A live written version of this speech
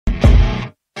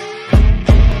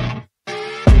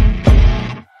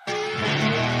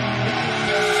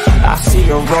see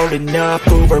her rolling up,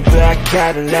 Uber black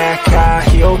Cadillac, high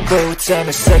heel boots and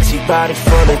a sexy body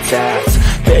full of tats.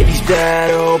 Baby's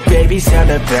bad, oh baby's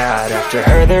hella bad. After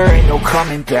her there ain't no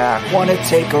coming back. Wanna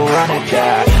take a run at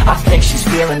that. I think she's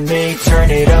feeling me,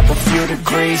 turn it up a few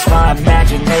degrees. My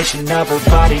imagination of her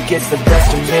body gets the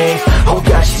best of me. Oh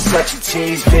gosh, she's such a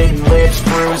tease, bitten lips,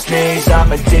 bruised knees.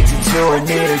 I'm addicted to her,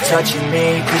 need her touching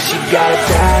me, cause she got a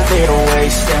bad little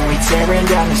waist. And we tearing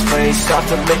down this place, off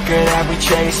the liquor that we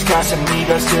chase.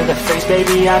 Casamigos to the face,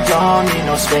 baby I don't need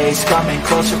no space. Coming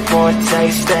closer for a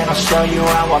taste, and I'll show you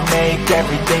how I make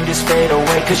everything just fade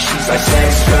away. Cause she's like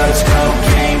sex, drugs,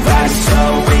 cocaine, body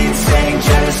so insane.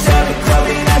 Jealous of the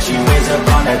clothing that she wears up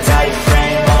on that tight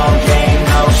frame. All game,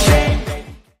 no shame.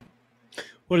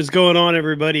 What is going on,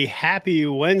 everybody? Happy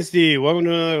Wednesday. Welcome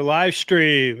to another live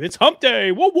stream. It's hump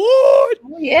day. What?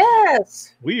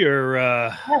 Yes. We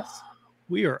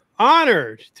are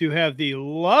honored to have the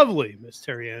lovely Miss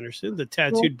Teri Anderson, the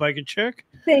tattooed biker chick.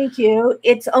 Thank you.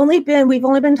 We've only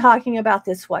been talking about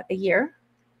this, what, a year?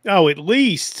 Oh, at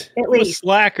least. At I'm a least.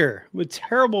 slacker. I'm a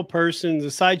terrible person. The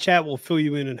side chat will fill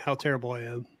you in on how terrible I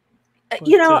am.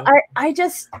 But, I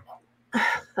just...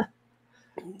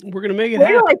 We're going to make it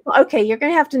happen. Okay, you're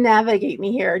going to have to navigate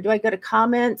me here. Do I go to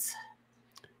comments?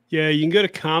 Yeah, you can go to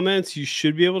comments. You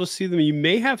should be able to see them. You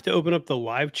may have to open up the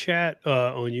live chat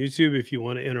on YouTube if you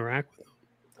want to interact with them.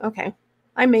 Okay.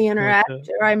 I may interact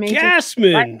or I may...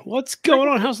 Jasmine, what's going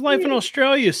on? How's life in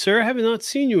Australia, sir? I have not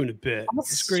seen you in a bit.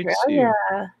 It's great to see you.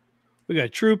 We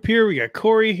got Troop here. We got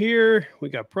Corey here. We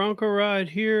got Bronco Ride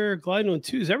here. Gliding on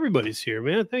Twos. Everybody's here,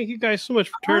 man. Thank you guys so much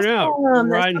for turning out.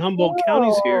 Riding Humboldt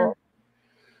County's here.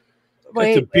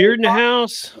 Got the beard in the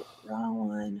house. Wrong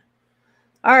one.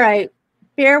 All right.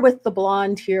 Bear with the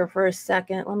blonde here for a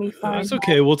second. Let me find. That's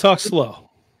okay. We'll talk slow.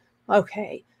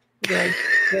 Okay. Very,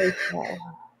 very slow.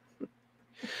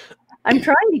 I'm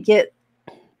trying to get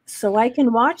so I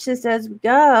can watch this as we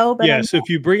go. But yeah. So if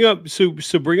you bring up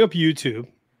bring up YouTube.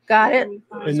 Got it.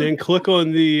 And then click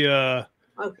on the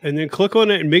okay. And then click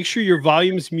on it and make sure your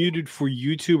volume's muted for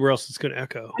YouTube, or else it's going to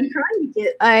echo. I'm trying to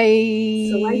get so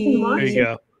I can watch there you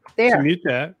go. There. So mute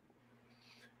that.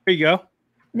 There you go.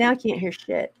 Now I can't hear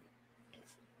shit.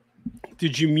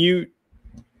 Did you mute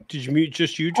just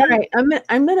YouTube? All right,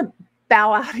 I'm gonna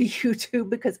bow out of YouTube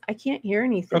because I can't hear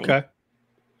anything. Okay.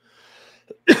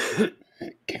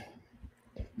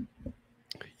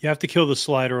 You have to kill the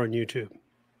slider on YouTube.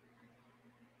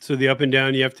 So the up and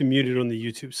down, you have to mute it on the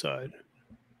YouTube side.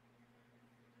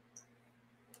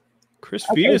 Chris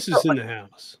Venus is in the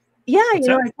house. Yeah, I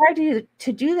tried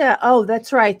to do that. Oh,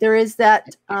 that's right. There is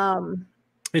that.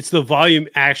 It's the volume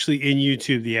actually in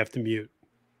YouTube that you have to mute.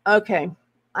 Okay,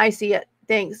 I see it.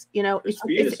 Thanks.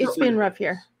 It's been rough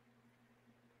here.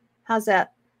 How's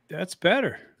that? That's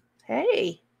better.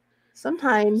 Hey,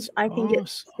 sometimes I can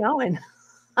get going.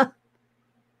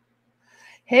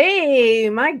 Hey,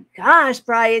 my gosh,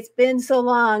 Bri, it's been so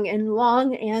long and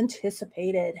long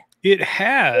anticipated. It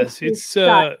has. It's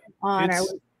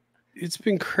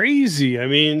been crazy. I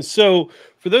mean, so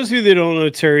for those of you that don't know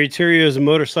Teri is a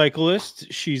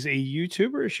motorcyclist. She's a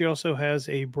YouTuber. She also has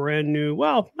a brand new,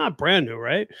 well, not brand new,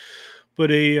 right?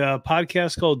 But a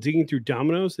podcast called Digging Through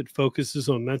Dominoes that focuses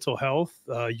on mental health.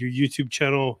 Your YouTube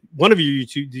channel, one of your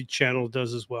YouTube channels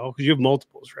does as well, because you have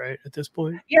multiples, right, at this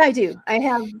point? Yeah, I do.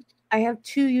 I have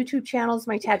two YouTube channels,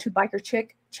 my Tattooed Biker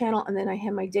Chick channel, and then I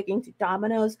have my Digging Through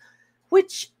Dominoes,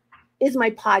 which is my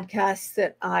podcast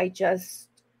that I just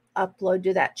upload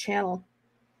to that channel.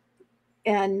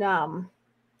 And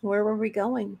where were we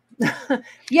going?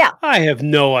 Yeah, I have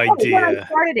no idea.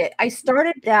 When I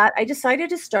started that. I decided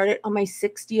to start it on my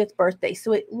 60th birthday,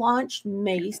 so it launched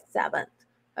May 7th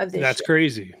of this year. That's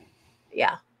crazy.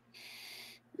 Yeah.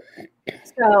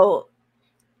 So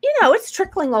it's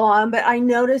trickling along, but I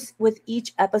notice with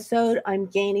each episode I'm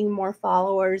gaining more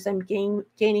followers, I'm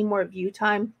gaining more view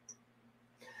time,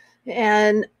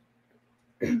 and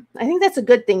I think that's a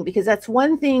good thing, because that's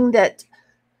one thing that,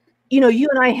 you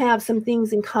and I have some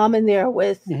things in common there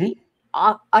with the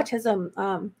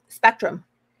autism spectrum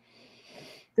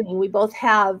thing. We both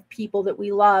have people that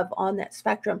we love on that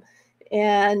spectrum,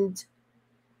 and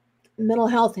mental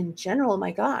health in general.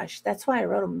 My gosh, that's why I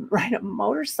ride a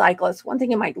motorcycle. It's one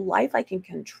thing in my life I can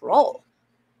control.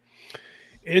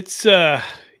 It's yeah.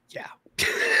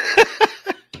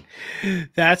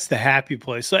 That's the happy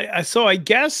place. So I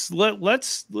guess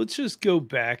let's just go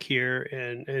back here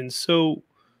and so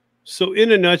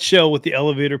in a nutshell, with the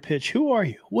elevator pitch, who are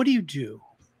you? What do you do?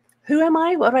 Who am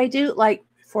I? What do I do, like,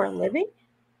 for a living?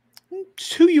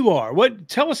 It's who you are.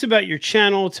 Tell us about your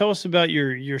channel. Tell us about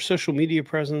your social media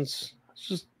presence.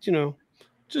 It's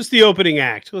just the opening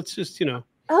act. Let's just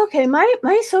Okay,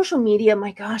 my social media,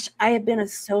 my gosh, I have been a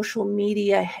social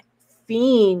media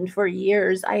fiend for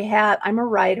years. I'm a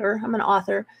writer, I'm an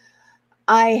author.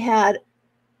 I had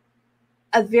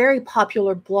a very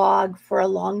popular blog for a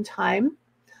long time.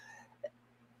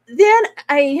 Then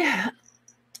I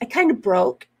kind of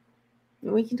broke.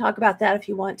 We can talk about that if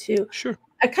you want to. Sure.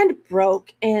 I kind of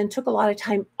broke and took a lot of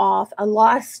time off. I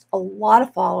lost a lot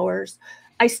of followers.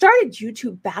 I started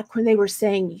YouTube back when they were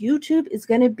saying YouTube is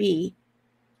going to be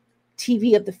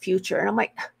TV of the future. And I'm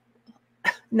like,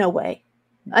 no way.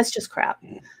 That's just crap.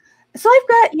 So I've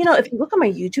got, if you look at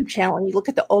my YouTube channel and you look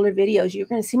at the older videos, you're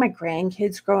going to see my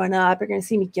grandkids growing up. You're going to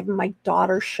see me giving my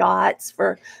daughter shots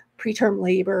for preterm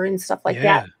labor and stuff like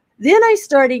that. Then I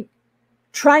started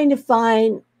trying to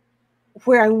find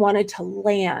where I wanted to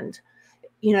land.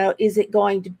 Is it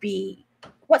going to be,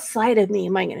 what side of me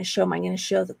am I going to show? Am I going to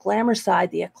show the glamour side,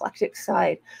 the eclectic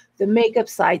side, the makeup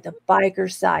side, the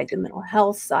biker side, the mental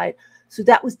health side? So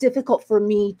that was difficult for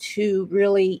me to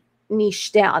really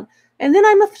niche down. And then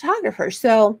I'm a photographer.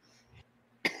 So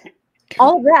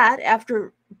all that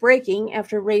after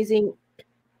raising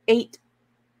 8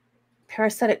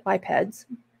 parasitic bipeds.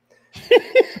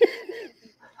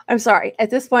 I'm sorry. At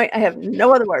this point, I have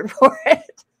no other word for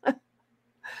it.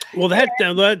 Well,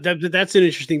 that's an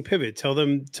interesting pivot. Tell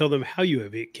them how you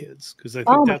have 8 kids, because I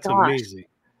think that's amazing.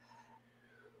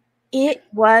 It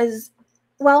was,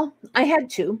 well, I had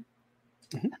 2.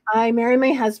 Mm-hmm. I married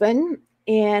my husband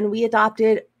and we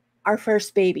adopted our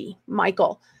first baby,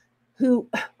 Michael, who,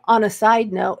 on a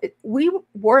side note, we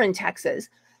were in Texas,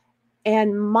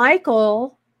 and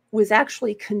Michael was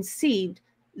actually conceived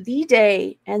the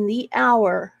day and the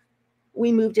hour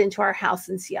we moved into our house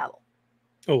in Seattle.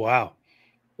 Oh, wow.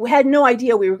 We had no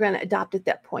idea we were going to adopt at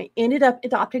that point. Ended up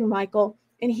adopting Michael,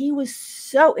 and he was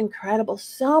so incredible,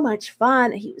 so much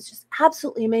fun. He was just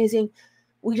absolutely amazing.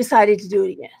 We decided to do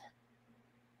it again.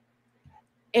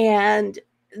 And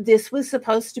this was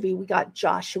supposed to be, we got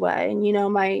Joshua, and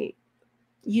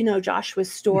Joshua's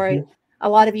story. Mm-hmm. A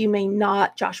lot of you may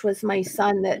not. Joshua's my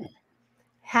son that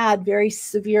had very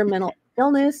severe mental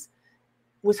illness,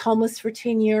 was homeless for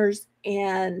 10 years,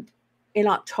 and in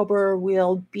October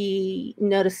we'll be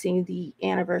noticing the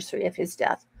anniversary of his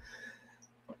death.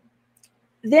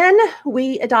 Then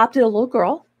we adopted a little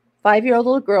girl, 5-year-old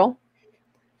little girl,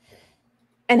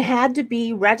 and had to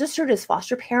be registered as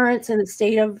foster parents in the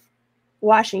state of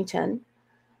Washington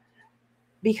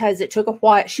because it took a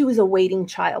while. She was a waiting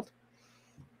child.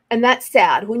 And that's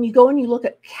sad. When you go and you look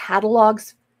at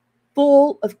catalogs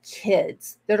full of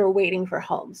kids that are waiting for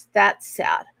homes, that's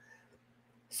sad.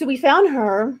 So we found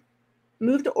her,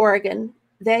 moved to Oregon.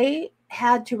 They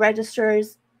had to register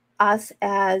us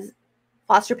as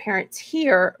foster parents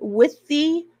here with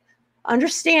the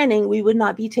understanding we would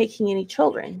not be taking any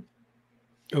children.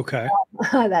 Okay.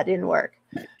 That didn't work.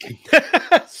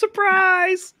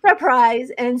 Surprise.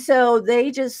 And so they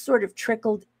just sort of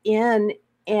trickled in,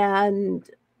 and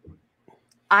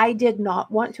I did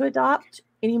not want to adopt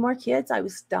any more kids. I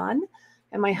was done.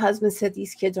 And my husband said,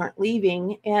 these kids aren't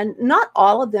leaving. And not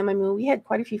all of them. I mean, we had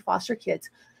quite a few foster kids,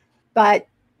 but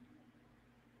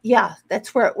yeah,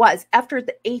 that's where it was. After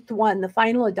the 8th one, the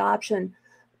final adoption,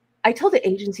 I told the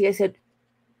agency, I said,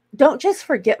 don't just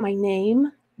forget my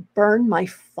name, burn my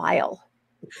file.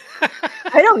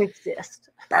 I don't exist.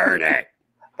 Burn it.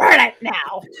 Burn it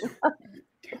now.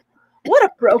 What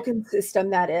a broken system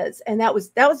that is. And that was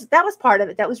part of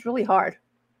it. That was really hard.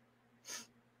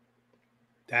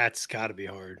 That's got to be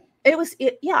hard.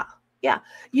 Yeah.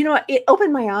 It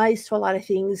opened my eyes to a lot of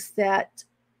things that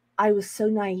I was so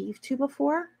naive to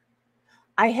before.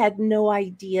 I had no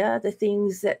idea the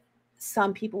things that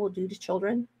some people will do to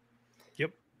children.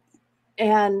 Yep.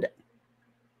 And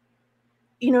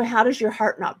how does your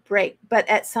heart not break? But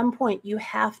at some point you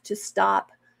have to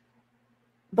stop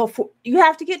you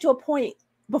have to get to a point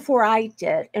before I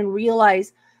did and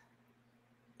realize,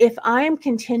 if I am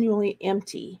continually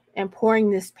empty and pouring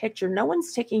this picture, no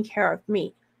one's taking care of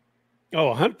me.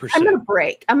 Oh, 100%. I'm going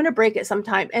to break at some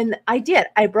time. And I did.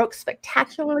 I broke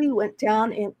spectacularly, went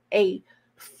down in a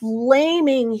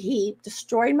flaming heap,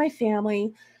 destroyed my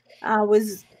family. I'm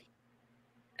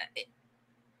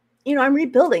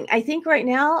rebuilding. I think right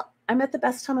now I'm at the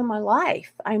best time of my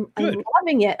life. I'm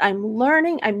loving it. I'm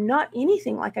learning. I'm not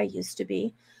anything like I used to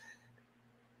be.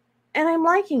 And I'm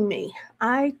liking me.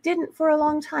 I didn't for a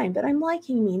long time, but I'm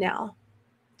liking me now.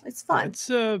 It's fun.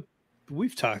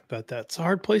 We've talked about that. It's a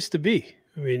hard place to be.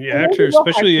 I mean, after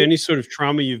especially any sort of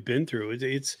trauma you've been through,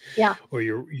 or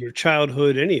your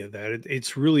childhood, any of that,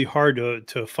 it's really hard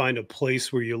to find a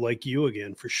place where you like you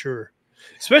again, for sure.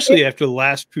 Especially after the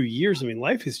last few years. I mean,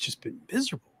 life has just been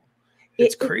miserable.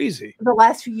 It's crazy. The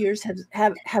last few years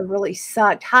have really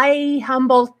sucked. Hi,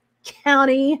 Humboldt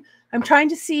County. I'm trying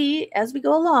to see as we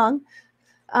go along.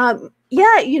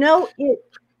 Yeah, you know,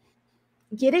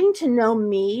 getting to know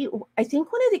me, I think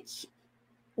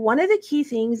one of the key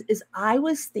things is I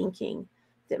was thinking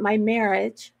that my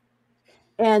marriage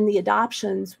and the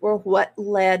adoptions were what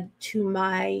led to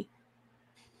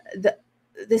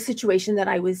the situation that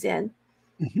I was in.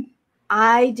 Mm-hmm.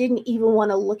 I didn't even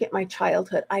want to look at my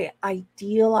childhood. I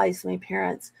idealized my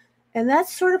parents. And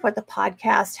that's sort of what the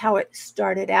podcast, how it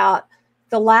started out.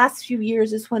 The last few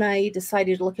years is when I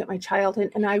decided to look at my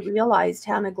childhood, and I realized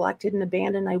how neglected and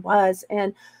abandoned I was.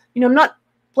 And, you know, I'm not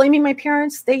blaming my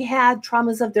parents. They had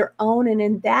traumas of their own. And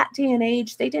in that day and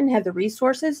age, they didn't have the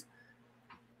resources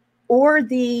or I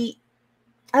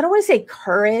don't want to say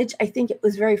courage. I think it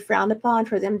was very frowned upon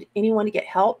for anyone to get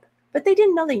help, but they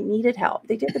didn't know they needed help.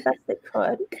 They did the best they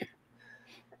could.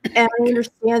 And I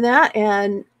understand that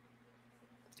and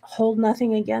hold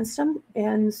nothing against them.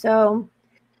 And so,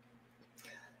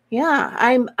 yeah,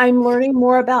 I'm learning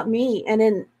more about me. And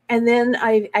then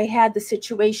I had the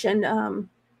situation,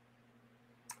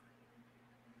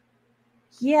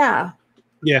 where I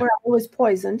was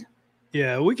poisoned.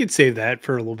 Yeah, we could save that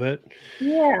for a little bit.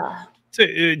 Yeah.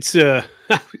 It's I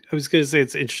was going to say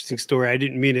it's an interesting story. I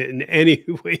didn't mean it in any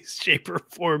way, shape, or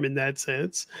form in that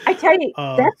sense. I tell you,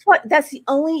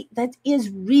 that is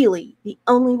really the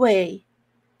only way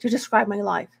to describe my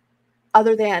life.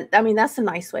 Other than, I mean, that's a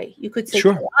nice way. You could say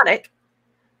chaotic,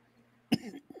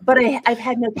 but I've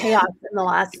had no chaos in the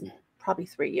last probably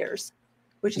 3 years,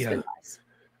 which has been nice.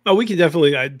 Oh, we can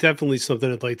definitely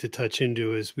something I'd like to touch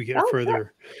into as we get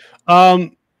further.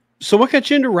 So what got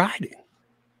you into riding?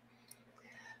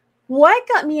 What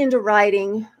got me into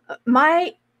riding?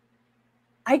 I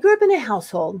grew up in a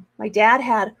household. My dad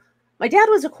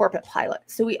was a corporate pilot.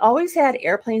 So we always had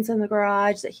airplanes in the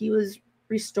garage that he was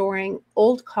restoring,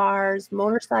 old cars,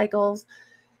 motorcycles.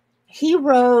 He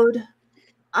rode.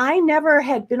 I never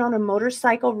had been on a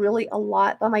motorcycle really a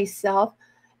lot by myself.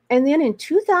 And then in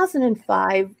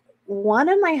 2005, one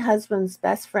of my husband's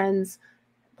best friends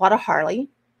bought a Harley.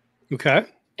 Okay.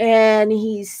 And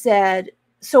he said,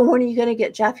 so when are you going to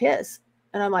get Jeff his?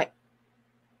 And I'm like,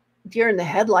 deer in the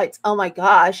headlights. Oh my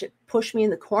gosh, it pushed me in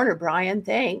the corner, Brian.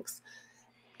 Thanks.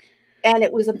 And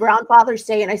it was a brown Father's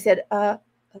Day. And I said, a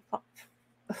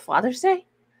Father's Day?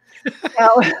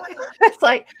 So it's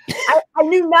like, I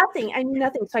knew nothing.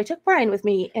 So I took Brian with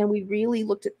me and we really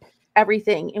looked at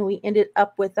everything. And we ended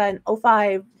up with an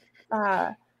 05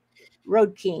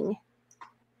 Road King.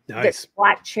 Nice.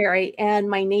 Black cherry. And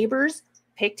my neighbors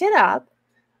picked it up,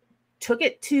 took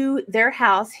it to their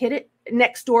house, hid it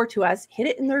next door to us, hid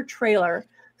it in their trailer.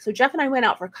 So Jeff and I went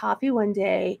out for coffee one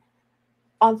day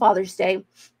on Father's Day,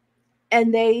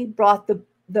 and they brought the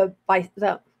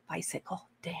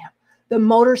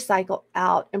motorcycle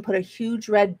out and put a huge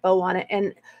red bow on it.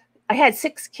 And I had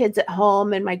 6 kids at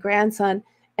home and my grandson,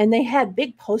 and they had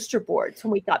big poster boards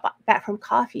when we got back from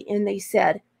coffee. And they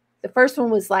said, the first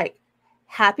one was like,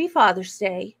 Happy Father's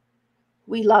Day.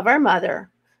 We love our mother.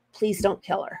 Please don't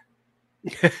kill her.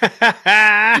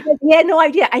 Because he had no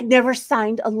idea. I'd never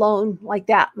signed a loan like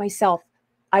that myself.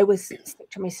 I was sick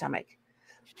to my stomach.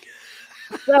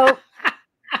 So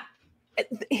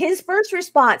his first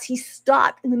response, he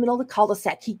stopped in the middle of the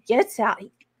cul-de-sac. He gets out.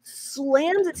 He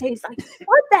slams his face like,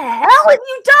 what the hell have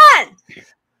you done?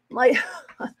 I'm like,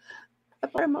 I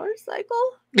bought a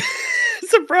motorcycle.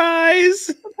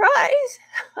 Surprise.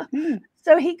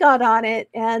 So he got on it,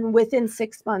 and within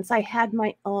 6 months, I had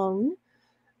my own.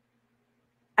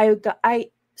 I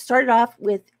started off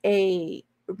with a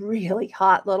really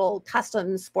hot little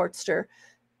custom Sportster,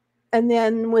 and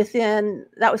then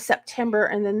that was September,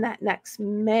 and then that next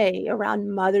May,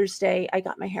 around Mother's Day, I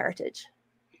got my Heritage.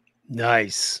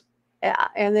 Nice. Yeah,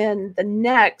 and then the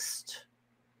next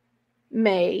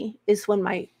May is when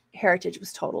my Heritage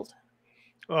was totaled.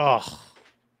 Oh.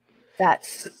 That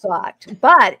sucked.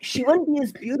 But she wouldn't be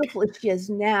as beautiful as she is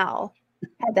now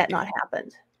had that not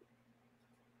happened.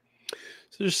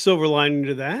 So there's silver lining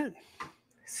to that.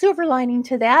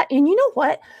 And you know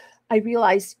what I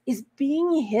realized is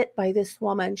being hit by this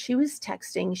woman. She was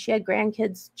texting. She had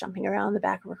grandkids jumping around in the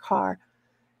back of her car.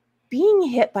 Being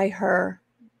hit by her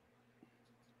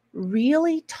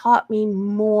really taught me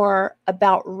more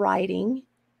about riding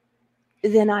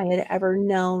than I had ever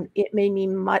known. It made me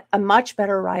a much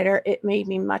better rider. It made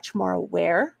me much more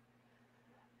aware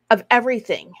of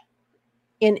everything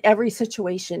in every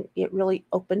situation. It really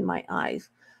opened my eyes.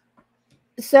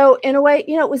 So in a way,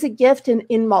 it was a gift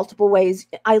in multiple ways.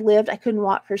 I couldn't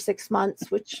walk for 6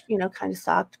 months, which, kind of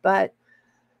sucked. But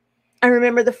I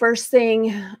remember the first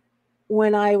thing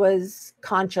when I was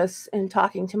conscious and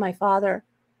talking to my father,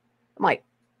 I'm like,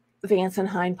 Vance and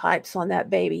Hine pipes on that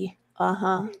baby.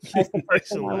 Uh-huh. That's the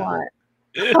first thing I want.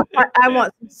 I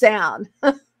want some sound.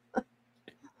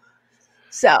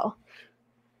 So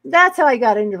that's how I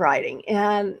got into writing,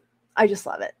 and I just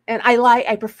love it. And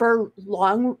I prefer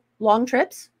long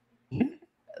trips,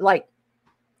 like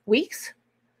weeks,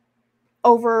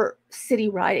 over city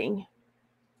writing.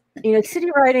 City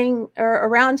writing or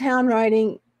around town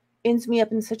writing ends me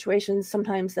up in situations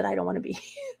sometimes that I don't want to be.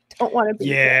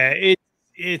 Yeah,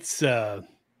 it's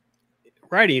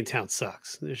writing in town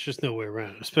sucks. There's just no way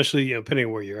around it, especially depending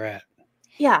on where you're at.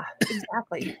 Yeah,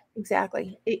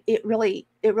 exactly. It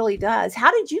really does.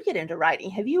 How did you get into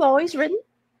writing? Have you always written?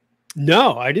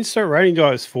 No, I didn't start writing until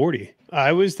I was 40.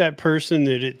 I was that person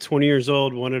that at 20 years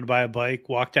old wanted to buy a bike,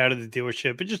 walked out of the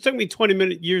dealership. It just took me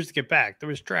 20 years to get back. There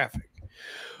was traffic.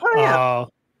 Oh yeah.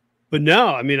 But no,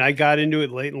 I mean, I got into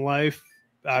it late in life.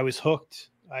 I was hooked.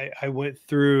 I went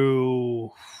through.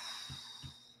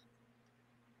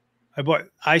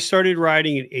 I started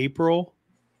riding in April,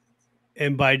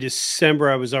 and by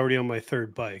December, I was already on my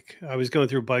third bike. I was going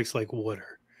through bikes like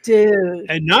water, dude,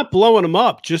 and not blowing them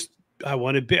up. Just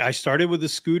I started with a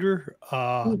scooter.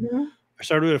 Mm-hmm. I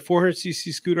started with a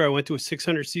 400cc scooter. I went to a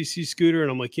 600cc scooter,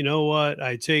 and I'm like, you know what?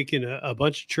 I'd taken a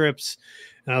bunch of trips,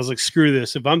 and I was like, screw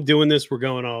this. If I'm doing this, we're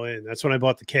going all in. That's when I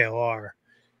bought the KLR.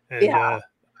 And yeah,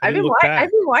 I've been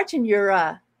watching your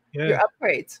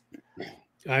upgrades.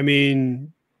 I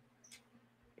mean,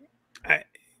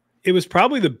 it was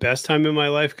probably the best time in my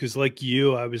life because, like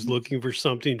you, I was looking for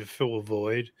something to fill a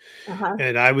void,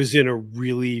 and I was in a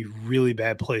really, really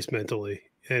bad place mentally.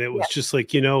 And it was just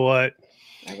like, you know what?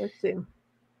 I would too.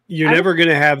 You're never going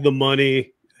to have the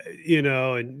money,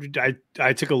 and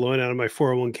I took a loan out of my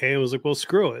 401k and was like, well,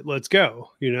 screw it. Let's go,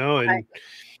 and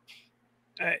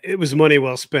it was money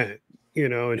well spent,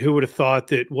 and who would have thought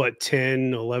that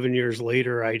 10, 11 years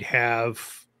later, I'd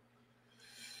have,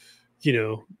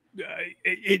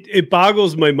 it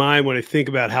boggles my mind when I think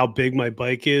about how big my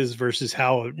bike is versus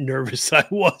how nervous I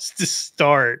was to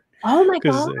start. Oh my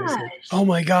God. Like, oh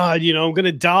my God, I'm going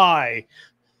to die.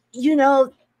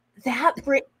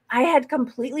 I had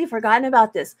completely forgotten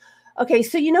about this. Okay.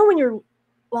 So,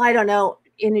 when I don't know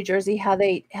in New Jersey how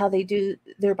they do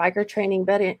their biker training,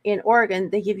 but in Oregon,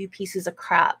 they give you pieces of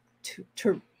crap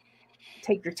to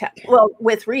take your test. Well,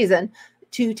 with reason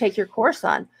to take your course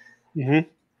on. Mm-hmm.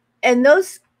 And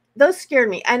those scared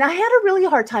me. And I had a really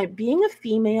hard time being a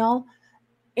female,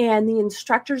 and the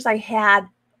instructors I had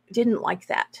didn't like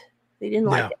that. They didn't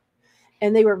like it.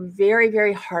 And they were very,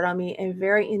 very hard on me and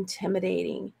very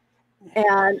intimidating.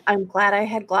 And I'm glad I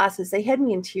had glasses. They had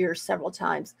me in tears several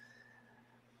times.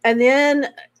 And then,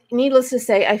 needless to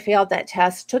say, I failed that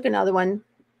test, took another one,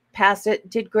 passed it,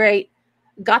 did great,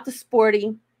 got the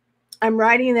Sporty. I'm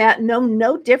riding that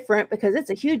no different because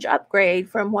it's a huge upgrade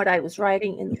from what I was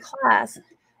riding in the class.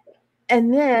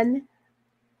 And then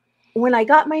when I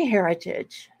got my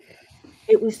Heritage,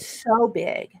 it was so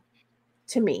big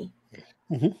to me.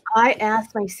 Mm-hmm. I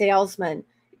asked my salesman,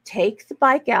 take the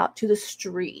bike out to the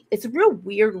street. It's a real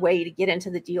weird way to get into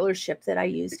the dealership that I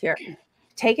used here.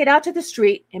 Take it out to the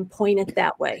street and point it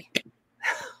that way.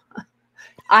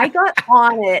 I got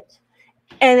on it.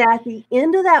 And at the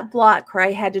end of that block where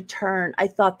I had to turn, I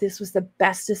thought this was the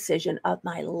best decision of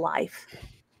my life.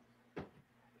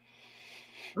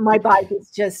 My bike is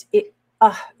just,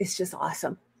 it's just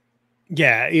awesome.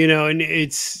 Yeah. And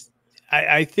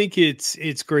I think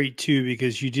it's great too,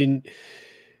 because you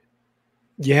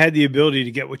had the ability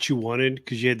to get what you wanted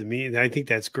because you had the means. And I think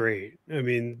that's great. I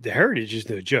mean, the Heritage is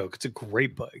no joke. It's a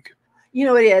great bike. It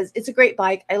is. It's a great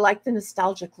bike. I like the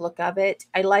nostalgic look of it.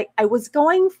 I was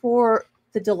going for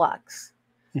the Deluxe,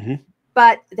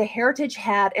 but the Heritage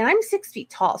had, and I'm 6 feet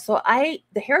tall. So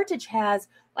the Heritage has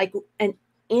like an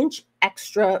inch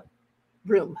extra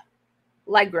room,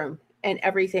 leg room and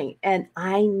everything. And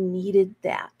I needed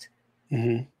that.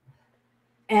 Mm-hmm.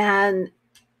 And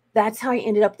that's how I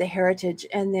ended up the Heritage.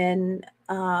 And then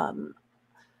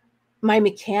my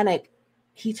mechanic,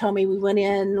 he told me, we went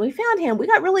in, we found him. We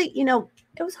got really,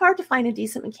 it was hard to find a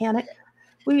decent mechanic.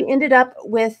 We ended up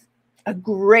with a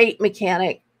great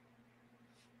mechanic,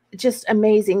 just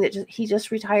amazing that he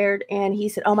just retired. And he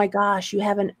said, oh my gosh, you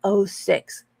have an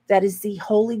 06. That is the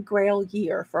holy grail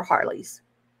year for Harleys.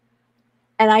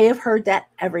 And I have heard that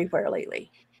everywhere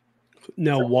lately.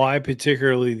 Now, why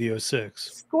particularly the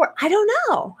 06? I don't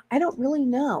know. I don't really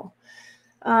know.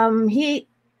 I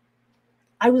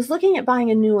was looking at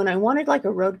buying a new one. I wanted like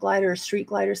a road glide or a street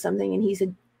glide or something. And he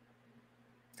said,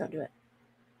 don't do it.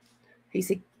 He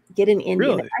said, get an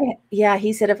Indian. Really?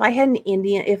 He said, if I had an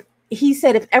Indian, he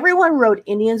said if everyone rode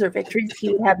Indians or Victories, he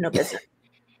would have no business.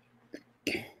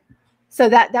 So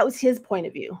that was his point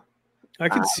of view. I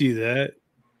could see that.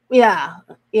 Yeah.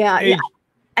 Hey,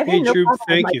 I've hey had no Troop, problem with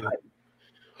thank my you. bike.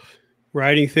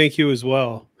 Riding, thank you as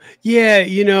well. Yeah,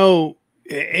 you know,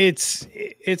 it's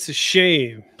a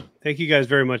shame. Thank you guys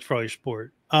very much for all your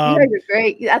support. You guys are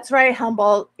great. That's right,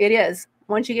 Humboldt. It is.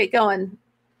 Once you get going.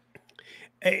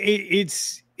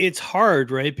 It's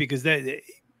hard, right? Because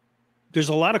there's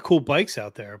a lot of cool bikes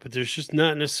out there, but there's just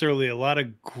not necessarily a lot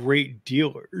of great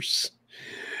dealers,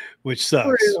 which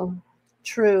sucks.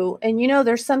 True. And you know,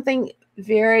 there's something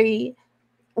very,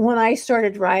 when I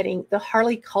started riding, the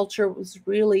Harley culture was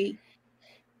really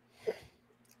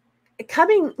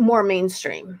coming more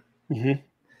mainstream. Mm-hmm.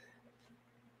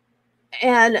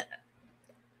 And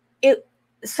it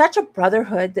such a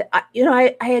brotherhood that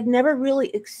I had never really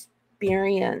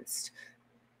experienced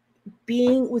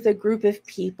being with a group of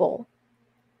people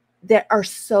that are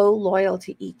so loyal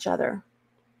to each other,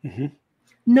 mm-hmm.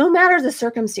 no matter the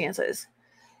circumstances.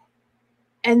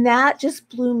 And that just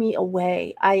blew me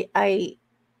away. I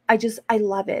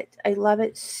love it. I love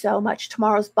it so much.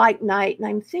 Tomorrow's bike night, and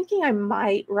I'm thinking I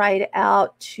might ride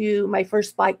out to my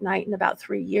first bike night in about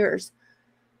 3 years.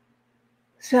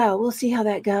 So we'll see how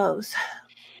that goes.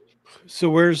 So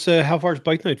where's how far is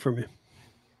bike night from you?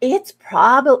 It's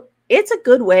a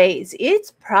good ways.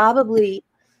 It's probably,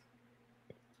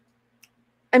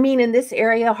 I mean, in this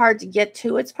area, hard to get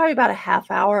to. It's probably about a half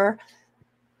hour.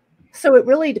 So it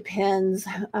really depends.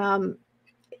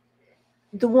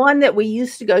 The one that we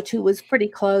used to go to was pretty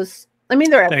close. I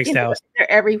mean, they're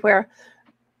everywhere.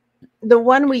 The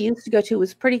one we used to go to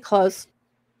was pretty close.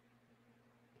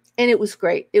 And it was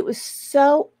great. It was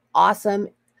so awesome.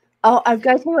 Oh, I've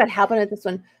got to tell you what happened at this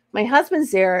one. My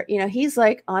husband's there. You know, he's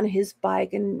like on his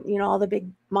bike and, you know, all the big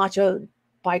macho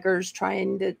bikers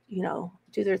trying to, you know,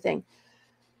 do their thing.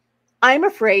 I'm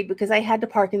afraid because I had to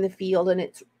park in the field and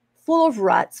it's full of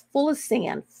ruts, full of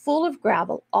sand, full of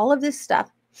gravel, all of this stuff.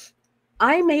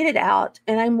 I made it out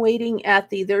and I'm waiting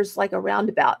there's like a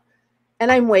roundabout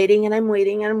and I'm waiting and I'm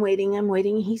waiting and I'm waiting. I'm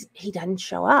waiting. He doesn't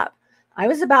show up. I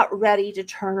was about ready to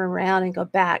turn around and go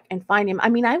back and find him. I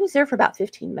mean, I was there for about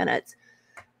 15 minutes.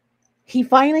 He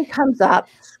finally comes up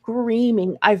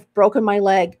screaming, "I've broken my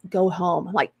leg. Go home."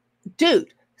 I'm like,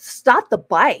 dude, stop the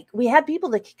bike. We had people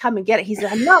that come and get it. He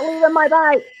said, "I'm not leaving my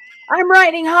bike. I'm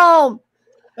riding home."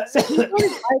 So he rode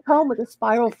his bike home with a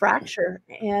spiral fracture.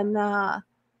 And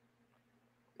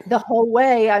the whole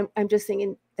way I'm just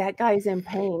thinking that guy's in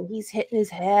pain. He's hitting his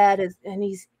head and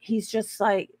he's just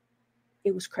like,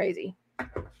 it was crazy.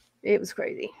 It was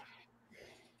crazy.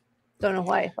 Don't know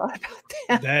why I thought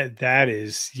about that. That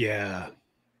is, yeah.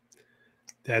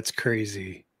 That's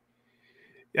crazy.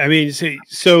 I mean,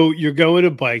 so you're going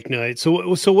to bike night. So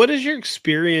what has your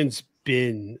experience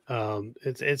been?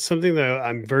 It's something that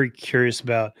I'm very curious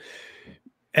about.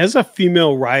 As a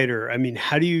female rider, I mean,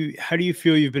 how do you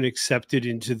feel you've been accepted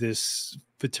into this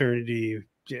fraternity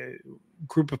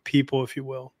group of people, if you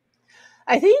will?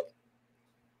 I think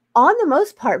on the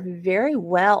most part, very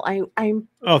well. I'm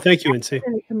thank you, NC.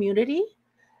 In the community.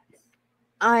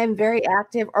 I'm very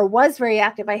active, or was very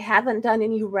active. I haven't done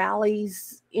any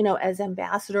rallies, you know, as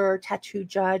ambassador or tattoo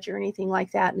judge or anything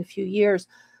like that in a few years.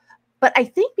 But I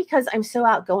think because I'm so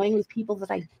outgoing with people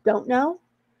that I don't know,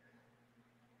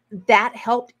 that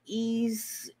helped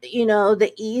ease, you know,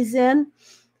 the ease in.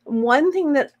 One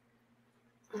thing that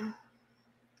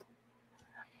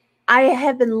I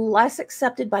have been less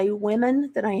accepted by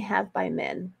women than I have by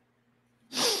men.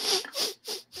 I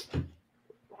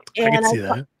can see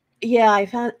that. Yeah,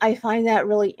 I find that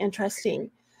really interesting.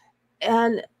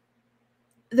 And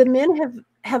the men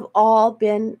have all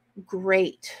been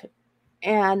great.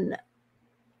 And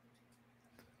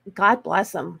God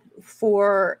bless them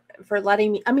for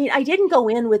letting me. I mean, I didn't go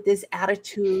in with this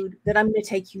attitude that I'm going to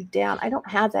take you down. I don't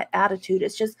have that attitude.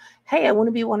 It's just, hey, I want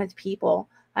to be one of the people.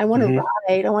 I want to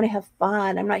ride. I want to have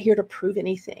fun. I'm not here to prove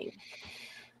anything.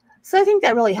 So I think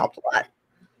that really helped a lot.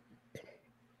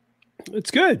 It's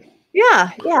good. Yeah.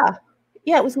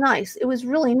 It was nice. It was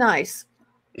really nice.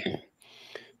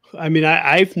 I mean,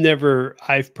 I've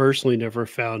personally never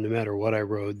found, no matter what I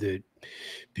rode, that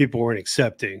people weren't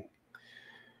accepting.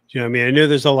 You know what I mean? I know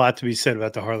there's a lot to be said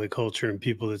about the Harley culture and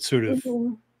people that sort of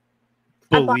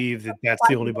believe that that's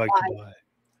the only bike to buy.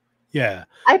 Yeah.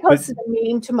 I posted a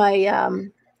meme to my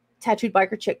Tattooed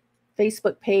Biker Chick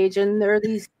Facebook page, and there are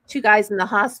these two guys in the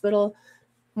hospital.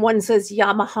 One says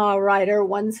Yamaha rider,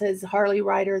 one says Harley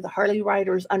rider. The Harley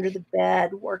rider is under the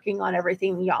bed working on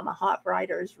everything. The Yamaha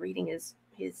rider is reading his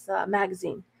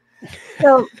magazine.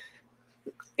 So,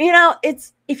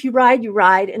 it's if you ride,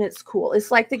 and it's cool.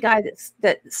 It's like the guy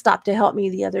that stopped to help me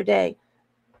the other day.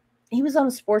 He was on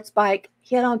a sports bike.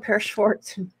 He had on a pair of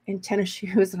shorts and tennis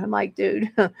shoes. And I'm like,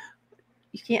 dude,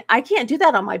 I can't do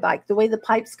that on my bike. The way the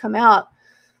pipes come out.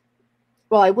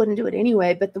 Well, I wouldn't do it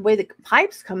anyway, but the way the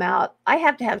pipes come out, I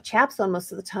have to have chaps on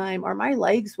most of the time or my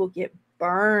legs will get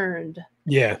burned.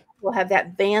 Yeah. We'll have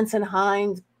that Vance and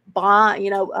Hines bond,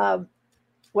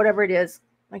 whatever it is.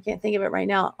 I can't think of it right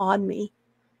now on me.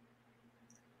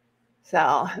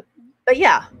 So, but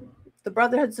yeah, the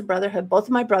brotherhood's a brotherhood. Both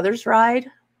of my brothers ride.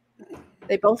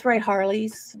 They both ride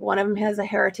Harleys. One of them has a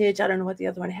Heritage. I don't know what the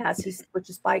other one has. He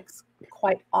switches bikes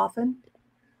quite often.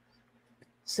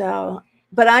 So,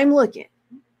 but I'm looking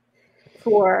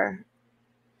for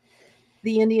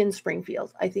the Indian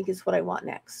Springfield, I think is what I want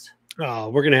next. Oh,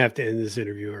 we're going to have to end this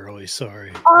interview early.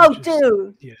 Sorry. Oh,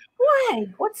 dude. Yeah. Why?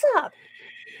 What's up?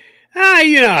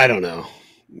 I don't know.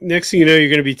 Next thing you know, you're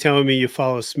going to be telling me you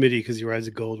follow Smitty because he rides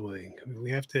a Goldwing. I mean, we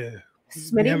have Smitty?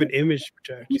 We have an image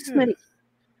project. Who's Smitty?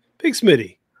 Big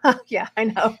Smitty. Yeah, I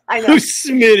know. Who's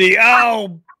Smitty?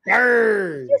 Oh,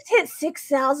 burn. He just hit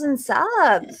 6,000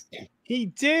 subs. He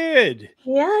did.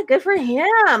 Yeah, good for him.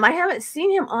 I haven't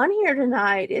seen him on here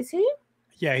tonight. Is he?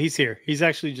 Yeah, he's here. He's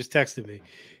actually just texted me.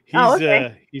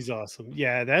 He's awesome.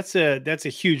 Yeah, that's a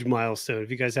huge milestone. If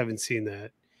you guys haven't seen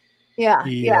that. Yeah.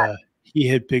 He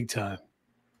hit big time.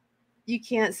 You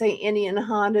can't say Indian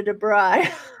Honda to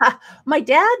bride. My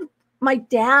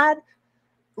dad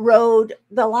rode,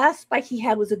 the last bike he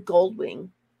had was a Goldwing.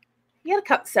 He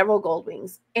had several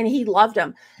Goldwings and he loved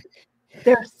them.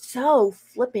 They're so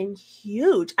flipping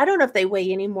huge. I don't know if they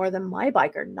weigh any more than my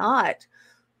bike or not,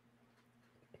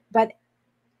 but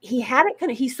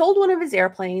he sold one of his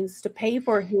airplanes to pay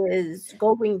for his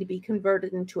Goldwing to be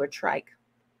converted into a trike.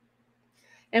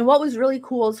 And what was really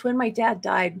cool is when my dad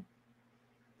died,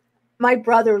 my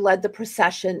brother led the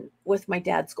procession with my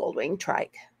dad's Goldwing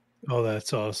trike. Oh,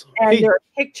 that's awesome. And there are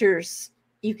pictures.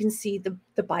 You can see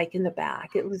the bike in the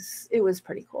back. It was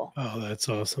pretty cool. Oh, that's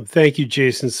awesome. Thank you,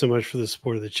 Jason, so much for the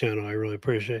support of the channel. I really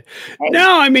appreciate it. Hey.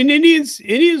 No, I mean, Indians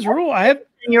rule.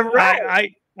 You're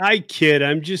right. I kid.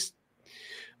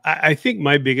 I think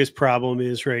my biggest problem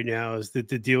is right now is that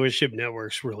the dealership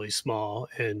network's really small,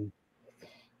 and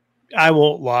I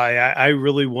won't lie. I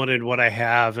really wanted what I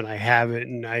have, and I have it,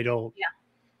 and I don't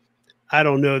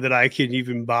know that I can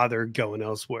even bother going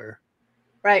elsewhere.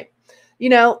 Right.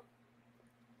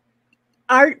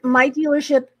 My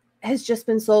dealership has just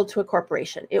been sold to a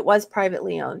corporation. It was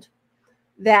privately owned.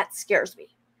 That scares me.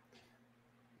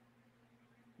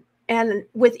 And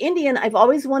with Indian, I've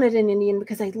always wanted an Indian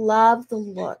because I love the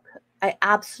look. I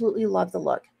absolutely love the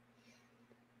look.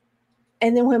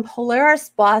 And then when Polaris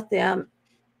bought them,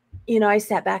 I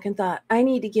sat back and thought, I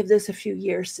need to give this a few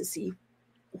years to see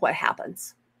what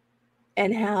happens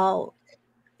and how,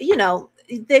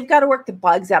 they've got to work the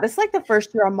bugs out. It's like the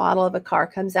first year a model of a car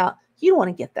comes out. You don't want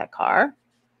to get that car.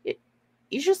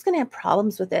 You're just going to have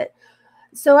problems with it.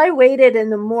 So I waited,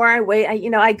 and the more I wait,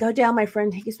 I go down, my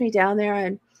friend takes me down there,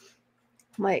 and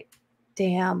I'm like,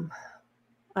 damn,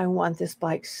 I want this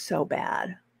bike so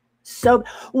bad. So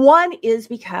one is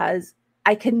because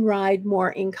I can ride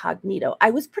more incognito.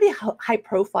 I was pretty high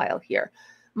profile here.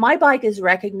 My bike is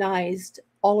recognized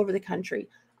all over the country.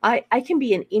 I can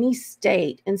be in any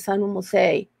state and someone will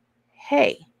say,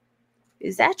 hey,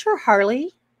 is that your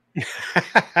Harley?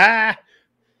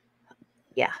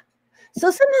 Yeah. So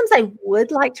sometimes I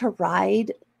would like to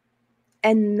ride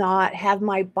and not have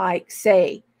my bike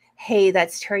say, hey,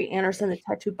 that's Teri Anderson, the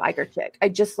tattooed biker chick. I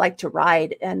just like to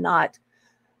ride and not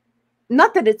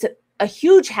that it's a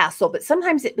huge hassle, but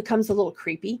sometimes it becomes a little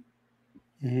creepy.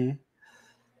 Mm-hmm.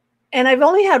 And I've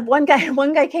only had one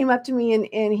guy came up to me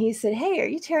and he said, hey, are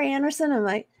you Teri Anderson? I'm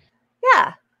like,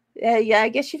 yeah, I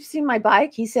guess you've seen my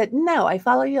bike. He said, no, I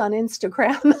follow you on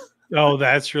Instagram. Oh,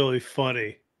 that's really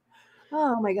funny.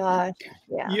 Oh my gosh.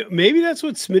 Yeah. Maybe that's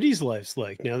what Smitty's life's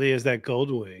like now that he has that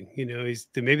Goldwing.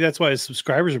 Maybe that's why his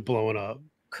subscribers are blowing up.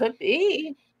 Could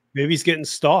be. Maybe he's getting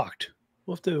stalked.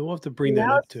 We'll have to bring that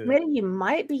up too. Smitty, you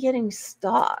might be getting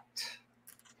stalked.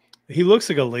 He looks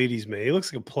like a ladies' man. He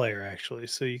looks like a player, actually.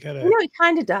 So you gotta. He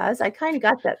kind of does. I kind of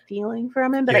got that feeling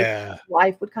from him, but I think his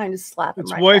wife would kind of slap him.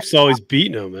 His wife's always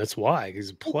beating him. That's why.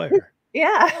 He's a player.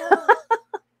 Yeah.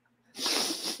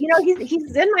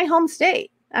 He's in my home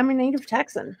state. I'm a native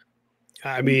Texan.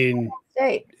 I mean,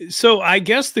 so I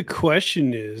guess the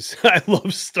question is, I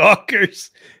love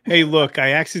stalkers. Hey, look,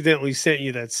 I accidentally sent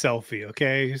you that selfie.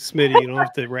 Okay, Smitty, you don't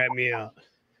have to rat me out.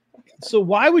 So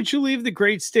why would you leave the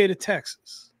great state of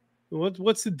Texas?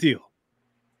 What's the deal?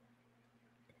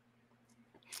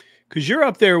 Because you're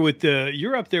up there with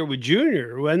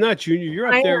Junior. Well, not Junior. You're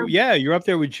up I there. am. Yeah, you're up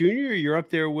there with Junior. You're up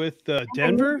there with I need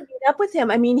Denver. to meet up with him.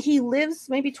 I mean, he lives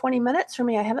maybe 20 minutes from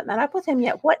me. I haven't met up with him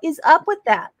yet. What is up with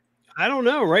that? I don't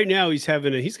know. Right now, he's got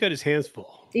his hands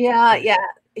full. Yeah,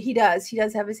 he does. He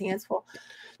does have his hands full.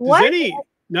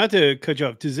 Not to cut you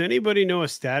off, does anybody know a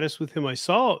status with him? I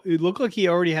saw it looked like he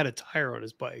already had a tire on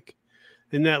his bike.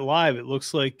 In that live, it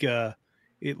looks like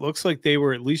they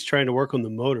were at least trying to work on the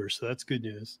motor, so that's good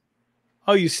news.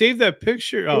 Oh, you saved that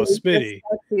picture? Oh, Smitty.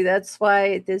 That's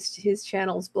why his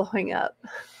channel's blowing up.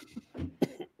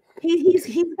 He's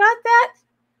got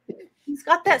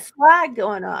that swag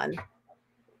going on.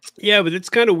 Yeah, but it's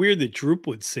kind of weird that Droop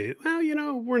would say, well,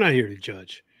 we're not here to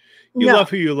judge. You love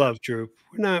who you love, Droop.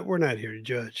 We're not here to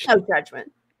judge. No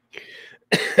judgment.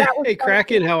 Hey,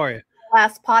 Kraken, how are you?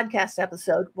 Last podcast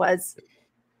episode was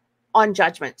on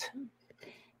judgment.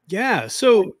 Yeah,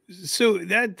 so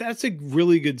that's a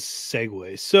really good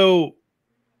segue. So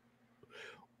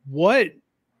what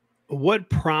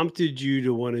prompted you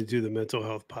to want to do the mental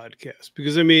health podcast?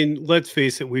 Because I mean, let's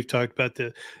face it, we've talked about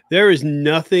there is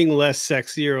nothing less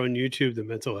sexier on YouTube than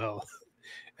mental health.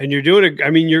 And you're doing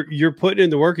you're putting in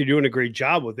the work, you're doing a great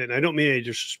job with it. And I don't mean any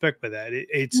disrespect by that.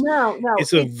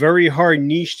 It's a very hard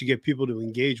niche to get people to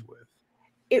engage with.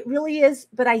 It really is,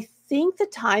 but I think the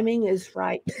timing is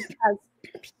right because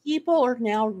people are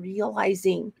now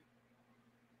realizing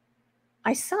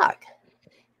I suck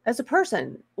as a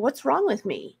person. What's wrong with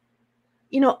me?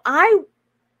 I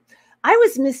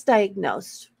was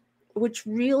misdiagnosed, which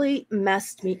really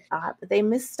messed me up. They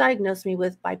misdiagnosed me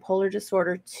with bipolar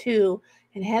disorder 2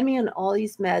 and had me on all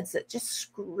these meds that just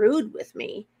screwed with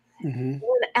me. Mm-hmm.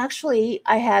 When actually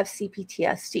I have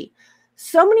CPTSD.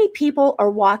 So many people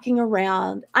are walking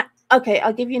around.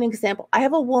 I'll give you an example. I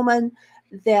have a woman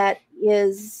that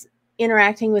is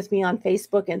interacting with me on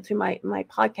Facebook and through my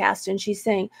podcast, and she's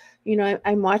saying,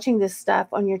 I'm watching this stuff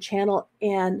on your channel,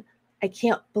 and I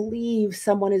can't believe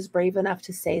someone is brave enough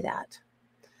to say that.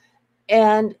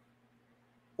 And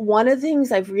one of the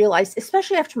things I've realized,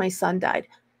 especially after my son died,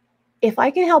 if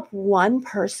I can help one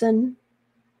person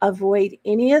avoid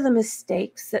any of the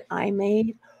mistakes that I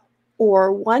made,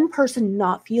 or one person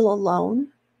not feel alone,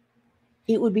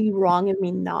 it would be wrong of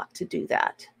me not to do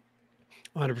that.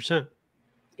 100%.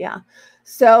 Yeah.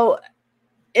 So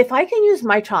if I can use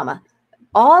my trauma,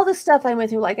 all the stuff I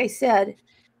went through, like I said,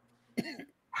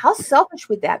 how selfish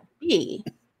would that be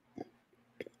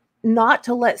not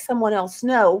to let someone else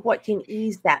know what can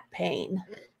ease that pain,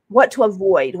 what to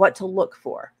avoid, what to look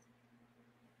for?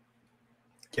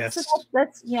 Yes. So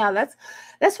that's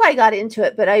why I got into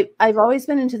it. But I've always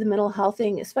been into the mental health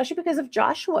thing, especially because of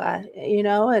Joshua,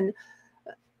 and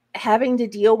having to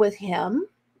deal with him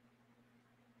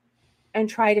and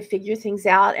try to figure things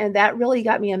out. And that really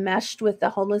got me enmeshed with the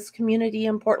homeless community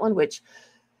in Portland, which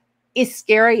is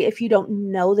scary if you don't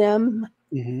know them.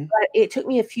 Mm-hmm. But it took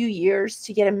me a few years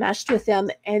to get enmeshed with them,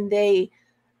 and they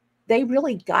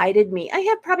really guided me. I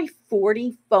have probably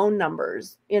 40 phone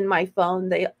numbers in my phone.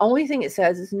 The only thing it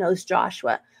says is knows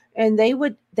Joshua. And they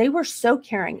were so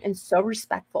caring and so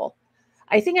respectful.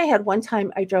 I think I had one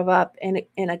time I drove up and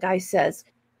a guy says,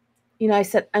 I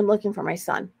said, I'm looking for my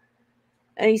son.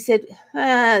 And he said,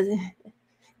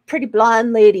 pretty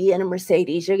blonde lady in a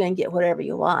Mercedes, you're going to get whatever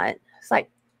you want. It's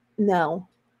like, no,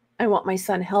 I want my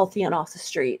son healthy and off the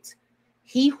streets.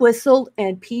 He whistled,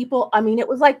 and people, it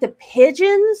was like the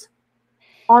pigeons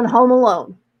on Home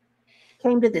Alone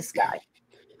came to this guy.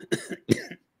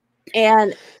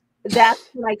 And that's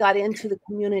when I got into the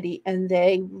community, and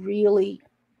they really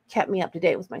kept me up to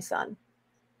date with my son.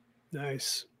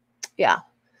 Nice. Yeah.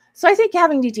 So I think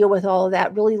having to deal with all of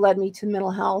that really led me to mental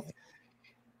health.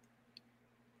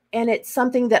 And it's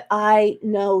something that I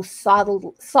know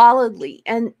solidly.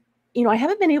 And, I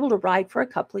haven't been able to ride for a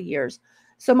couple of years.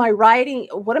 So my riding,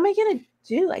 what am I going to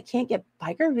do? I can't get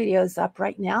biker videos up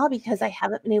right now because I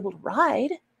haven't been able to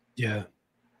ride. Yeah.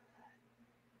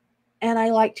 And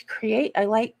I like to create. I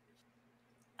like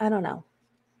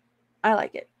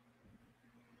it.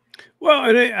 Well,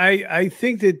 and I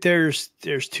think that there's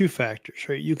two factors,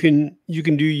 right? You can do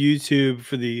YouTube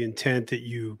for the intent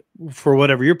that for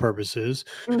whatever your purpose is,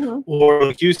 Mm-hmm. or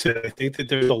like you said, I think that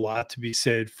there's a lot to be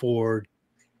said for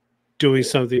doing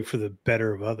something for the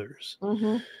better of others.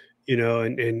 Mm-hmm.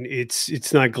 And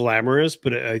it's not glamorous,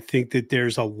 but I think that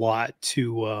there's a lot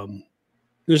to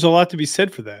be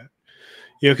said for that.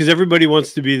 Because everybody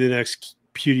wants to be the next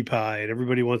PewDiePie and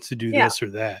everybody wants to do this or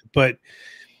that, but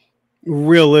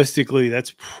realistically,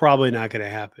 that's probably not going to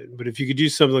happen. But if you could do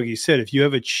something like you said, if you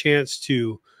have a chance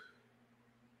to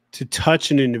to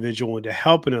touch an individual and to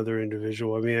help another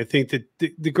individual. I mean, I think that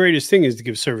the greatest thing is to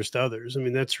give service to others. I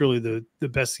mean, that's really the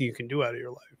best thing you can do out of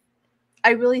your life.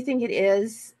 I really think it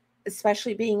is,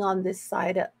 especially being on this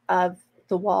side of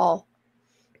the wall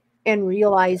and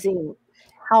realizing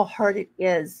how hard it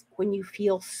is when you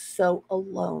feel so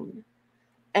alone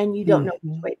and you don't know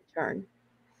which way to turn.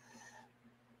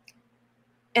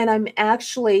 And I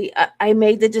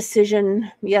made the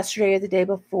decision yesterday or the day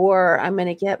before, I'm going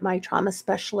to get my trauma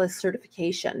specialist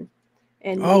certification.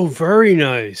 And very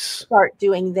nice. Start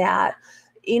doing that.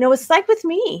 It's like with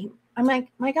me. I'm like,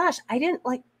 my gosh, I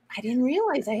didn't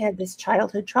realize I had this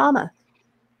childhood trauma.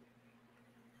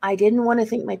 I didn't want to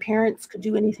think my parents could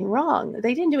do anything wrong.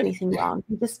 They didn't do anything wrong.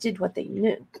 They just did what they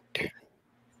knew.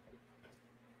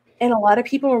 And a lot of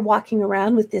people are walking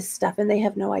around with this stuff and they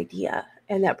have no idea.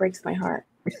 And that breaks my heart.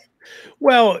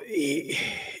 Well,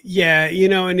 yeah,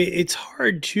 and it's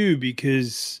hard too,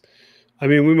 because I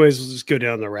mean, we might as well just go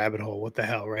down the rabbit hole. What the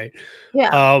hell, right?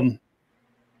 Yeah.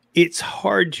 It's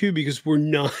hard too, because we're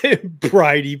not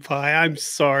Bridie Pie. I'm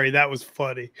sorry. That was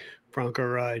funny. Bronco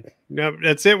ride. No,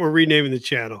 that's it. We're renaming the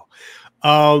channel.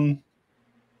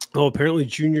 Apparently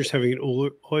Junior's having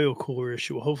an oil cooler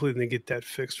issue. Well, hopefully they get that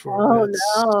fixed for him.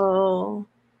 No.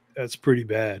 That's pretty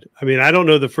bad. I mean, I don't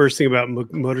know the first thing about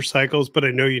motorcycles, but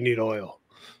I know you need oil.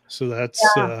 So that's,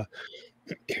 oh,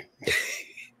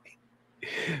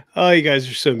 you guys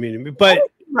are so mean to me. But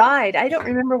ride. I don't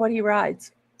remember what he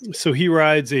rides. So he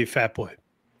rides a Fat Boy.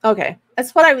 Okay.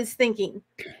 That's what I was thinking.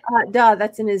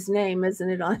 That's in his name, isn't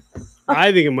it?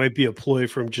 I think it might be a ploy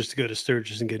for him just to go to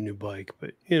Sturgis and get a new bike,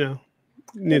 but neither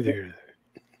here nor there.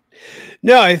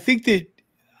 No, I think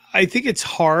it's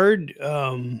hard.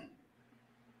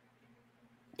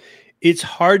 It's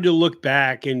hard to look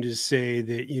back and to say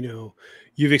that,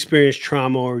 you've experienced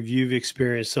trauma or you've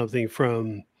experienced something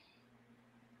from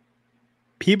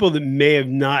people that may have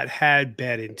not had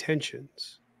bad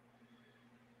intentions.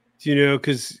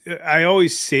 Because I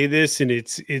always say this, and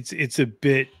it's a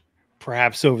bit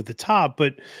perhaps over the top,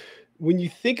 but when you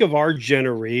think of our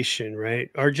generation, right?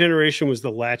 Our generation was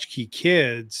the latchkey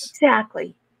kids.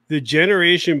 Exactly. The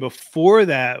generation before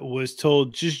that was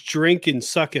told, just drink and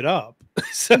suck it up.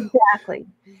 So exactly.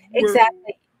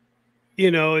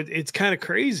 It's kind of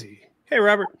crazy. Hey,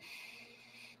 Robert.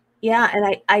 Yeah.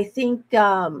 And I think,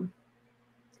 so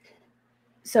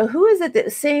who is it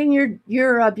that's saying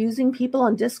you're abusing people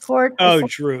on Discord? Oh,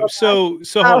 Drew. So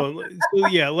hold on. So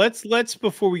yeah, let's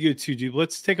before we go too deep,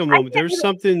 let's take a moment. There's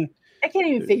something I can't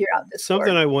even figure out this.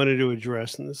 Something I wanted to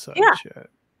address in the side chat.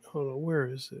 Hold on, where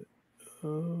is it?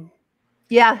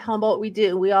 Yeah, Humboldt, we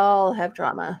do. We all have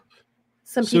trauma.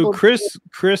 Some people.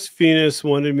 Chris Venus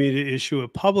wanted me to issue a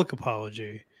public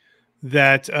apology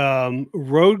that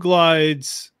road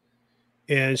glides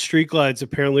and street glides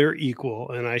apparently are equal,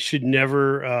 and I should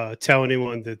never tell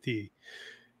anyone that the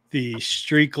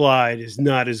street glide is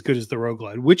not as good as the road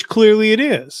glide, which clearly it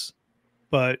is.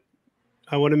 But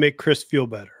I want to make Chris feel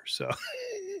better. So,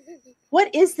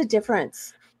 what is the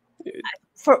difference?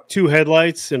 For 2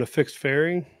 headlights and a fixed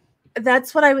fairing.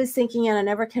 That's what I was thinking, and I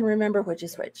never can remember which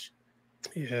is which.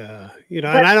 Yeah, and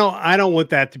I don't want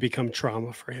that to become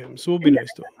trauma for him. So we'll be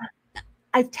nice to him.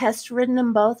 I've test ridden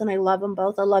them both, and I love them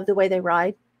both. I love the way they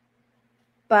ride,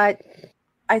 but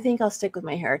I think I'll stick with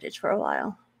my heritage for a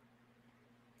while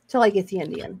till I get the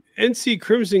Indian. NC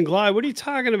Crimson Glide. What are you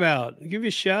talking about? I'll give you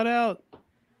a shout out.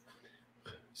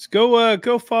 Let's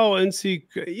go follow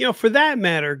NC. For that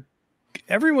matter,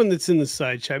 everyone that's in the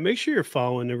side chat, make sure you're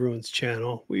following everyone's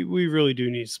channel. We really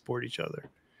do need to support each other.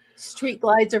 Street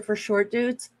glides are for short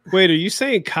dudes. Wait, are you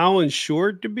saying Colin's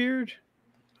short, DeBeard?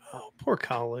 Oh, poor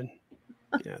Colin.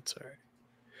 Yeah, it's all right.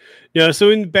 Yeah, so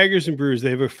in Beggars and Brews,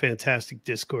 they have a fantastic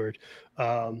Discord.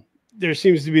 There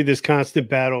seems to be this constant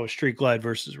battle of street glide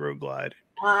versus road glide.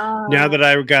 Wow. Now that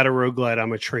I got a road glide,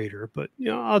 I'm a traitor, but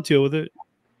I'll deal with it.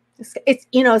 It's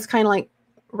it's kind of like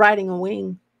riding a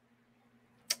wing.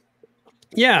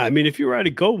 Yeah, I mean, if you ride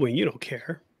a gold wing, you don't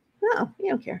care. No,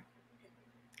 you don't care.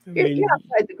 You're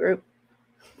outside the group.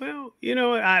 Well,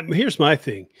 here's my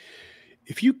thing.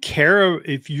 If you care,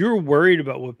 if you're worried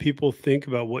about what people think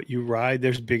about what you ride,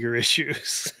 there's bigger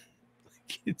issues.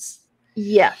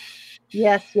 Yes.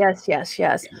 That's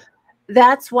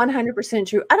 100%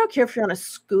 true. I don't care if you're on a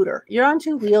scooter. You're on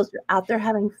 2 wheels. You're out there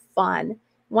having fun.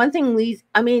 One thing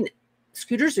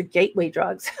scooters are gateway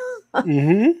drugs.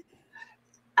 Mm-hmm.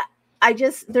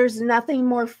 There's nothing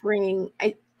more freeing.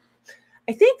 I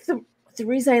think the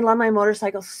reason I love my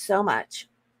motorcycle so much,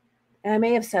 and I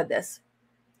may have said this,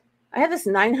 I have this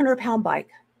 900-pound bike.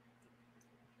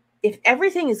 If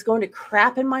everything is going to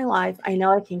crap in my life, I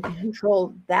know I can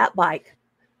control that bike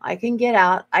I can get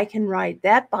out. I can ride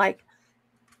that bike.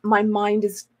 My mind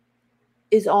is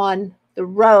on the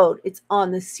road. It's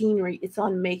on the scenery. It's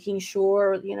on making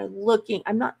sure, looking.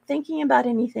 I'm not thinking about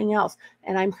anything else.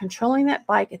 And I'm controlling that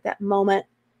bike at that moment,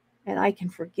 and I can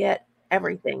forget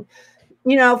everything.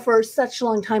 For such a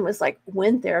long time, it was like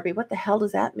wind therapy. What the hell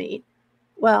does that mean?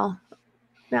 Well,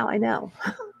 now I know.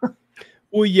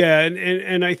 Well, yeah,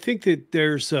 and I think that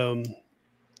there's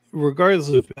regardless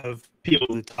of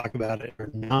people that talk about it or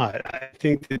not, I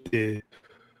think that the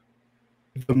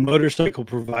motorcycle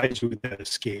provides you with that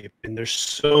escape, and there's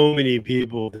so many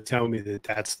people that tell me that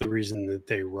that's the reason that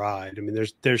they ride. I mean,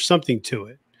 there's something to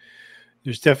it.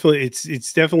 There's definitely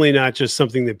it's definitely not just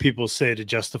something that people say to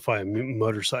justify a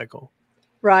motorcycle,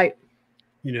 Right.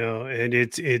 And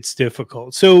it's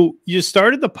difficult. So you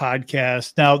started the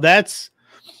podcast. Now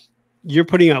you're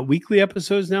putting out weekly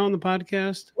episodes now on the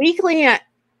podcast. Weekly,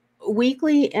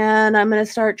 and I'm going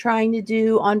to start trying to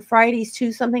do on Fridays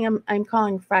too. Something I'm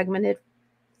calling fragmented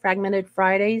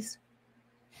Fridays.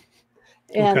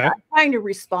 And Okay. I'm trying to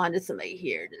respond to somebody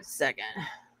here in a second.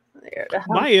 There.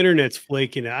 My internet's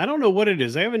flaking out. I don't know what it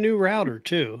is. I have a new router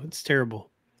too. It's terrible.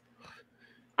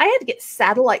 I had to get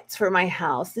satellites for my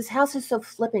house. This house is so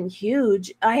flipping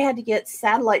huge. I had to get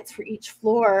satellites for each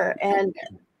floor, and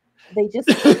they just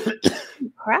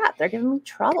crap. They're giving me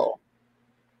trouble.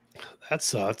 That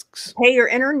sucks. Pay your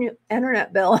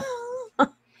internet bill.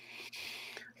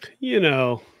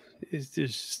 It's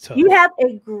just tough. You have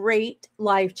a great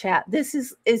live chat. This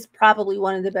is probably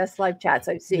one of the best live chats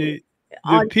I've seen.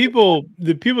 The people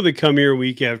that come here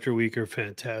week after week are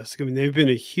fantastic. I mean, they've been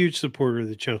a huge supporter of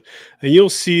the channel, and you'll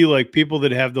see like people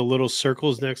that have the little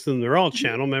circles next to them. They're all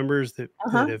channel members that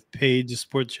have paid to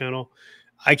support the channel.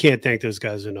 I can't thank those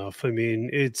guys enough. I mean,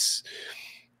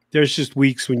 there's just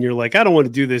weeks when you're like, I don't want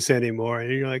to do this anymore,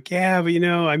 and you're like, yeah, but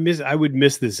I would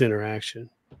miss this interaction.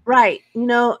 Right.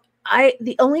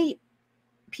 The only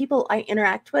people I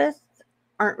interact with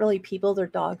aren't really people, they're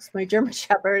dogs. My German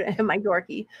Shepherd and my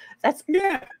Yorkie.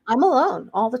 I'm alone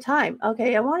all the time.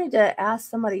 Okay, I wanted to ask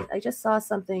somebody. I just saw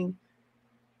something.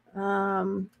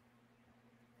 Oh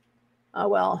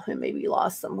well, it may be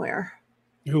lost somewhere.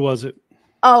 Who was it?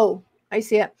 Oh, I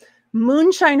see it.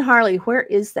 Moonshine Harley. Where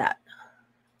is that?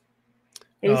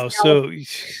 So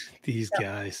these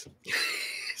guys.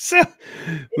 So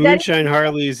Moonshine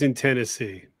Harley is in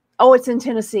Tennessee. Oh, it's in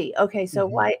Tennessee. Okay, so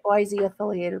why is he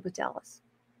affiliated with Dallas?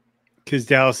 Because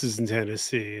Dallas is in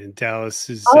Tennessee, and Dallas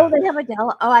is. Oh, they have a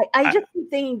Dallas. Oh, I just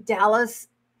keep thinking Dallas.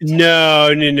 No.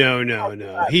 I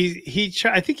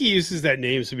think he uses that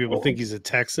name so people think he's a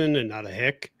Texan and not a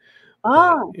hick.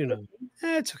 Oh, but,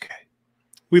 it's okay.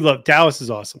 We love Dallas. Is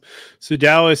awesome. So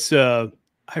Dallas, I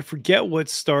forget what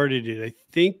started it. I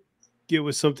think it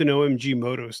was something OMG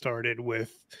Moto started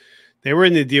with. They were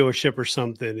in the dealership or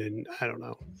something, and I don't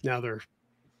know. Now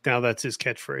that's his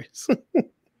catchphrase.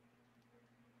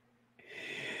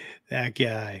 That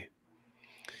guy.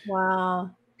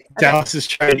 Wow. Dallas is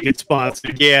trying to get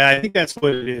sponsored. Yeah, I think that's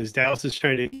what it is. Dallas is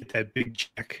trying to get that big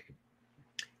check.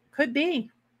 Could be.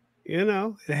 It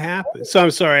happens. So I'm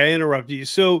sorry, I interrupted you.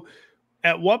 So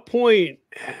at what point,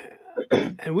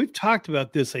 and we've talked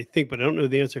about this, I think, but I don't know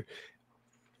the answer.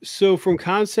 So from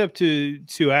concept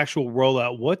to actual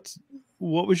rollout, what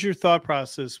was your thought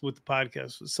process with the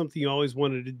podcast? Was it something you always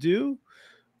wanted to do?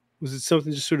 Was it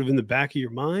something just sort of in the back of your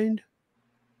mind?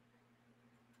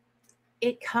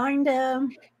 It kind of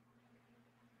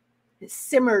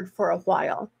simmered for a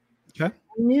while. Okay.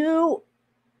 I knew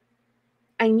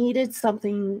I needed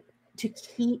something to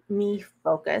keep me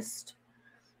focused.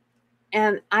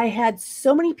 And I had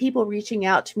so many people reaching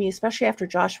out to me, especially after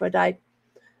Joshua died,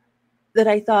 that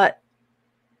I thought,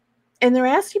 and they're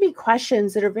asking me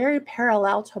questions that are very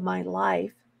parallel to my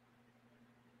life.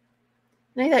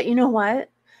 And I thought, you know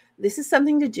what? This is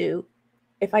something to do.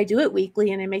 If I do it weekly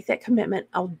and I make that commitment,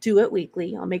 I'll do it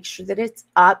weekly. I'll make sure that it's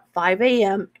up 5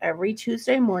 a.m. every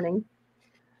Tuesday morning.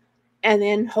 And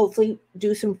then hopefully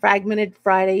do some fragmented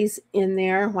Fridays in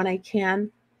there when I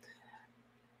can.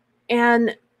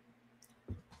 And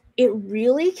it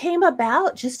really came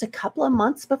about just a couple of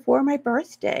months before my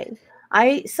birthday.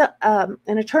 An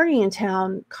attorney in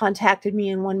town contacted me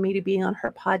and wanted me to be on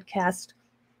her podcast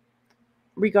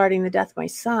regarding the death of my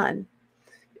son.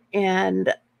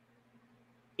 And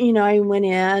I went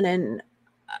in, and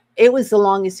it was the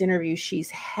longest interview she's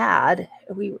had.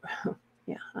 I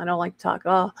don't like to talk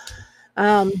at all.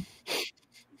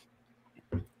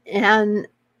 And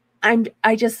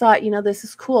I just thought, this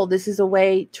is cool. This is a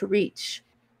way to reach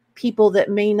people that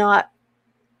may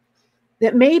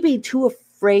be too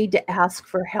afraid to ask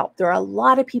for help. There are a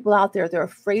lot of people out there. They're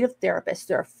afraid of therapists.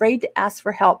 They're afraid to ask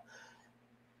for help.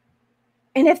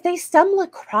 And if they stumble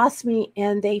across me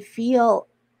and they feel,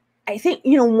 I think,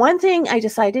 one thing I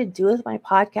decided to do with my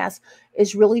podcast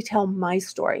is really tell my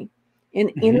story and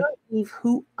interweave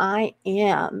who I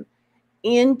am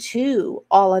into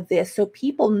all of this, so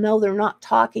people know they're not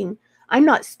talking. I'm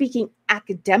not speaking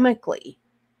academically.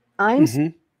 I'm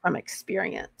speaking from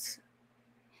experience.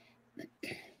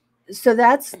 So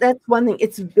that's one thing.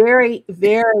 It's very,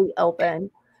 very open,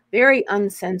 very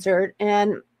uncensored,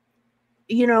 and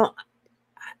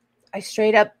I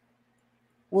straight up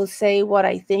will say what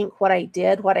I think, what I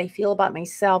did, what I feel about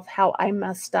myself, how I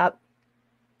messed up,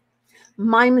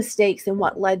 my mistakes, and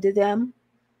what led to them.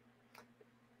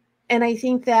 And I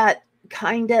think that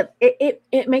kind of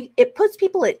it puts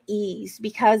people at ease,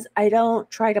 because I don't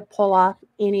try to pull off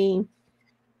any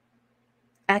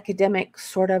academic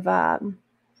sort of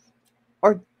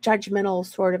or judgmental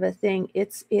sort of a thing.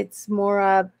 It's more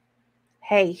of,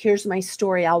 hey, here's my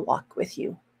story, I'll walk with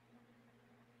you.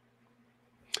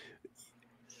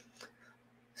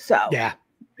 So yeah.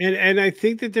 And I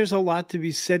think that there's a lot to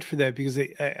be said for that, because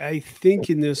I think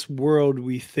in this world,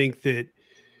 we think that,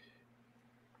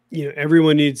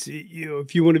 everyone needs,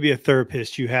 if you want to be a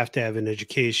therapist, you have to have an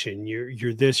education.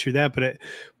 You're this, you're that. But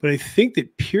I think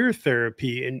that peer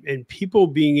therapy and people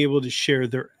being able to share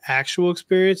their actual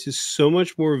experience is so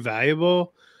much more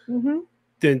valuable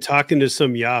than talking to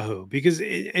some Yahoo. Because,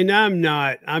 and I'm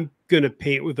going to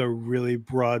paint with a really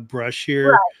broad brush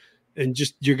here. Right. And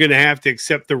just, you're going to have to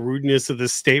accept the rudeness of the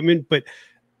statement. But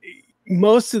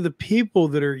most of the people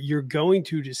that you're going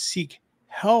to seek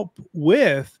help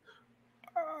with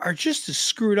are just as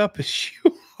screwed up as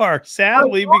you are,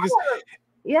 sadly, because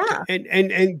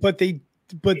but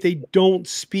they don't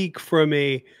speak from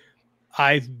a,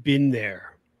 I've been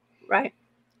there. Right.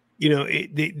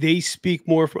 They speak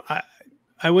more from,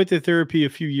 I went to therapy a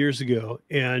few years ago,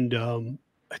 and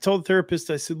I told the therapist,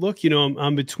 I said, look,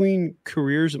 I'm between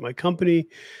careers at my company. I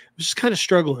was just kind of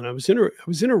struggling. I was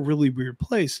in a really weird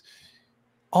place.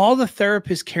 All the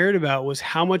therapist cared about was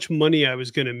how much money I was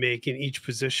going to make in each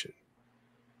position.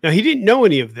 Now, he didn't know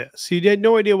any of this. He had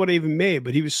no idea what I even made,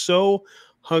 but he was so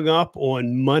hung up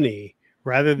on money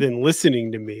rather than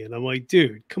listening to me. And I'm like,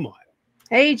 dude, come on.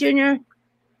 Hey, Junior.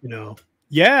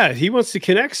 Yeah, he wants to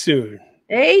connect soon.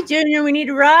 Hey, Junior, we need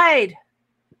a ride.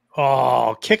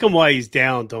 Oh, kick him while he's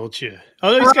down, don't you?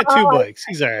 Oh, he's got 2 bikes.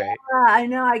 He's all right. Yeah, I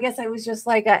know. I guess I was just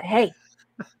like, hey,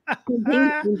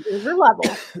 here's your level.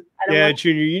 Yeah,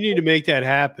 Junior, you need to make that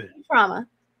happen. Trauma.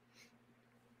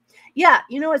 Yeah,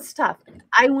 it's tough.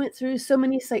 I went through so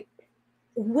many,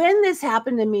 when this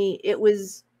happened to me, it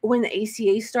was when the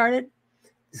ACA started.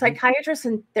 Psychiatrists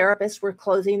and therapists were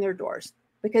closing their doors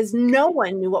because no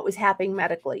one knew what was happening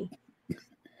medically.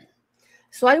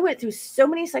 So I went through so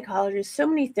many psychologists, so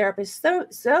many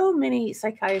therapists, so many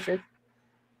psychiatrists.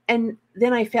 And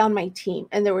then I found my team,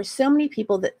 and there were so many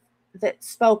people that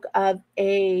spoke of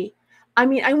I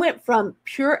went from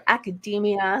pure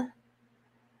academia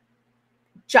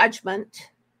judgment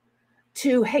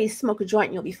to, hey, smoke a joint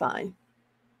and you'll be fine.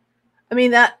 I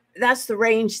mean, that's the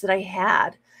range that I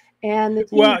had. And the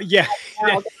team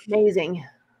amazing.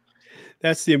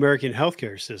 That's the American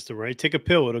healthcare system, right? Take a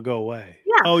pill, it'll go away.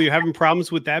 Yeah. Oh, you're having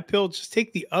problems with that pill? Just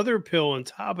take the other pill on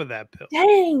top of that pill.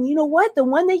 Dang, you know what? The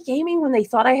one they gave me when they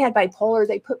thought I had bipolar,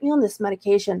 they put me on this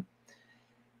medication,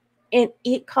 and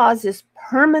it caused this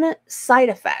permanent side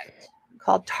effect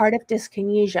called tardive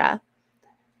dyskinesia.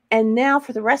 And now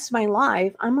for the rest of my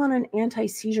life, I'm on an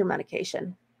anti-seizure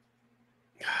medication.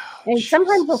 Oh, and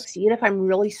sometimes you'll see it if I'm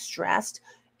really stressed.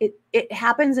 It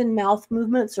happens in mouth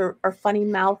movements or funny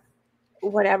mouth,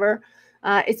 whatever.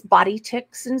 It's body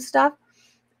tics and stuff.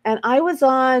 And it was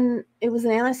an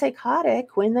antipsychotic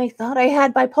when they thought I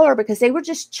had bipolar, because they were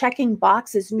just checking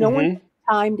boxes. No one had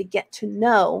time to get to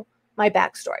know my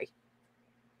backstory.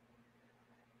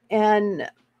 And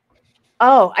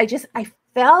I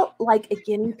felt like a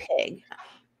guinea pig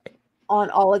on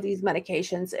all of these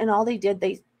medications, and all they did,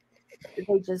 they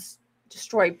just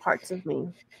destroyed parts of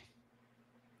me.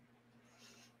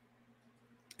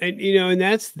 And and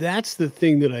that's the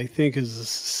thing that I think as a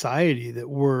society that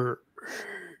we're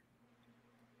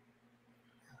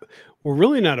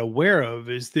really not aware of,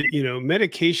 is that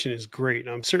medication is great.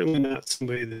 And I'm certainly not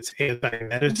somebody that's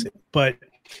anti-medicine, but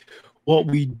what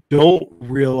we don't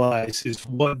realize is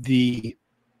what the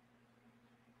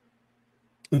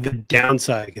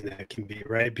downside in that can be,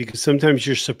 right? Because sometimes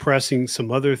you're suppressing some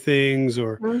other things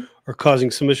or causing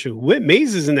some issue. Whit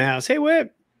Mays is in the house. Hey,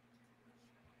 Whit.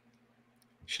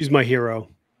 She's my hero.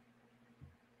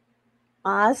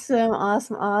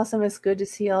 Awesome. It's good to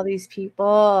see all these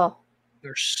people.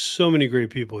 There's so many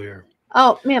great people here.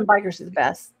 Oh man, bikers are the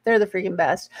best. They're the freaking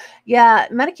best. Yeah,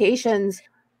 medications.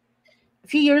 A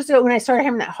few years ago, when I started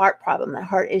having that heart problem, that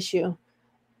heart issue,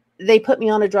 they put me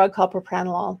on a drug called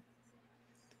propranolol.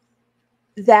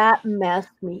 That messed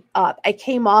me up. I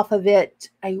came off of it.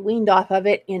 I weaned off of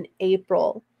it in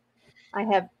April.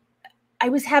 I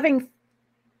was having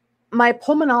my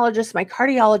pulmonologist, my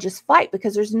cardiologist fight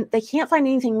because they can't find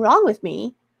anything wrong with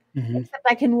me, except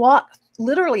I can walk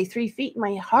literally 3 feet and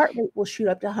my heart rate will shoot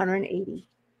up to 180.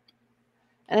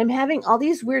 And I'm having all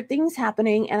these weird things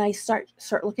happening, and I start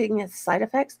looking at the side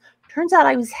effects. Turns out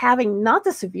I was having not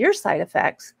the severe side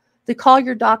effects, the call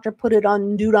your doctor, put it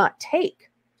on do not take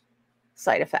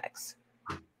side effects.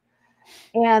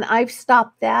 And I've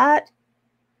stopped that.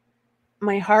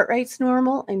 My heart rate's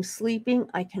normal. I'm sleeping.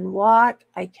 I can walk.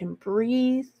 I can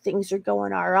breathe. Things are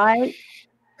going all right.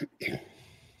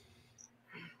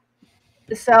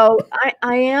 So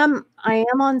I am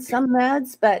on some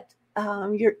meds, but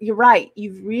you're right.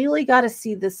 You've really got to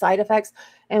see the side effects.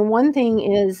 And one thing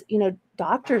is,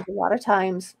 doctors, a lot of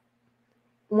times,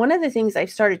 one of the things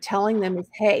I've started telling them is,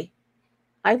 hey,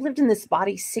 I've lived in this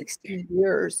body 60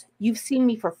 years. You've seen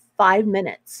me for 5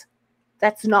 minutes.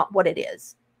 That's not what it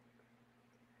is.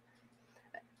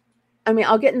 I mean,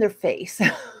 I'll get in their face.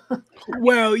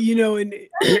 Well, and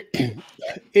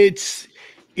it's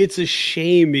a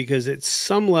shame because at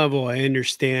some level I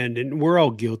understand, and we're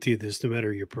all guilty of this, no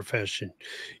matter your profession.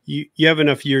 You have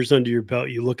enough years under your belt,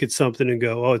 you look at something and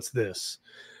go, oh, it's this.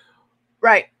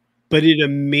 Right. But it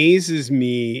amazes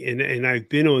me, and I've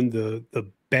been on the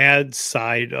bad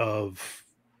side of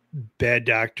bad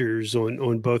doctors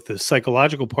on both the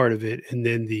psychological part of it and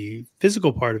then the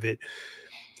physical part of it.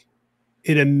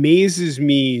 It amazes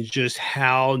me just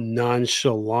how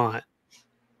nonchalant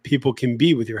people can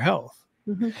be with your health.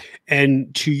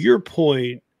 And to your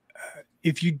point,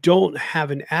 if you don't have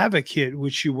an advocate,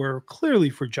 which you were clearly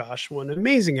for Joshua, an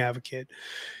amazing advocate,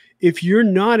 if you're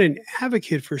not an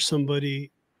advocate for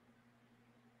somebody,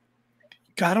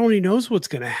 God only knows what's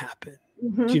going to happen.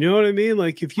 Do you know what I mean?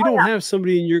 Like if you don't have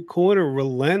somebody in your corner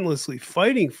relentlessly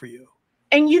fighting for you.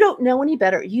 And you don't know any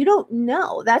better. You don't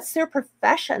know. That's their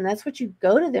profession. That's what you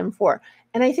go to them for.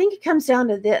 And I think it comes down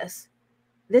to this.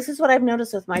 This is what I've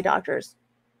noticed with my doctors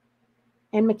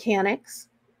and mechanics,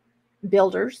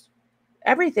 builders,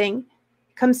 everything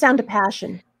comes down to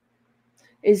passion.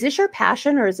 Is this your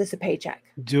passion or is this a paycheck?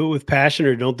 Do it with passion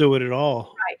or don't do it at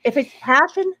all. Right. If it's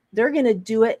passion, they're going to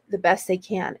do it the best they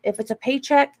can. If it's a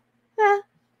paycheck,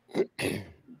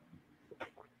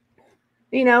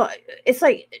 it's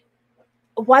like,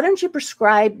 why don't you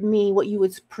prescribe me what you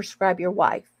would prescribe your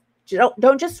wife?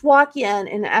 Don't just walk in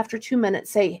and after 2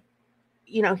 minutes say,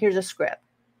 here's a script.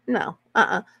 No,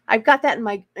 I've got that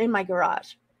in my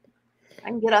garage. I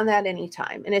can get on that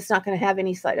anytime, and it's not going to have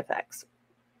any side effects.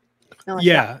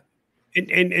 Yeah,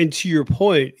 and to your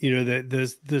point,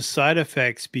 that the side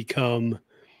effects become.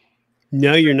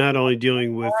 Now you're not only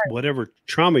dealing with whatever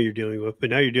trauma you're dealing with, but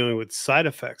now you're dealing with side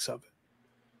effects of it.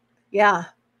 Yeah.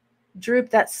 Droop,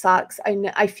 that sucks.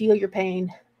 I feel your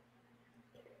pain.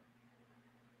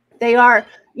 They are,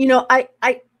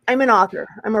 I'm an author.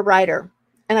 I'm a writer.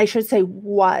 And I should say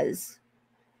was,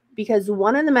 because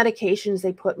one of the medications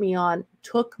they put me on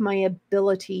took my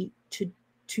ability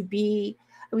to be,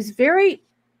 I was very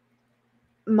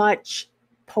much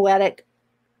poetic,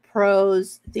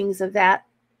 prose, things of that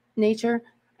nature.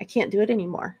 I can't do it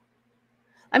anymore.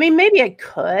 I mean, maybe I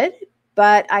could,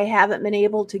 but I haven't been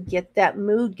able to get that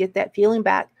mood, get that feeling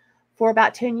back for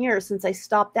about 10 years since I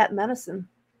stopped that medicine.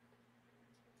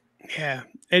 Yeah.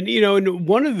 And, and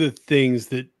one of the things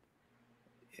that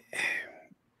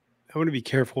I want to be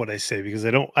careful what I say, because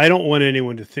I don't want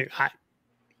anyone to think I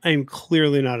am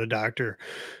clearly not a doctor,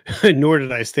 nor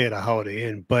did I stay at a Holiday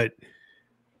Inn. But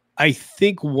I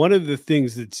think one of the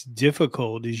things that's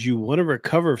difficult is you want to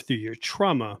recover through your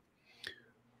trauma,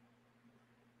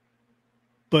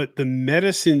 but the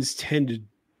medicines tend to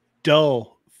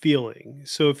dull feeling.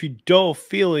 So if you dull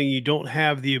feeling, you don't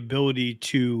have the ability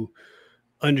to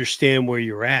understand where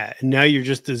you're at. And now you're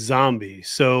just a zombie.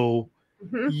 So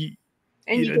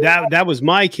that was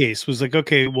my case, was like,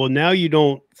 okay, well, now you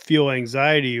don't feel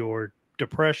anxiety or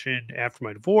depression after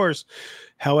my divorce.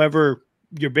 However,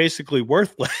 you're basically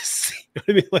worthless. You know what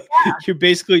I mean? Like you're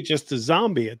basically just a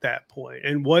zombie at that point.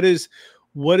 And what is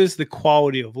the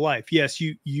quality of life? Yes,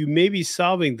 you may be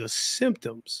solving the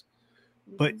symptoms,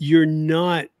 but you're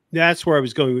not. That's where I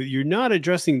was going with. You're not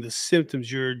addressing the symptoms.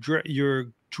 You're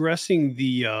addressing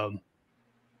the.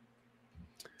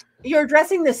 You're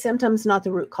addressing the symptoms, not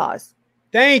the root cause.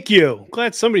 Thank you.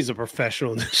 Glad somebody's a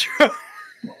professional in this show.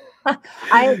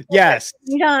 Yes.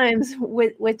 Sometimes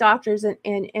with doctors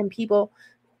and people,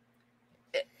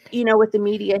 with the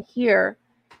media here,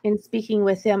 and speaking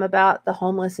with them about the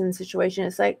homeless and situation,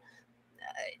 it's like,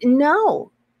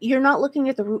 no, you're not looking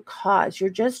at the root cause. You're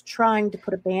just trying to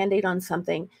put a Band-Aid on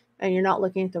something, and you're not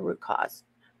looking at the root cause.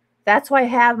 That's why I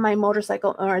have my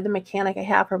motorcycle, or the mechanic I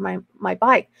have for my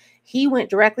bike. He went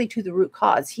directly to the root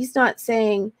cause. He's not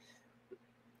saying,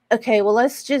 okay, well,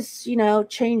 let's just,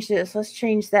 change this. Let's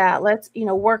change that. Let's,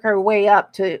 work our way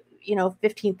up to,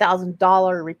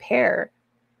 $15,000 repair.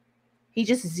 He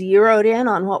just zeroed in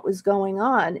on what was going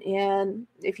on. And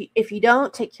if you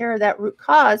don't take care of that root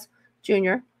cause,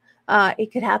 Junior,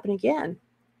 it could happen again.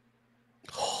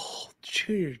 Oh,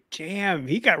 Junior, damn,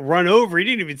 he got run over. He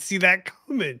didn't even see that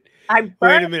coming. Wait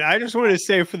a minute. I just want to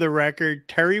say for the record,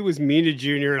 Teri was mean to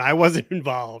Junior and I wasn't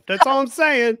involved. That's all I'm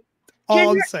saying.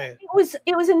 Junior,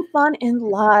 it was in fun and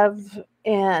love.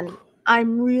 And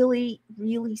I'm really,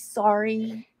 really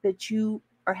sorry that you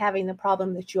are having the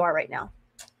problem that you are right now.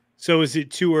 So is it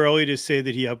too early to say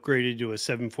that he upgraded to a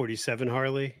 747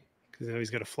 Harley? Because now he's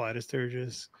got a flat at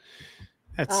Sturgis.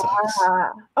 That sucks.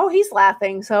 Oh, he's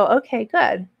laughing. So, okay,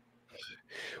 good.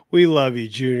 We love you,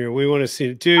 Junior. We want to see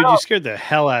it. Dude, you scared the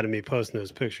hell out of me posting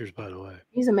those pictures, by the way.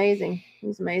 He's amazing.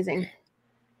 He's amazing.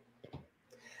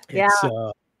 It's,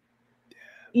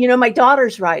 my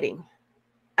daughter's riding.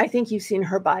 I think you've seen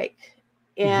her bike.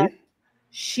 And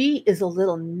she is a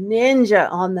little ninja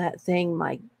on that thing.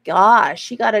 My gosh.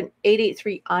 She got an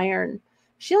 883 iron.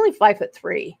 She's only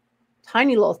 5'3",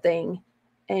 tiny little thing.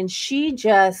 And she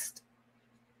just,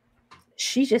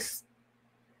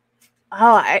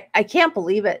 I can't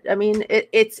believe it. I mean,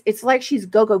 it's like she's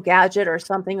Go-Go Gadget or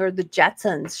something, or the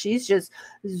Jetsons. She's just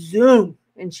zoom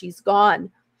and she's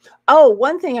gone. Oh,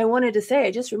 one thing I wanted to say,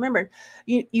 I just remembered,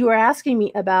 you were asking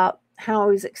me about how I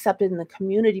was accepted in the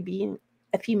community being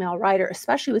a female rider,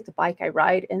 especially with the bike I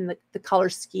ride and the color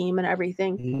scheme and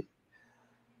everything.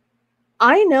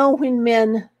 I know when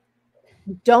men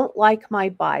don't like my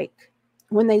bike,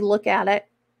 when they look at it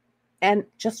and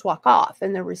just walk off,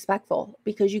 and they're respectful,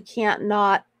 because you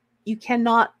cannot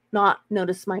not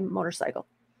notice my motorcycle.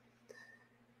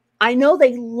 I know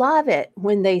they love it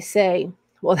when they say,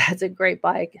 well, that's a great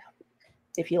bike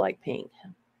if you like pink.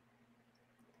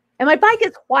 And my bike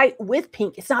is white with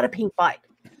pink. It's not a pink bike.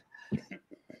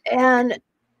 And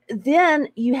then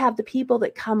you have the people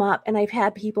that come up, and I've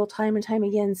had people time and time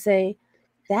again say,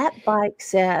 that bike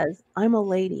says I'm a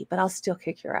lady, but I'll still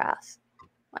kick your ass.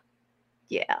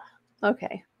 Yeah.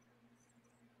 Okay.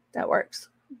 That works.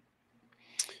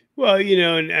 Well,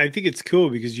 and I think it's cool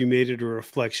because you made it a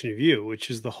reflection of you, which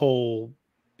is the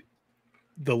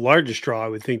largest draw, I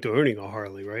would think, to owning a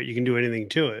Harley, right? You can do anything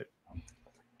to it.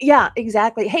 Yeah,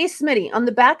 exactly. Hey, Smitty, on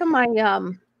the back of my,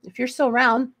 if you're still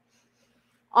around,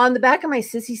 on the back of my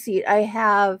sissy seat, I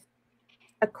have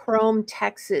a chrome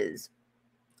Texas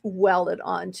welded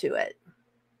onto it,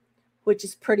 which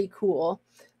is pretty cool.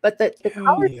 But the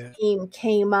color scheme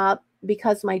came up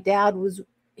because my dad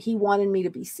he wanted me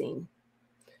to be seen.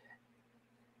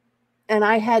 And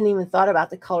I hadn't even thought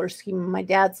about the color scheme. My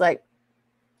dad's like,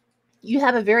 you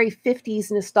have a very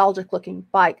 50s nostalgic looking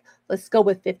bike. Let's go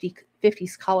with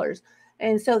 50s colors.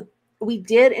 And so we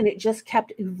did, and it just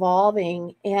kept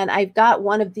evolving. And I've got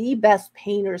one of the best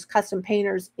painters, custom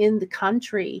painters in the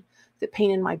country that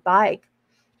painted my bike.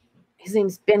 His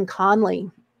name's Ben Conley.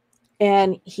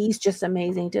 And he's just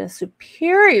amazing. Did a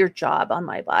superior job on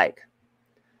my bike.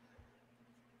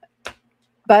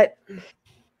 But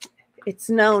it's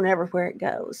known everywhere it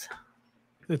goes.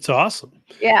 It's awesome.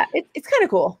 Yeah, it's kind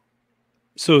of cool.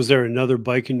 So is there another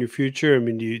bike in your future? I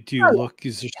mean, do you look,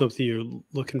 is there something you're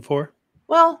looking for?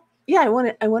 Well, yeah, I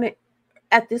want it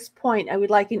at this point. I would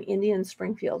like an Indian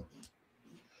Springfield.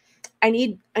 I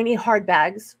need hard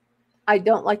bags. I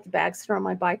don't like the bags that are on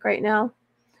my bike right now.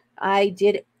 I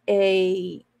did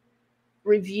a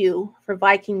review for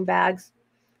Viking bags.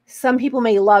 Some people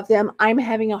may love them. I'm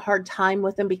having a hard time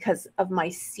with them because of my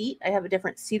seat. I have a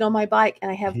different seat on my bike,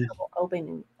 and I have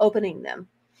trouble opening them.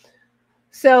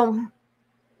 So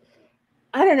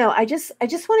I don't know. I just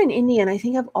want an Indian. I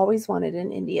think I've always wanted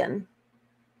an Indian.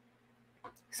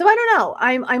 So I don't know.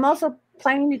 I'm also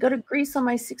planning to go to Greece on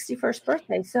my 61st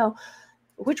birthday. So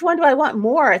which one do I want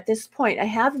more at this point? I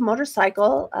have a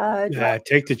motorcycle. Yeah,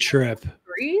 take the trip.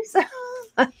 Greece.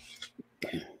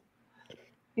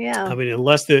 Yeah. I mean,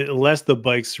 unless the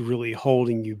bike's really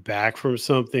holding you back from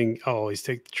something, I'll always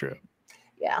take the trip.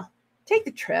 Yeah, take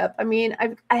the trip. I mean,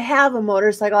 I have a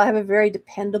motorcycle. I have a very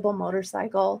dependable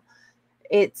motorcycle.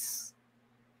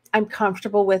 I'm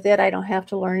comfortable with it. I don't have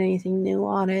to learn anything new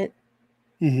on it.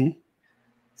 Mm-hmm.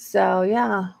 So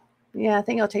yeah, Yeah, I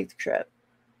think I'll take the trip.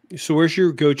 So where's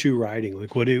your go-to riding?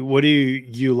 Like what do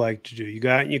you like to do? You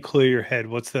go out and you clear your head.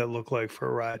 What's that look like for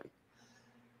a ride?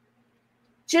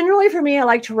 Generally for me, I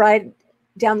like to ride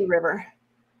down the river.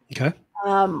 Okay.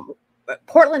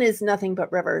 Portland is nothing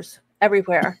but rivers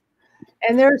everywhere.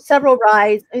 And there are several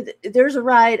rides. There's a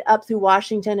ride up through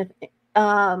Washington.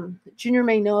 Junior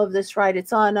may know of this ride.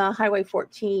 It's on Highway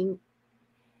 14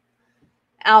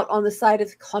 out on the side of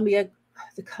the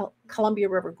Columbia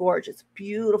River Gorge. It's a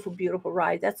beautiful, beautiful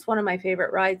ride. That's one of my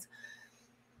favorite rides.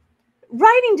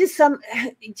 Riding to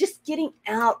just getting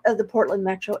out of the Portland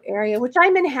metro area, which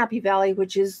I'm in Happy Valley,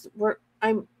 which is where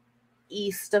I'm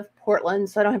east of Portland,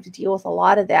 so I don't have to deal with a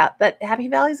lot of that. But Happy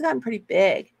Valley's gotten pretty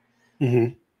big.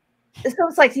 Mm-hmm. So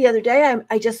it's like the other day,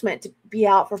 I just meant to be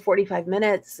out for 45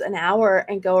 minutes, an hour,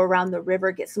 and go around the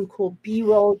river, get some cool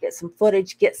B-roll, get some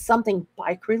footage, get something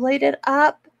bike-related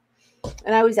up.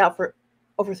 And I was out for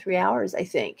over 3 hours, I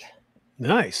think.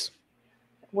 Nice.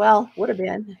 Well, would have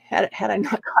been had I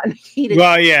not gotten heated.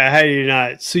 Well, yeah, how do you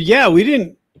not? So yeah, we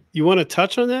didn't. You want to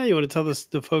touch on that? You want to tell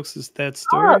the folks that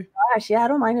story? Oh gosh, yeah, I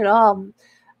don't mind at all.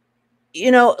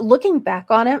 Looking back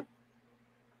on it,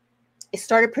 it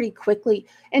started pretty quickly.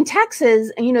 In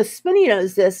Texas, and Spinny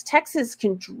knows this, Texas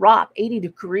can drop 80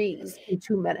 degrees in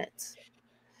 2 minutes.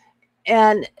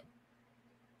 And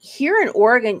here in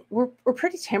Oregon, we're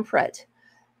pretty temperate.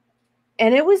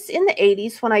 And it was in the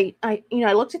 80s when I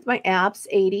looked at my apps,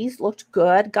 80s, looked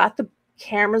good, got the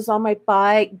cameras on my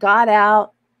bike, got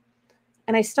out,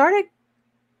 and I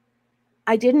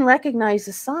didn't recognize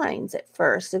the signs at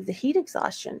first of the heat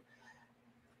exhaustion.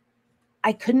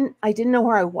 I didn't know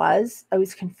where I was. I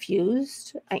was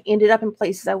confused. I ended up in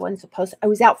places I wasn't supposed to. I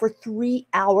was out for 3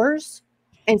 hours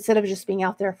instead of just being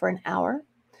out there for an hour.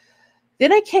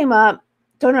 Then I came up,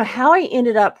 don't know how I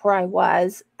ended up where I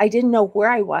was. I didn't know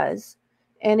where I was.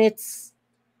 And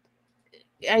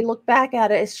I look back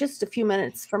at it, it's just a few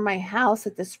minutes from my house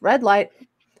at this red light.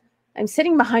 I'm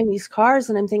sitting behind these cars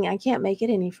and I'm thinking, I can't make it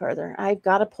any further. I've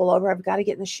got to pull over. I've got to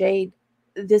get in the shade.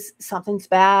 Something's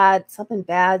bad. Something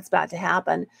bad's about to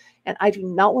happen. And I do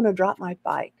not want to drop my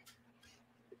bike.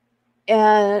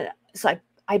 And so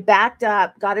I backed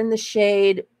up, got in the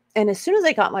shade. And as soon as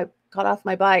I got off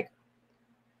my bike,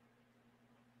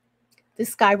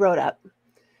 this guy rode up.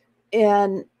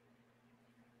 And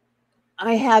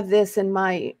I have this in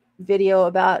my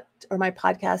video or my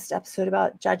podcast episode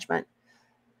about judgment.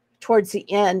 Towards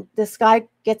the end, this guy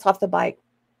gets off the bike.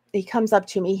 He comes up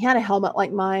to me. He had a helmet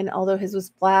like mine, although his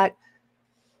was black.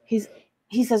 He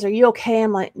says, "Are you okay?"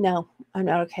 I'm like, "No, I'm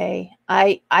not okay.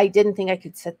 I didn't think I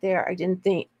could sit there. I didn't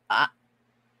think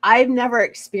I've never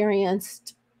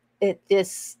experienced it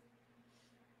this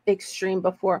extreme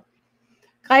before."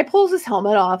 Guy pulls his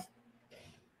helmet off.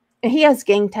 And he has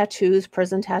gang tattoos,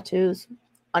 prison tattoos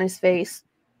on his face.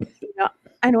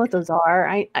 I know what those are.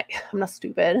 I'm not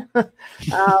stupid.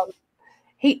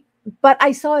 But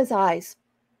I saw his eyes.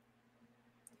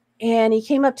 And he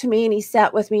came up to me and he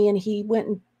sat with me and he went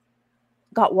and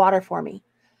got water for me.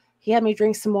 He had me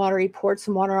drink some water. He poured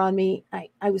some water on me.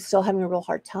 I was still having a real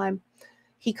hard time.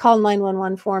 He called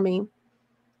 911 for me.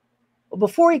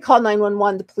 Before he called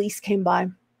 911, the police came by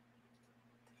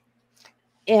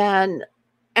and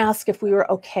ask if we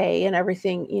were okay and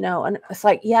everything, and it's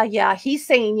like, yeah, he's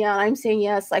saying yeah, and I'm saying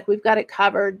yes, like we've got it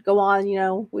covered, go on,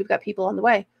 we've got people on the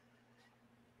way.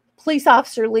 Police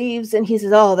officer leaves and he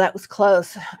says, "Oh, that was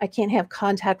close. I can't have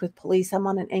contact with police. I'm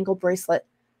on an ankle bracelet."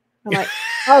 I'm like,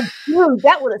 "Oh, dude,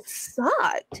 that would have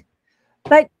sucked."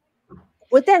 But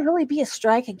would that really be a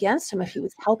strike against him if he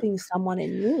was helping someone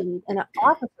in need and an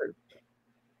officer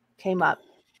came up?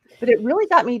 But it really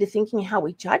got me to thinking how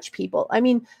we judge people. I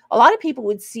mean, a lot of people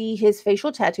would see his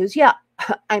facial tattoos. Yeah,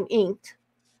 I'm inked.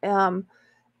 And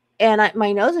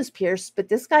my nose is pierced. But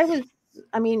this guy was,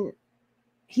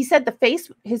 he said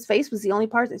his face was the only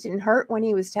part that didn't hurt when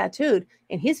he was tattooed.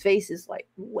 And his face is like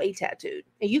way tattooed.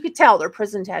 And you could tell they're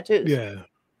prison tattoos. Yeah.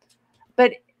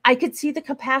 But I could see the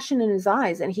compassion in his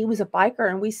eyes. And he was a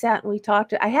biker. And we sat and we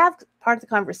talked. I have part of the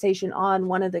conversation on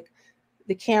one of the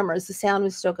cameras. The sound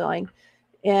was still going.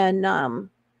 And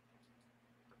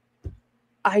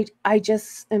I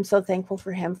just am so thankful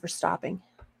for him for stopping,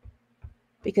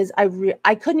 because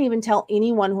I couldn't even tell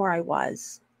anyone where I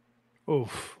was.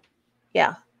 Oof.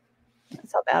 Yeah,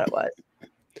 that's how bad it was.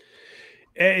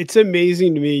 It's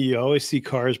amazing to me. You always see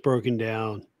cars broken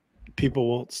down. People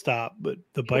won't stop, but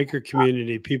the biker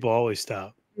community, people always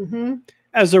stop. Mm-hmm.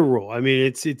 As a rule. I mean,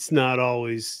 it's not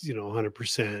always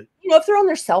 100%. If they're on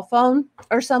their cell phone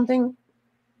or something.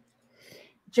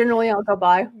 Generally, I'll go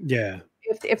by. Yeah.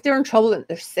 If they're in trouble and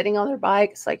they're sitting on their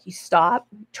bike, it's like you stop,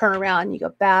 turn around, you go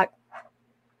back.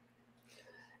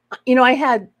 I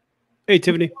had Hey,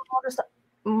 Tiffany.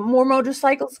 more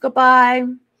motorcycles go by.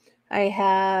 I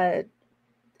had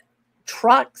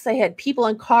trucks. I had people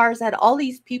in cars. I had all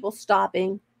these people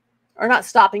stopping, or not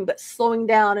stopping, but slowing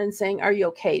down and saying, "Are you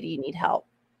okay? Do you need help?"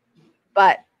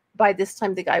 But by this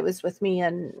time, the guy was with me,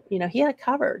 and he had it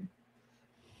covered,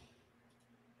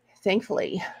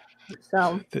 thankfully.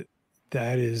 So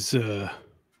That is,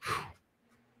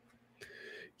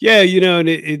 yeah, and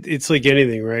it's like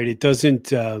anything, right? It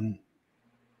doesn't.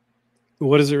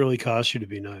 What does it really cost you to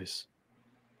be nice?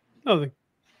 Nothing.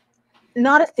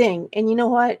 not a thing. And you know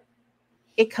what?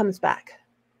 It comes back.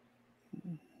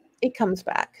 It comes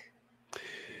back.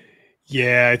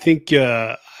 Yeah, I think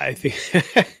a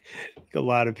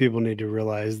lot of people need to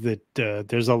realize that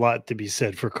there's a lot to be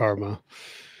said for karma.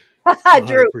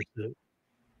 Drew. 100%.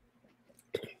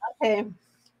 Okay.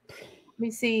 Let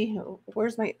me see.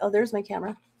 Where's my? Oh, there's my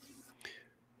camera.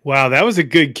 Wow, that was a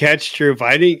good catch, Drew.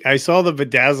 I saw the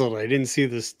bedazzled. I didn't see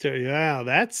this. Wow,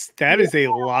 that is a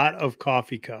lot of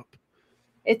coffee cup.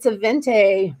 It's a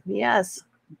Venti. Yes.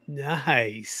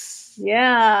 Nice.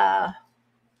 Yeah.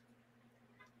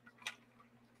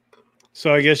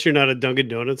 So I guess you're not a Dunkin'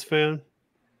 Donuts fan?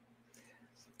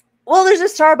 Well, there's a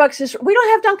Starbucks. We don't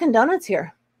have Dunkin' Donuts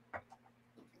here.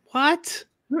 What?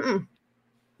 Mm-mm.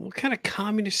 What kind of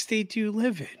communist state do you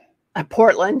live in?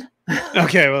 Portland.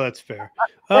 Okay, well, that's fair.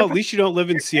 Oh, at least you don't live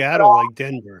in Seattle like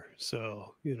Denver.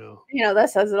 So, that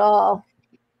says it all.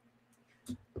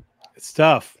 It's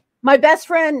tough. My best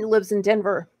friend lives in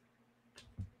Denver.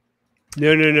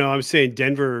 No. I'm saying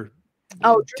Denver.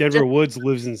 Oh, Denver Woods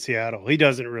lives in Seattle. He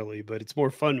doesn't really, but it's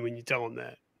more fun when you tell him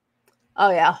that.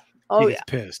 Oh, yeah. Oh, he gets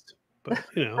pissed. But,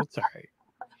 it's all right.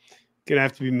 Gonna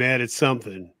have to be mad at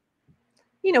something.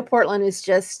 Portland is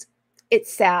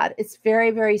it's sad. It's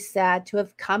very, very sad to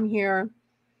have come here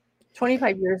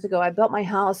 25 years ago. I built my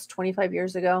house 25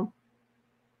 years ago.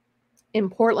 In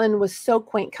Portland was so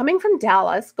quaint. Going from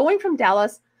Dallas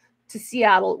to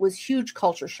Seattle was huge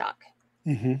culture shock.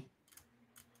 Mm-hmm.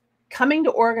 Coming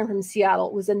to Oregon from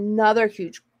Seattle was another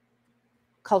huge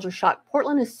culture shock.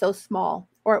 Portland is so small,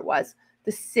 or it was,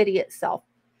 the city itself.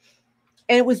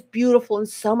 And it was beautiful and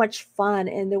so much fun.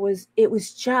 And it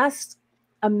was just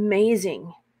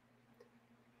amazing.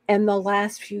 And the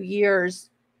last few years,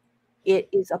 it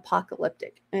is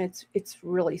apocalyptic. And it's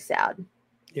really sad.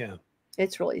 Yeah.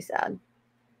 It's really sad.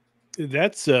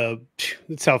 That's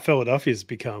how Philadelphia's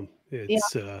become.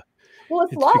 It's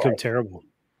it's become terrible.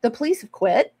 The police have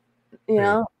quit,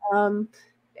 and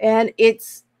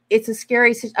it's a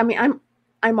scary situation. I mean,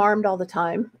 I'm armed all the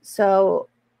time, so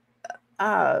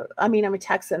I'm a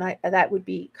Texan. That would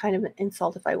be kind of an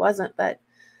insult if I wasn't, but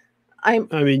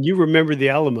you remember the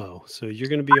Alamo, so you're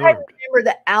going to be armed. I remember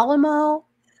the Alamo.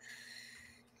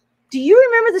 Do you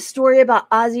remember the story about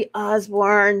Ozzy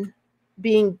Osbourne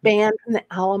being banned from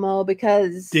the Alamo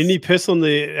because... Didn't he piss on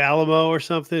the Alamo or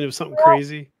something? It was something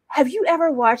crazy. Have you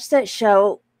ever watched that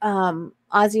show,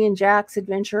 Ozzy and Jack's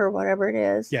Adventure or whatever it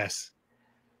is? Yes.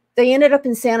 They ended up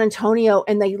in San Antonio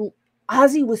and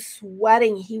Ozzy was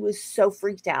sweating. He was so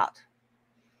freaked out.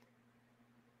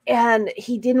 And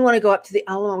he didn't want to go up to the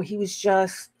Alamo. He was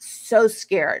just so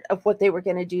scared of what they were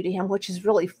going to do to him, which is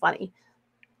really funny.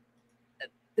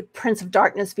 The Prince of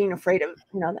Darkness being afraid of,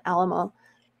 the Alamo.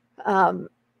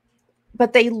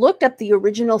 But they looked up the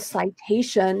original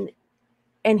citation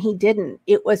and he didn't.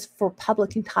 It was for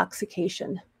public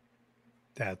intoxication.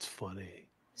 That's funny.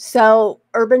 So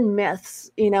urban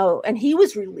myths, and he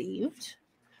was relieved.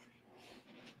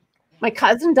 My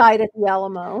cousin died at the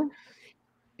Alamo.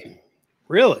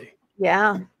 Really?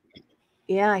 Yeah.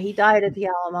 Yeah, he died at the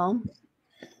Alamo.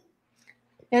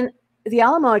 And the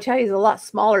Alamo, I tell you, is a lot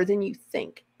smaller than you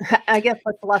think. I guess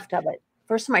what's left of it.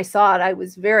 First time I saw it, I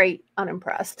was very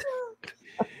unimpressed.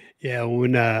 Yeah,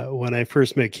 when I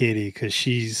first met Katie, because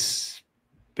she's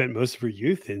spent most of her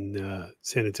youth in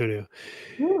San Antonio.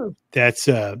 That's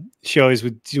she always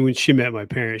would do when she met my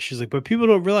parents. She's like, but people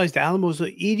don't realize the Alamo's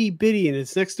like itty bitty and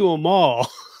it's next to a mall.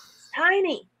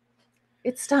 Tiny.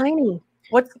 It's tiny.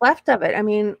 What's left of it? I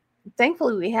mean,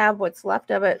 thankfully we have what's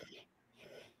left of it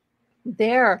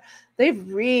there. They've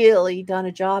really done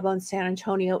a job on San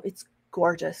Antonio. It's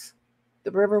gorgeous.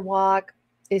 The Riverwalk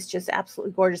is just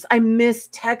absolutely gorgeous. I miss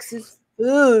Texas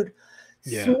food.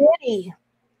 Yeah. Smitty.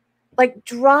 Like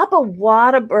drop a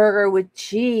Whataburger with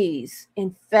cheese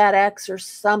in FedEx or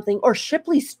something, or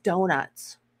Shipley's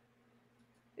Donuts.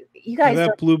 You guys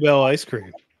that Bluebell ice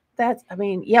cream.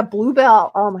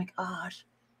 Bluebell. Oh my gosh.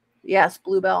 Yes,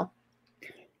 Bluebell.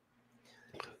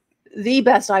 The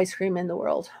best ice cream in the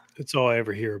world. That's all I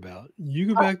ever hear about. You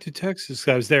go back to Texas.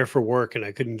 I was there for work and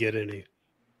I couldn't get any.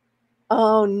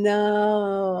 Oh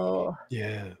no.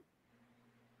 Yeah.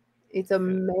 It's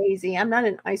amazing. I'm not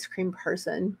an ice cream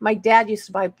person. My dad used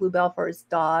to buy Bluebell for his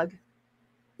dog.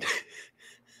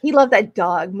 He loved that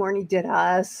dog more than he did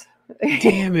us.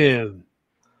 Damn him.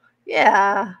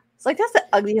 Yeah. It's like, that's the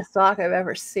ugliest dog I've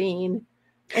ever seen.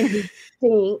 And he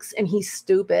stinks and he's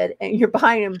stupid. And you're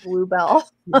buying him Bluebell.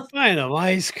 Buying him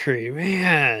ice cream,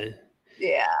 man.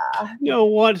 Yeah. You know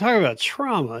what? Talk about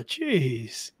trauma.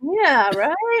 Jeez. Yeah,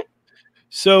 right?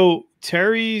 So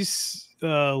Terry's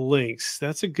links.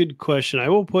 That's a good question. I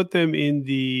will put them in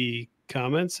the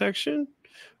comment section.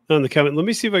 On the comment. Let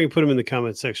me see if I can put them in the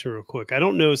comment section real quick. I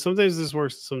don't know. Sometimes this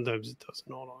works. Sometimes it doesn't.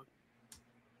 Hold on.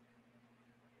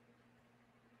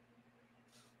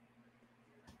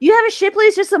 You have a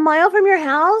Shipley's just a mile from your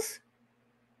house?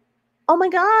 Oh my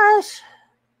gosh.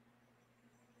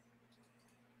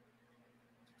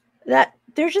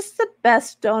 They're just the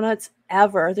best donuts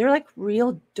ever. They're like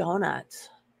real donuts.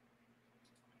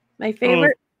 My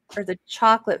favorite are the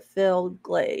chocolate filled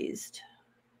glazed.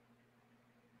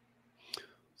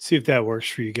 See if that works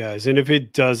for you guys. And if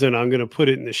it doesn't, I'm going to put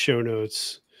it in the show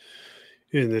notes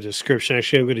in the description.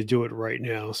 Actually, I'm going to do it right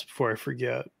now before I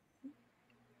forget.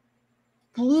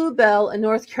 Bluebell in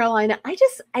North Carolina.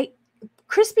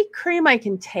 Krispy Kreme I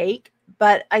can take,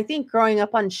 but I think growing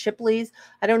up on Shipley's,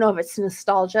 I don't know if it's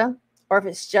nostalgia or if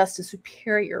it's just a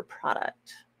superior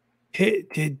product.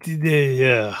 Krispy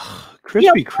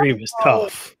Kreme is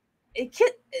tough.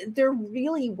 They're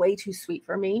really way too sweet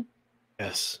for me.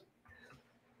 Yes.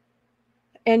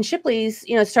 And Shipley's,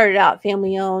 started out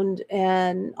family owned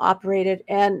and operated.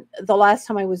 And the last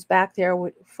time I was back there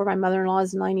for my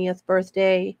mother-in-law's 90th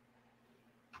birthday,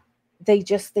 they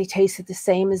tasted the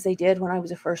same as they did when I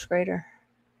was a first grader.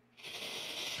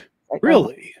 Like,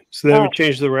 really? So they haven't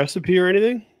changed the recipe or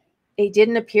anything? It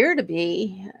didn't appear to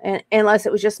be, unless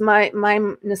it was just my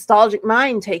nostalgic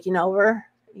mind taking over,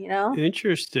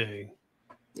 Interesting.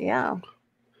 Yeah.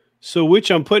 So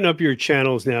I'm putting up your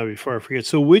channels now before I forget.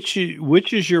 So which is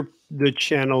the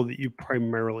channel that you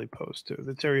primarily post to?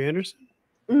 The Teri Anderson?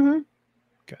 Mm-hmm.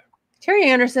 Okay. Teri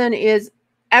Anderson is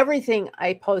everything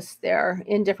I post there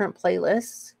in different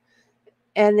playlists.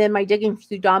 And then my Digging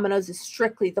Through Dominoes is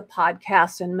strictly the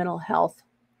podcast and mental health.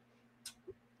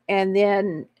 And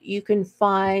then you can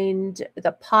find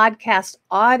the podcast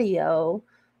audio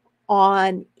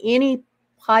on any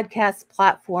podcast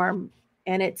platform,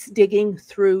 and it's Digging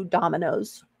Through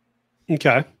Dominoes.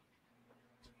 Okay.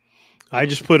 I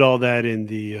just put all that in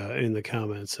the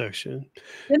comment section.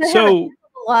 Then I have a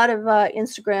lot of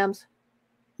Instagrams.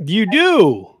 You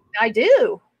do? I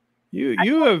do.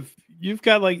 You've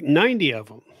got like 90 of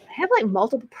them. I have like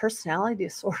multiple personality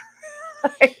disorder.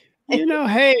 Hey,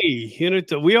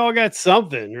 we all got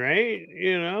something, right?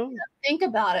 Think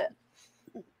about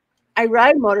it. I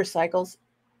ride motorcycles.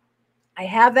 I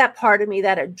have that part of me,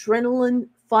 that adrenaline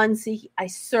fun seek. I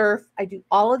surf. I do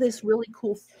all of this really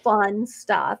cool, fun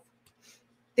stuff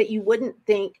that you wouldn't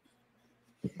think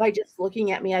by just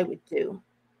looking at me I would do.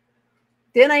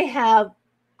 Then I have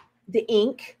the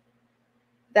ink,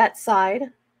 that side.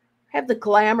 I have the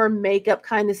glamour makeup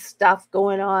kind of stuff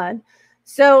going on.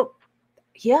 So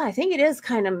yeah, I think it is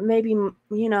kind of maybe,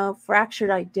 fractured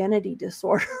identity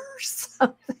disorder or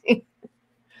something.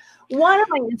 One of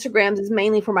my Instagrams is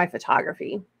mainly for my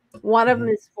photography. One of them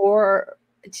is for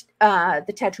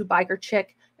the tattoo biker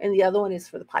chick, and the other one is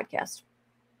for the podcast.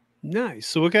 Nice.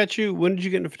 So when did you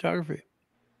get into photography?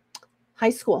 High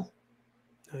school.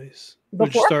 Nice. What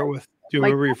did you start with? Do you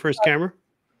remember your first camera?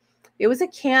 It was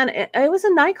it was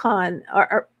a Nikon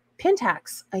or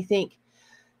Pentax, I think.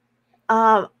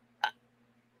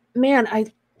 Man,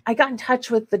 I got in touch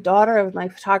with the daughter of my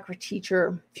photography teacher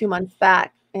a few months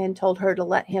back and told her to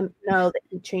let him know that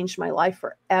he changed my life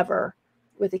forever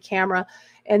with a camera.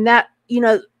 And that,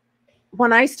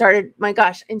 when I started, my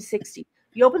gosh, I'm 60.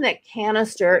 You open that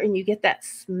canister and you get that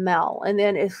smell. And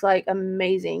then it's like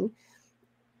amazing.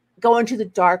 Going to the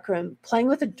darkroom, playing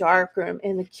with the darkroom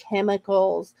and the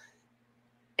chemicals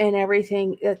and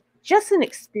everything. Just an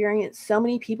experience so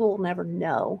many people will never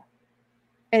know.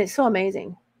 And it's so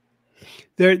amazing.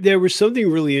 There was something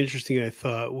really interesting, I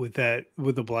thought, with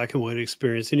the black and white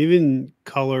experience, and even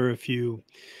color. If you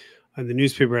on the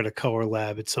newspaper had a color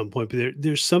lab at some point, but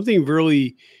there's something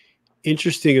really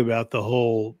interesting about the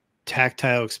whole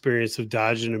tactile experience of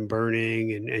dodging and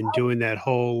burning and doing that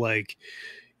whole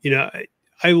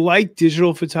I like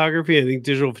digital photography. I think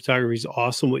digital photography is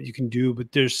awesome what you can do,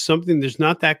 but there's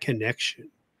not that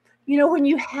connection. When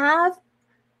you have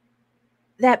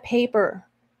that paper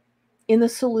in the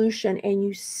solution and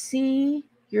you see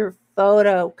your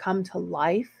photo come to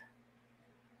life,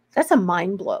 that's a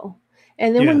mind blow.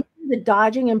 And then when you do the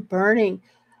dodging and burning.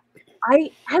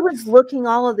 I was looking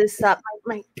all of this up.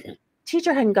 My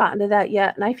teacher hadn't gotten to that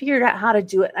yet, and I figured out how to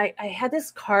do it. I had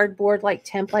this cardboard like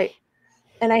template,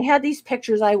 and I had these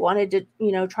pictures I wanted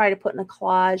to, try to put in a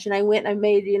collage. And I went and I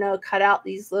made, cut out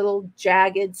these little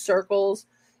jagged circles.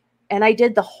 And I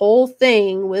did the whole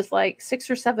thing with like 6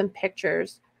 or 7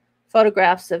 pictures,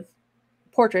 photographs of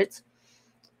portraits.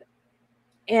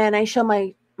 And I showed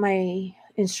my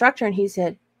instructor, and he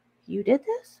said, "You did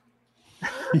this?"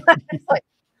 I was like,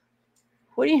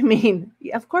 "What do you mean?"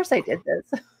 "Yeah, of course I did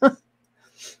this."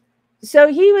 So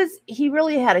he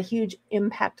really had a huge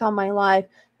impact on my life.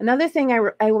 Another thing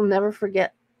I will never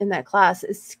forget in that class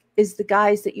is the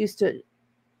guys that used to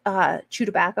chew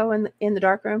tobacco in the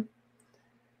dark room.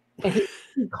 And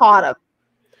he caught him,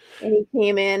 and he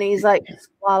came in, and he's like,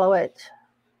 "Swallow it,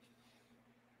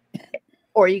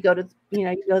 or you go to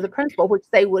the principal," which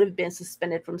they would have been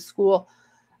suspended from school.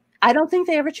 I don't think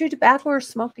they ever chewed tobacco or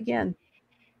smoked again.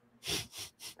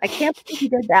 I can't believe he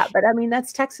did that, but I mean,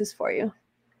 that's Texas for you.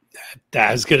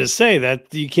 I was gonna say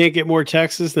that you can't get more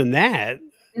Texas than that.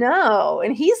 No,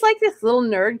 and he's like this little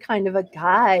nerd kind of a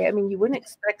guy. I mean, you wouldn't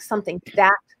expect something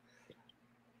that,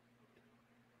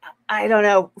 I don't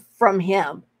know, from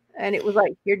him. And it was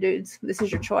like, "Here, dudes, this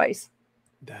is your choice."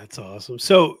 That's awesome.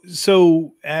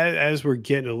 So as we're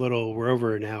getting we're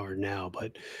over an hour now,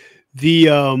 but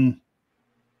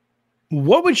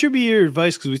what would be your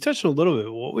advice? Because we touched on a little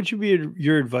bit. What would be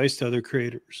your advice to other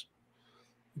creators?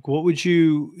 What would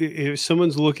if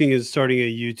someone's looking at starting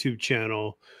a YouTube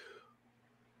channel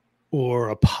or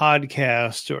a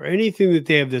podcast or anything that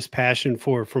they have this passion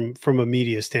for from a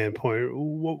media standpoint,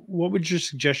 what would your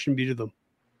suggestion be to them?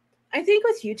 I think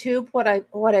with YouTube, what I've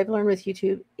learned with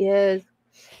YouTube is,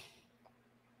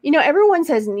 everyone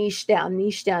says niche down,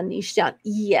 niche down, niche down.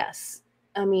 Yes.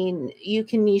 I mean, you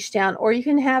can niche down, or you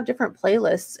can have different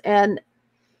playlists. And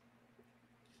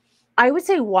I would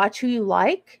say watch who you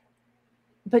like,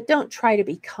 but don't try to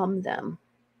become them.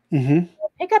 Mm-hmm.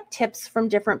 Pick up tips from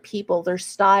different people, their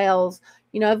styles.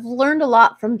 I've learned a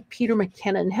lot from Peter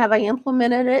McKinnon. Have I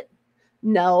implemented it?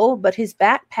 No, but his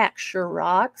backpack sure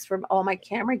rocks from all my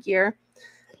camera gear.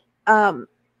 And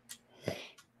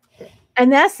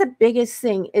that's the biggest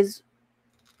thing is,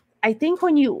 I think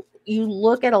when you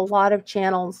look at a lot of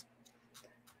channels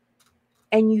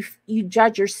and you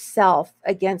judge yourself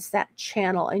against that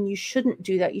channel, and you shouldn't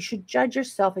do that. You should judge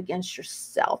yourself against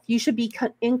yourself. You should be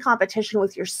in competition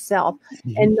with yourself,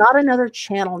 and not another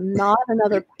channel, not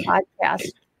another podcast.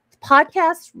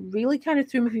 Podcasts really kind of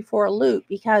threw me for a loop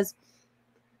because,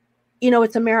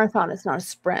 it's a marathon. It's not a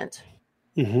sprint.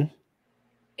 Mm-hmm.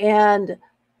 And,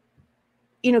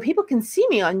 people can see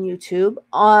me on YouTube.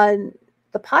 On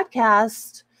the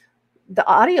podcast, the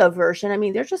audio version, I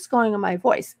mean, they're just going on my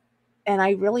voice. And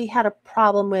I really had a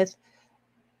problem with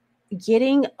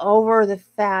getting over the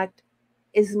fact,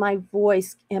 is my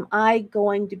voice, am I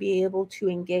going to be able to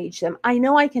engage them? I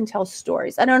know I can tell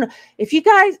stories. I don't know. If you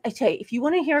guys, I tell you, if you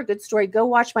want to hear a good story, go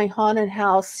watch my Haunted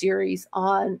House series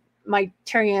on my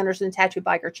Teri Anderson Tattoo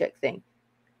Biker Chick thing.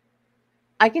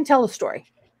 I can tell a story.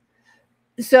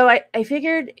 So I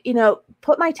figured,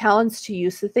 put my talents to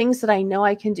use, the things that I know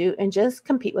I can do, and just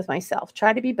compete with myself.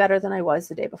 Try to be better than I was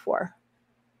the day before.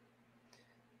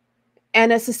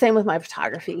 And it's the same with my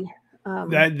photography.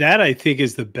 That I think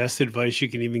is the best advice you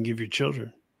can even give your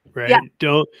children, right? Yeah.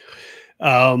 Don't.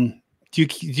 Do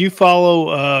you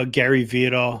follow Gary Vee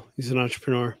at all? He's an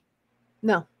entrepreneur.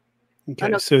 No.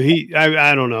 Okay, so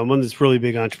I don't know. I'm on this really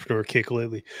big entrepreneur kick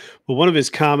lately, but one of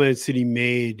his comments that he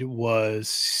made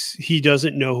was he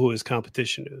doesn't know who his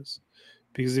competition is,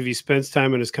 because if he spends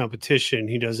time on his competition,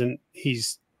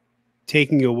 he's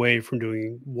taking away from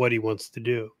doing what he wants to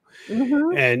do.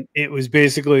 Mm-hmm. And it was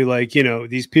basically like,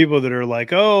 these people that are like,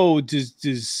 "Oh,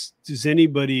 does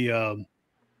anybody, do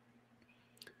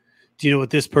you know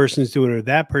what this person's doing or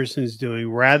that person's doing,"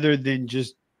 rather than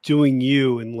just doing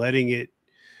you and letting it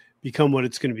become what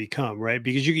it's going to become, right?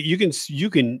 Because you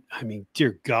can, I mean,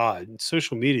 dear God, in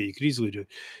social media, you could easily do it.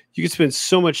 You could spend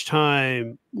so much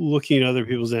time looking at other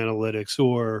people's analytics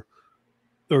or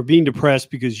being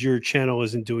depressed because your channel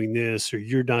isn't doing this or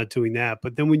you're not doing that.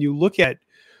 But then when you look at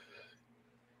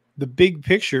the big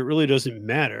picture, it really doesn't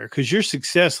matter, because your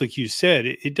success, like you said,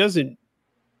 it doesn't,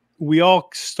 we all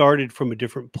started from a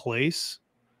different place.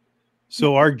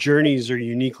 So our journeys are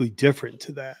uniquely different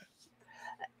to that.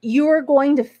 You're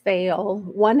going to fail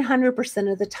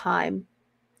 100% of the time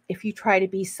if you try to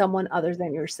be someone other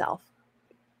than yourself.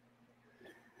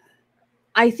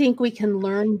 I think we can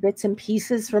learn bits and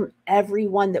pieces from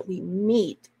everyone that we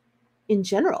meet in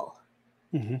general.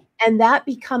 Mm-hmm. And that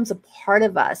becomes a part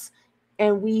of us.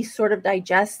 and we sort of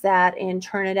digest that and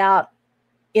turn it out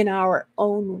in our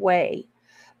own way.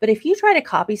 But if you try to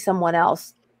copy someone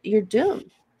else, you're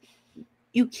doomed.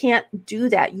 You can't do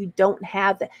that. You don't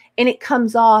have that. And it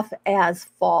comes off as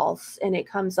false, and it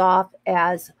comes off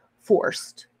as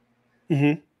forced.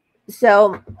 Mm-hmm.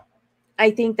 So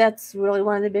I think that's really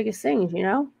one of the biggest things,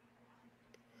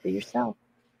 be yourself.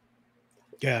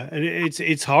 Yeah. And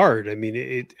it's hard. I mean,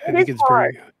 I think it's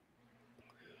hard. very,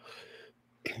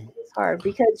 it's hard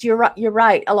because you're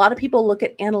right. A lot of people look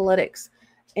at analytics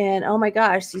and, oh my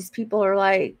gosh, these people are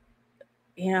like,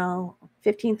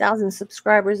 15,000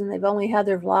 subscribers and they've only had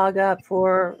their vlog up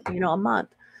for, a month.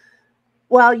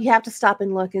 Well, you have to stop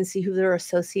and look and see who they're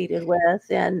associated with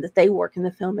and that they work in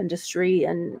the film industry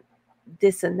and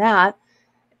this and that.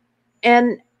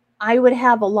 And I would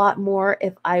have a lot more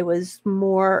if I was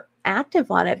more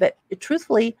active on it. But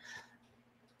truthfully,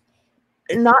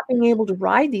 not being able to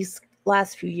ride these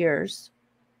last few years,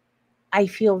 I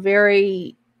feel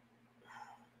very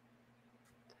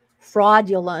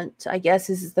fraudulent, I guess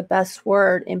is the best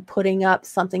word, in putting up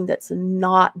something that's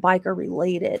not biker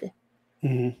related.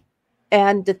 Mm-hmm.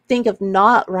 And to think of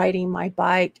not riding my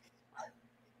bike,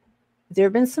 there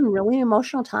have been some really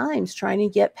emotional times trying to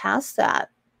get past that.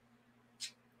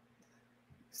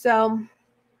 So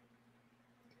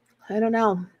I don't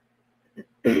know.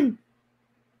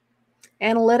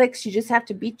 Analytics, you just have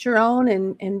to beat your own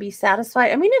and be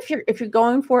satisfied. I mean, if you're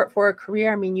going for it for a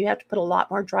career, I mean, you have to put a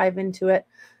lot more drive into it,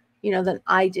 than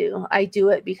I do. I do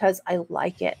it because I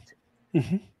like it.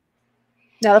 Mm-hmm.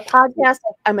 Now, the podcast,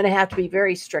 I'm going to have to be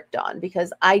very strict on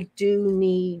because I do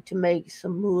need to make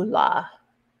some moolah.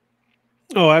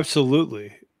 Oh,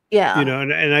 absolutely. Yeah.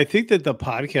 And I think that the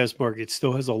podcast market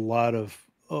still has a lot of,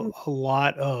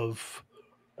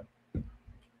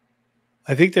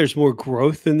 I think there's more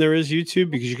growth than there is YouTube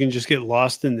because you can just get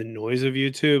lost in the noise of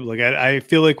YouTube. Like I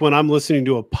feel like when I'm listening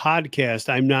to a podcast,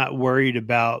 I'm not worried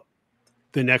about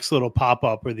the next little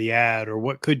pop-up or the ad or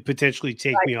what could potentially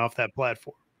take me off that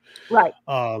platform. Right.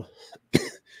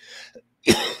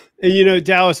 And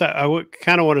Dallas, I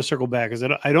kind of want to circle back because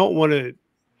I don't want to.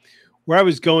 Where I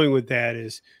was going with that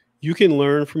is, you can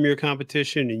learn from your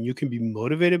competition and you can be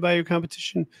motivated by your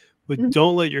competition, but Mm-hmm.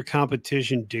 don't let your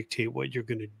competition dictate what you're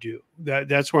going to do.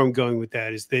 That's where I'm going with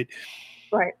that. Is that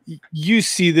right? You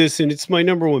see this, and it's my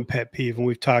number one pet peeve, and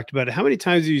we've talked about it. How many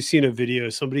times have you seen a video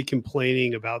of somebody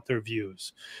complaining about their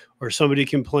views or somebody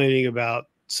complaining about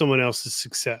someone else's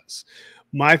success?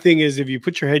 My thing is, if you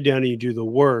put your head down and you do the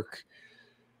work,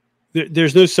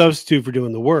 there's no substitute for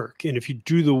doing the work. And if you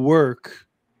do the work,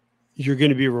 you're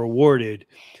going to be rewarded,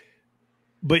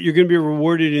 but you're going to be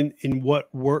rewarded in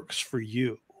what works for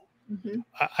you. Mm-hmm.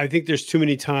 I think there's too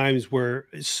many times where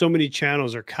so many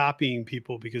channels are copying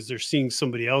people because they're seeing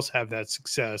somebody else have that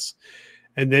success.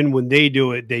 And then when they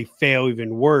do it, they fail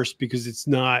even worse because it's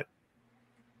not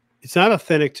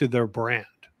authentic to their brand.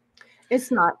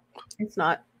 It's not.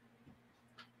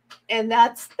 And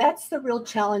that's the real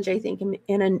challenge, I think,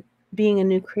 in being a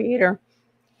new creator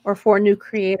or for new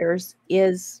creators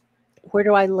is, where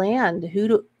do I land?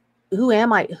 Who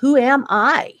am I? Who am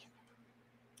I?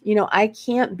 I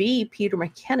can't be Peter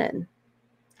McKinnon.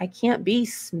 I can't be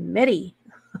Smitty.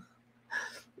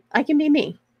 I can be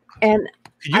me. And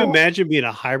could you imagine being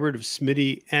a hybrid of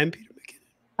Smitty and Peter McKinnon?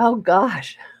 Oh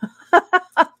gosh.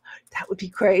 That would be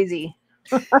crazy.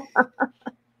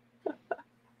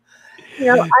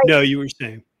 No, you were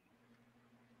saying.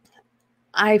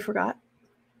 I forgot.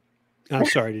 I'm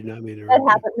sorry, I did not mean to interrupt.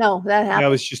 That happened. No, that happened. That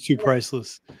was just too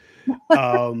priceless.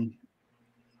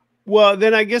 Well,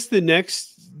 then I guess the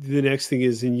next thing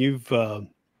is, and you've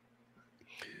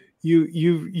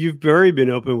very been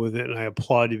open with it, and I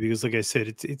applaud you because, like I said,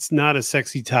 it's not a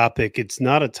sexy topic. It's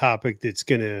not a topic that's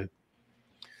going to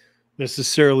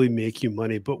necessarily make you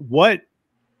money. But what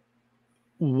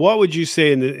would you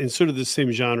say in sort of the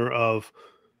same genre of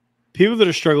people that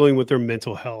are struggling with their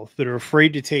mental health, that are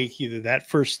afraid to take either that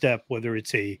first step, whether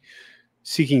it's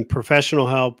seeking professional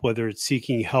help, whether it's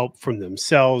seeking help from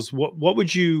themselves? What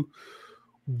would you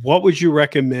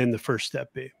recommend the first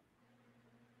step be?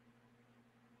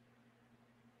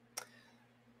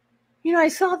 I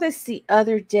saw this the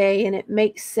other day and it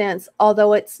makes sense,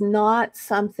 although it's not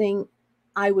something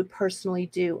I would personally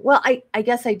do. Well, I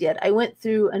guess I did. I went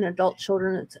through an adult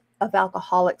children of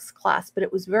alcoholics class, but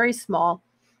it was very small.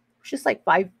 It was just like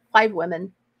five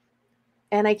women.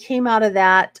 And I came out of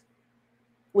that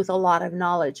with a lot of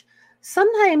knowledge.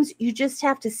 Sometimes you just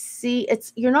have to see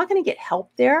you're not going to get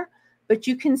help there, but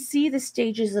you can see the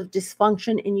stages of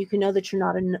dysfunction and you can know that you're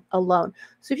not alone.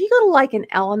 So if you go to like an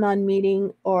Al-Anon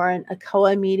meeting or an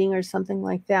ACOA meeting or something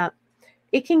like that,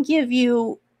 it can give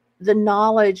you the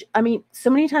knowledge. I mean, so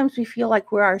many times we feel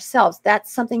like we're ourselves.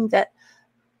 That's something that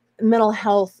mental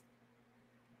health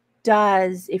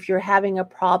does. If you're having a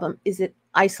problem, is it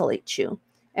isolates you.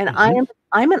 And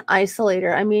I'm an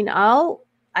isolator. I mean,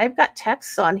 I've got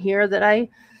texts on here that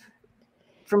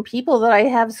from people that I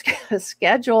have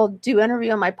scheduled to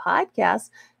interview on my podcast,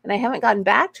 and I haven't gotten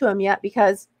back to them yet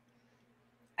because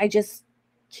I just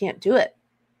can't do it.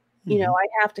 You know, I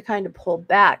have to kind of pull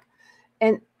back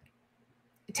and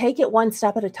take it one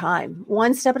step at a time,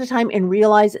 and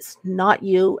realize it's not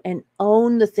you, and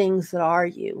own the things that are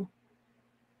you.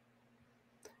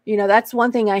 You know, that's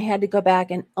one thing I had to go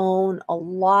back and own a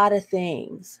lot of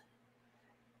things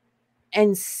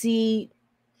and see.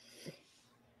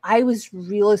 I was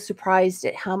really surprised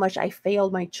at how much I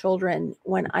failed my children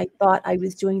when I thought I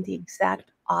was doing the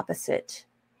exact opposite.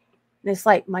 And it's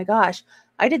like, my gosh,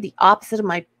 I did the opposite of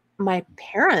my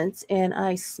parents, and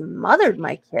I smothered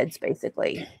my kids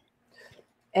basically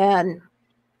and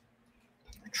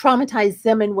traumatized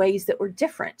them in ways that were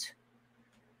different.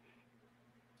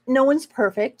 No one's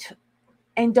perfect,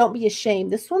 and don't be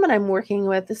ashamed. This woman I'm working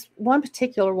with, this one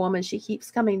particular woman, she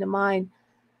keeps coming to mind.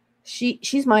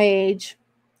 She's my age,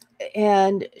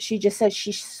 and she just says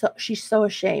she's so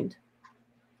ashamed.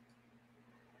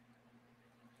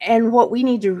 And what we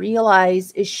need to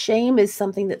realize is shame is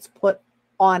something that's put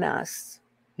on us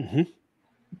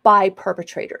by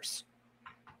perpetrators.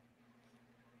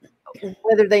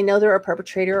 Whether they know they're a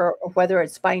perpetrator or whether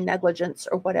it's by negligence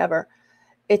or whatever,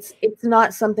 it's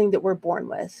not something that we're born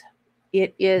with.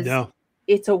 It is. No.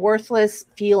 It's a worthless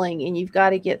feeling, and you've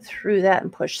got to get through that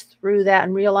and push through that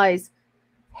and realize,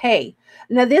 hey,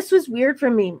 now this was weird for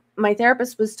me. My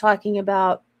therapist was talking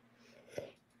about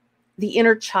the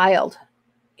inner child,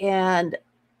 and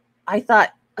I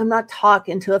thought, I'm not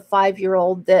talking to a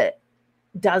 5-year-old that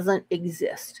doesn't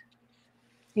exist.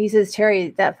 He says,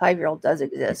 Teri, that 5-year-old does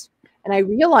exist. And I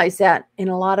realized that in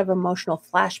a lot of emotional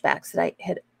flashbacks that I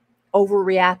had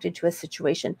overreacted to a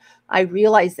situation. I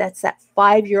realized that's that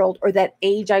 5-year-old, or that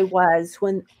age I was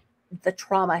when the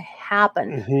trauma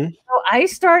happened. So I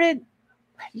started,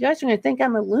 you guys are going to think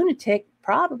I'm a lunatic,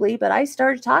 probably, but I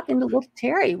started talking to little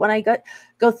Teri when I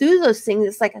go through those things.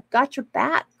 It's like, I've got your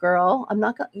back, girl. I'm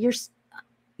not going,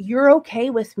 you're okay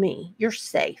with me. You're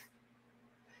safe.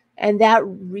 And that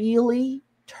really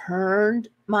turned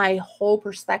my whole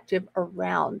perspective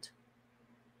around,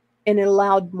 and it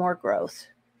allowed more growth.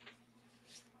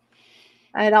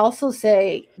 I'd also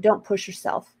say, don't push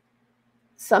yourself.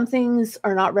 Some things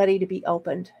are not ready to be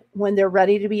opened. When they're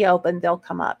ready to be opened, they'll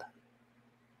come up.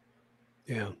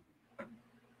 Yeah.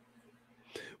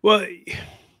 Well,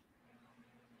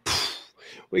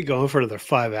 we go on for another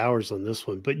 5 hours on this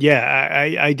one, but yeah,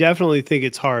 I definitely think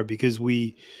it's hard because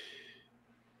we,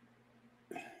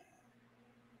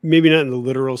 maybe not in the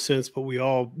literal sense, but we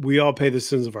all pay the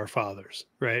sins of our fathers,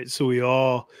 right? So we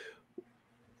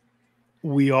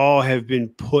all have been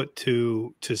put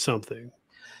to something.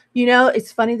 You know,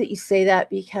 it's funny that you say that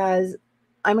because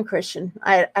I'm a Christian.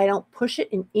 I don't push it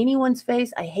in anyone's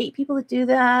face. I hate people that do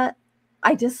that.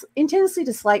 I just intensely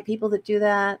dislike people that do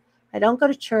that. I don't go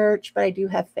to church, but I do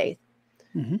have faith.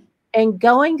 And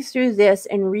going through this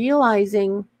and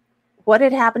realizing what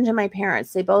had happened to my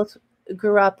parents, they both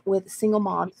grew up with single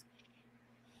moms.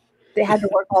 They had to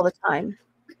work all the time.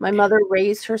 My mother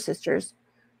raised her sisters.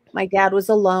 My dad was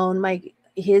alone.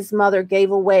 His mother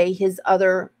gave away his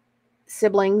other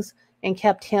siblings and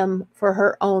kept him for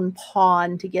her own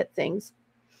pawn to get things.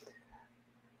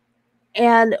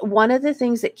 And one of the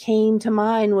things that came to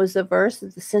mind was the verse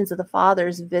that the sins of the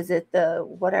fathers visit the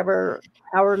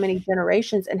however many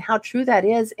generations, and how true that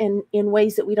is in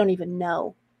ways that we don't even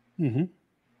know.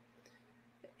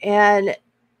 And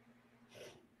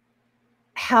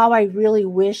how I really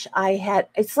wish I had,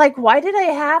 it's like, why did I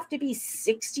have to be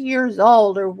 60 years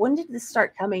old? Or when did this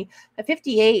start coming? At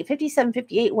 57,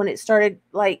 58, when it started,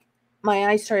 like my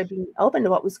eyes started being open to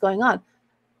what was going on.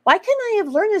 Why couldn't I have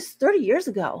learned this 30 years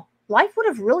ago? Life would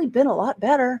have really been a lot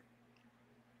better.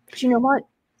 But you know what?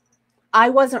 I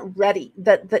wasn't ready.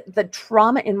 The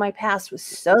trauma in my past was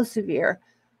so severe.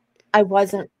 I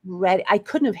wasn't ready. I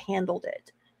couldn't have handled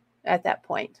it at that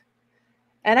point.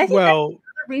 And I think that's another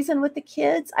reason with the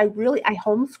kids. I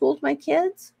homeschooled my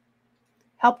kids,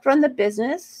 helped run the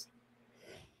business,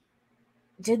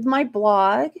 did my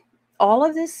blog, all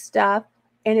of this stuff.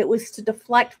 And it was to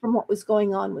deflect from what was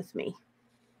going on with me.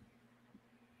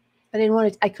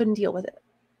 I couldn't deal with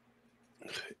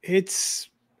it.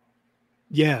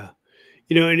 Yeah.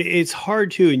 You know, and it's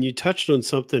hard too. And you touched on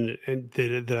something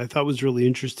that I thought was really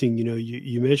interesting. You know,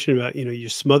 you mentioned about, you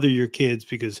smother your kids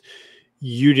because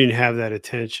you didn't have that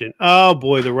attention. Oh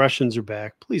boy, the Russians are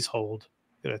back. Please hold.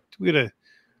 We gotta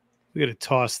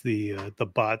toss the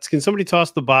bots. Can somebody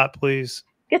toss the bot, please?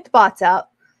 Get the bots out.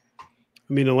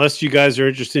 I mean, unless you guys are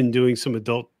interested in doing some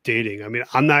adult dating. I mean,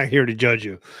 I'm not here to judge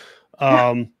you.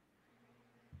 Bots.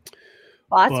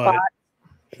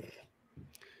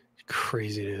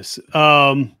 Craziness.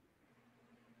 And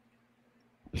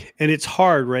it's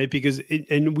hard, right? Because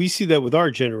and we see that with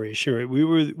our generation, right? We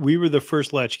were the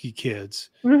first latchkey kids.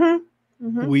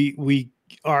 Mm-hmm. Mm-hmm.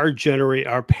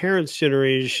 Our parents'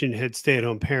 generation had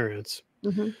stay-at-home parents.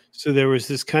 Mm-hmm. So there was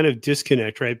this kind of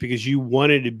disconnect, right? Because you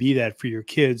wanted to be that for your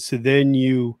kids. So then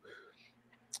you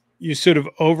sort of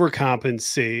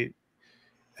overcompensate,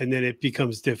 and then it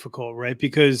becomes difficult, right?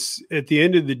 Because at the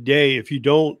end of the day, if you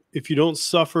don't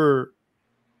suffer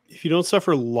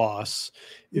loss,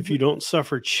 if you don't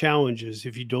suffer challenges,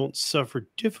 if you don't suffer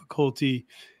difficulty,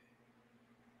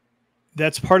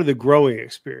 that's part of the growing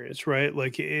experience, right?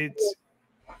 Like you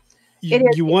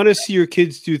want to see your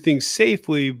kids do things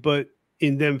safely, but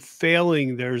in them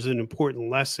failing, there's an important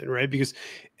lesson, right? Because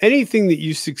anything that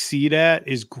you succeed at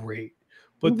is great,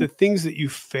 but the things that you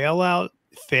fail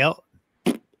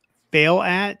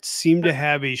at seem to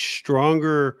have a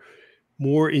stronger,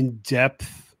 more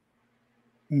in-depth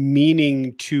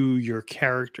meaning to your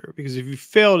character. Because if you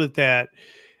failed at that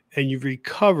and you've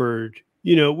recovered,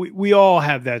 you know, we all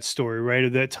have that story, right?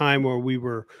 Of that time where we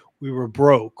were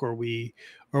broke or we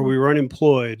were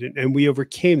unemployed, and we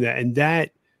overcame that. And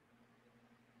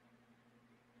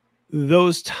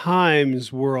those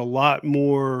times were a lot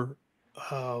more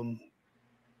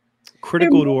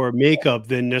critical to our makeup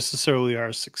than necessarily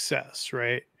our success,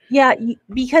 right? Yeah,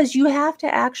 because you have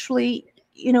to actually,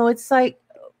 you know, it's like,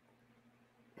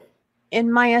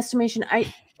 in my estimation,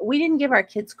 we didn't give our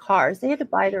kids cars. They had to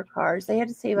buy their cars. They had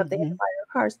to save up. They had to buy their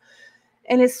cars.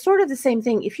 And it's sort of the same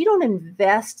thing. If you don't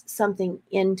invest something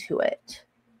into it,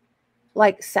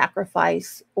 like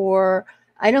sacrifice, or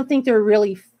I don't think they're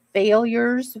really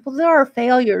failures. Well, there are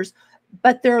failures,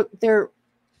 but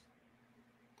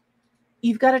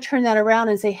you've got to turn that around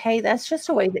and say, hey, that's just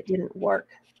a way that didn't work.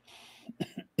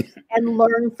 And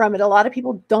learn from it. A lot of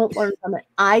people don't learn from it.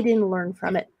 I didn't learn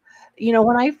from it. You know,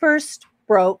 when I first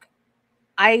broke,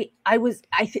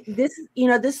 this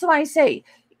is why I say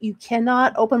you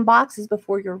cannot open boxes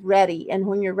before you're ready. And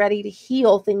when you're ready to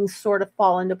heal, things sort of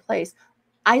fall into place.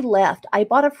 I left. I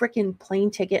bought a freaking plane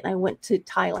ticket and I went to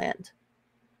Thailand.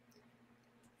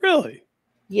 Really?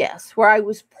 Yes, where I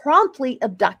was promptly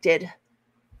abducted.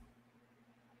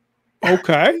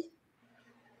 Okay.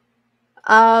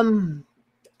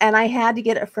 And I had to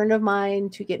get a friend of mine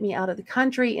to get me out of the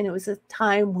country. And it was a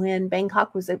time when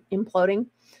Bangkok was imploding.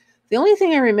 The only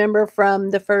thing I remember from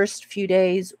the first few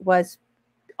days was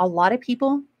a lot of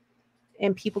people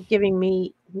and people giving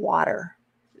me water.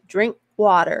 Drink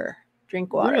water.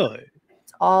 Really?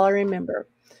 That's all I remember.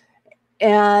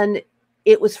 And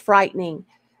it was frightening.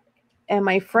 And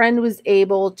my friend was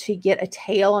able to get a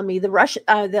tail on me. The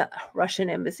Russian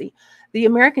embassy, the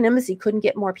American embassy couldn't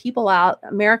get more people out.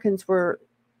 Americans were,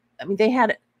 I mean,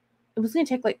 it was going to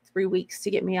take like 3 weeks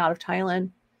to get me out of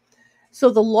Thailand. So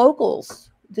the locals,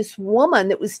 this woman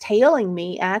that was tailing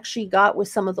me actually got with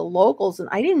some of the locals. And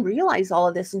I didn't realize all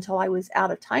of this until I was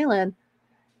out of Thailand.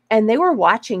 And they were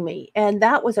watching me. And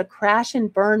that was a crash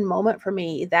and burn moment for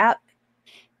me. That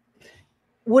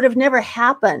would have never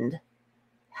happened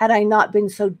had I not been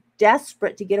so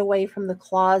desperate to get away from the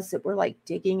claws that were like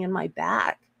digging in my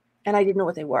back. And I didn't know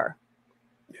what they were.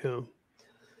 Yeah.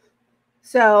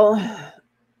 So,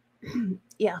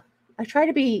 yeah, I try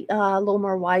to be a little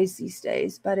more wise these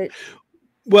days, but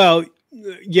well,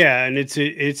 yeah. And it's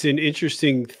an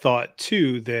interesting thought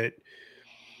too, that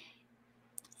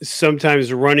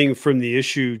sometimes running from the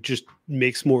issue just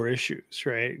makes more issues,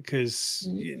 right? Because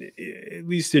at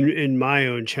least in my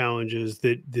own challenges,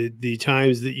 that the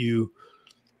times that you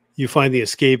find the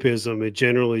escapism, it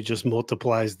generally just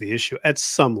multiplies the issue at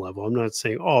some level. I'm not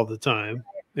saying all the time,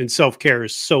 and self-care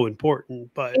is so important,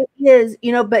 but it is,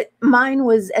 you know, but mine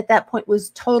was at that point was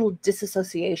total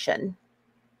disassociation.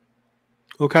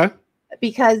 Okay.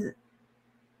 Because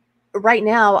right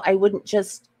now I wouldn't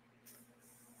just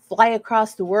fly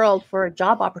across the world for a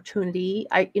job opportunity.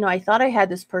 I thought I had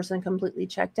this person completely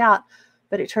checked out,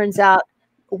 but it turns out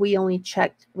we only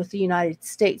checked with the United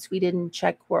States. We didn't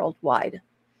check worldwide.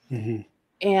 Mm-hmm.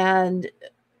 And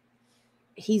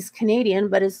he's Canadian,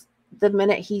 but the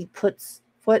minute he puts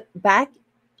foot back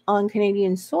on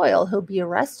Canadian soil, he'll be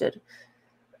arrested.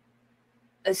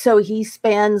 So he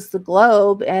spans the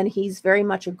globe and he's very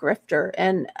much a grifter.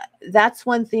 And that's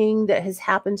one thing that has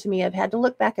happened to me. I've had to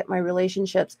look back at my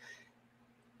relationships.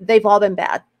 They've all been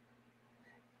bad.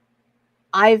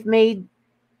 I've made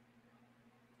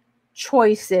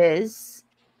choices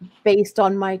based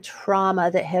on my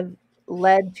trauma that have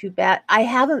led to bad. I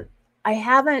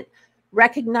haven't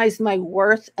recognized my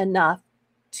worth enough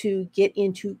to get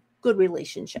into good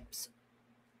relationships.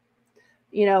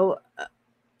 You know,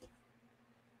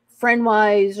 friend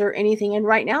wise or anything. And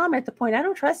right now I'm at the point I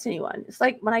don't trust anyone. It's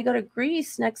like when I go to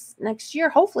Greece next year,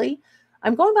 hopefully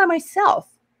I'm going by myself.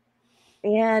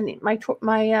 And my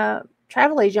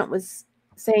travel agent was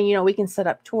saying, you know, we can set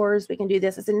up tours, we can do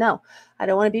this. I said, no, I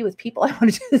don't want to be with people. I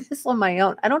want to do this on my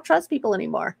own. I don't trust people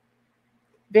anymore.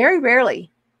 Very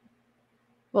rarely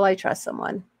will I trust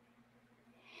someone.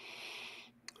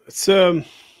 It's a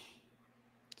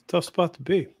tough spot to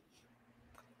be.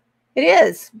 It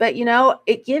is, but you know,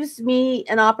 it gives me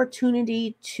an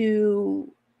opportunity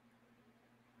to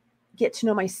get to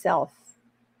know myself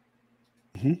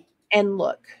and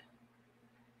look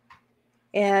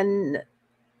and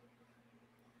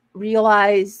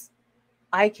realize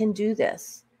I can do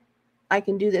this. I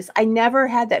can do this. I never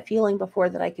had that feeling before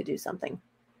that I could do something.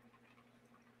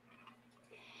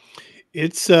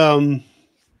 It's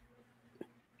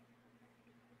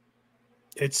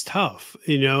tough,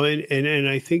 you know, and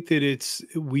I think that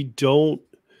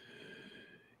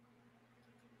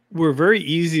we're very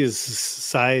easy as a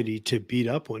society to beat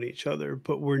up on each other,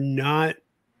 but we're not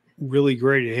really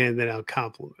great at handing out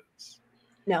compliments.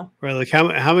 No. Right. Like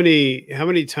how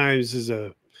many times is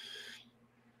I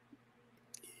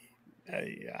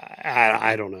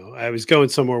don't know. I was going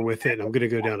somewhere with it and I'm going to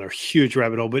go down a huge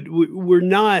rabbit hole, but we're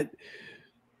not.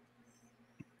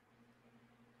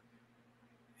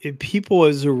 People,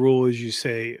 as a rule, as you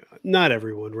say, not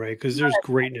everyone, right? Because there's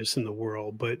greatness in the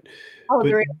world, but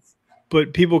there is.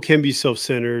 But people can be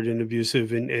self-centered and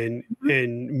abusive and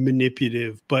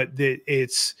manipulative. But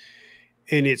it's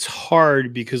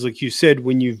hard because, like you said,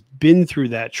 when you've been through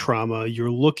that trauma,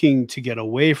 you're looking to get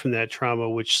away from that trauma,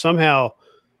 which somehow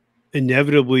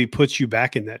inevitably puts you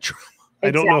back in that trauma. Exactly.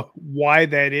 I don't know why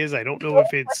that is. I don't know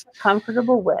if it's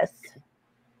comfortable with,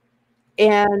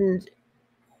 and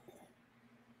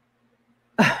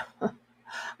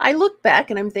I look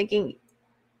back and I'm thinking,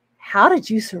 how did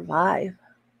you survive?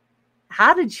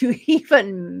 How did you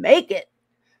even make it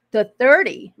to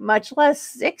 30, much less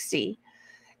 60?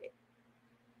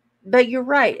 But you're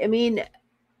right. I mean,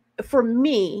 for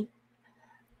me,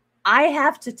 I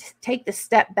have to take the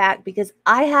step back because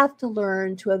I have to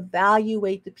learn to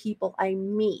evaluate the people I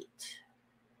meet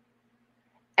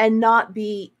and not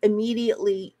be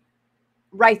immediately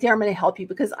right there. I'm going to help you,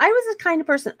 because I was the kind of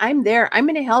person, I'm there. I'm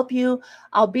going to help you.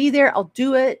 I'll be there. I'll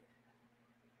do it.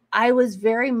 I was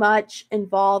very much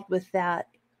involved with that,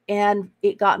 and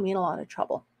it got me in a lot of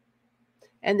trouble.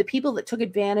 And the people that took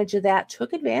advantage of that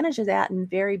in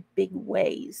very big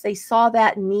ways. They saw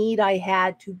that need I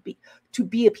had to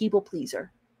be a people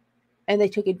pleaser, and they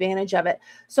took advantage of it.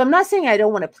 So I'm not saying I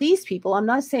don't want to please people. I'm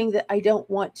not saying that I don't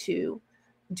want to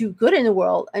do good in the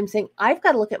world. I'm saying I've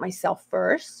got to look at myself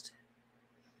first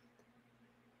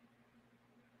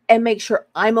and make sure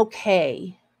I'm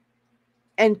okay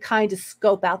and kind of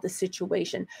scope out the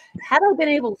situation. Had I been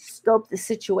able to scope the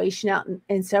situation out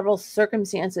in several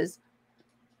circumstances,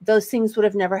 those things would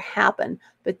have never happened.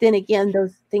 But then again,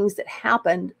 those things that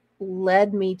happened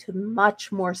led me to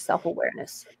much more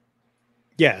self-awareness.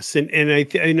 Yes. And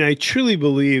I truly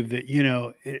believe that, you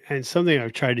know, and something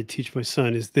I've tried to teach my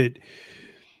son is that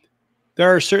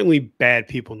there are certainly bad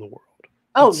people in the world.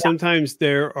 Oh, sometimes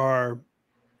there are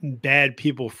bad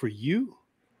people for you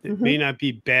that may not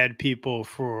be bad people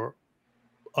for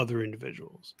other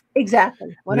individuals.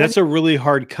 Exactly. And that's a really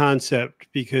hard concept,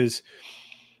 because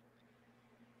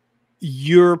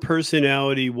your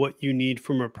personality, what you need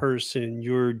from a person,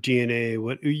 your DNA,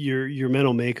 what your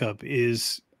mental makeup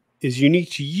is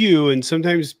unique to you. And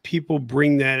sometimes people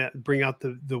bring out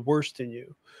the worst in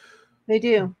you. They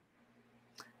do.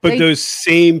 But those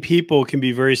same people can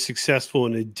be very successful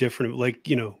in a different, like,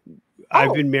 you know,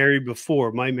 I've been married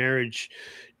before. My marriage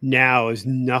now is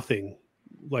nothing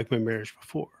like my marriage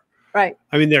before. Right.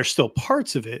 I mean, there's still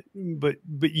parts of it, but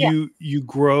you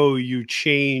grow, you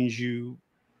change,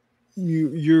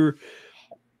 you're,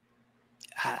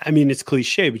 I mean, it's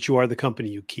cliche, but you are the company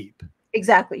you keep.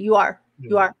 Exactly. You are.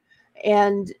 You are.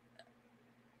 And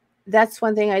that's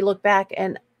one thing I look back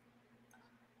and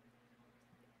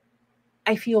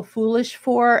I feel foolish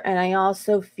for, and I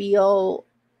also feel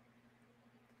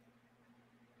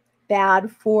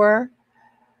bad for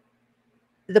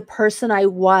the person I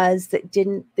was that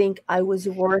didn't think I was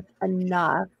worth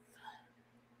enough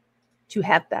to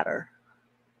have better.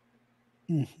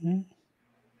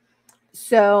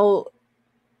 So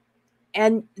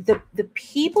And the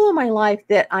people in my life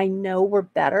that I know were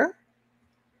better,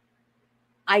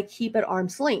 I keep at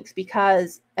arm's length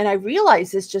because, and I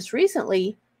realized this just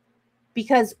recently,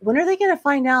 because when are they going to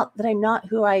find out that I'm not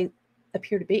who I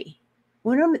appear to be?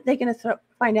 When are they going to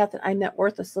find out that I'm that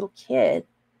worthless little kid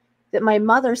that my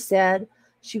mother said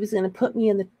she was going to put me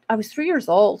in the, I was 3 years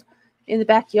old, in the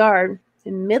backyard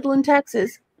in Midland,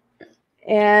 Texas.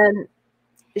 And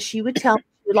she would tell me,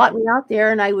 she would lock me out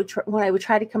there. And I would, when I would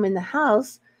try to come in the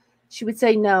house, she would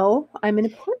say, no, I'm going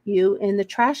to put you in the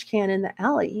trash can in the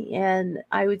alley. And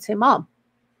I would say, Mom,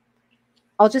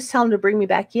 I'll just tell them to bring me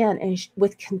back in. And she,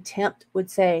 with contempt, would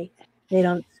say, they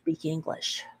don't speak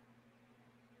English.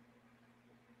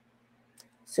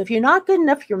 So if you're not good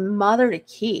enough for your mother to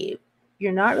keep,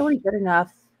 you're not really good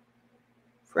enough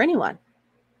for anyone.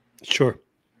 Sure.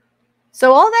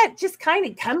 So all that just kind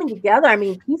of coming together. I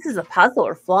mean, pieces of puzzle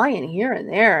are flying here and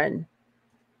there, and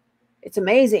it's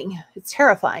amazing. It's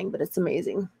terrifying, but it's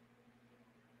amazing.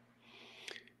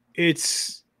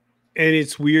 It's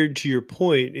weird, to your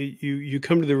point. You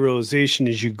come to the realization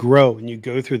as you grow and you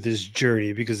go through this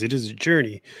journey, because it is a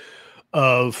journey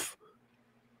of,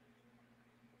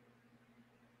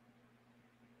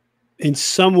 in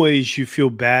some ways you feel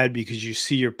bad because you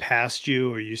see your past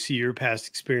you, or you see your past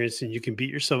experience, and you can beat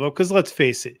yourself up. Because let's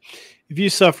face it, if you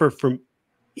suffer from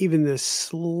even the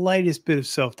slightest bit of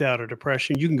self-doubt or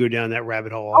depression, you can go down that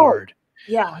rabbit hole hard.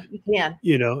 Yeah, you can.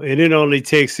 You know, and it only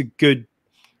takes a good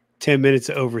 10 minutes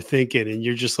of overthinking, and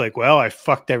you're just like, well, I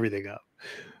fucked everything up.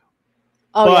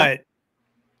 Oh, but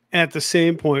at the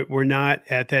same point, we're not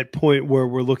at that point where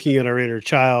we're looking at our inner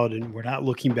child and we're not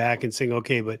looking back and saying,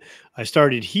 okay, but I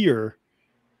started here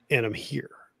and I'm here.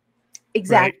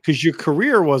 Exactly. Because your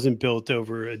career wasn't built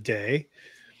over a day.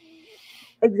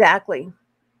 Exactly.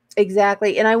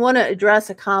 And I want to address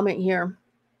a comment here.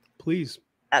 Please.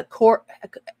 Khouri.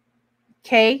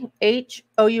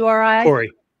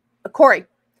 Corey. Corey.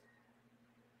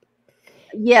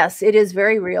 Yes, it is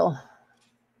very real.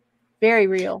 Very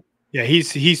real. Yeah,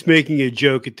 he's making a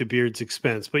joke at the beard's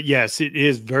expense, but yes, it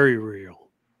is very real.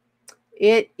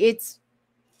 It's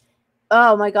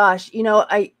oh my gosh. You know,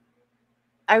 I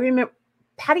remember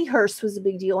Patty Hearst was a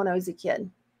big deal when I was a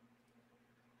kid.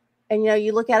 And, you know,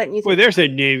 you look at it and you think, well, there's a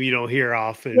name you don't hear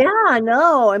often. Yeah,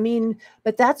 no, I mean,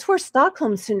 but that's where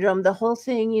Stockholm Syndrome, the whole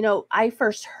thing, you know, I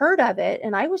first heard of it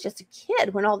and I was just a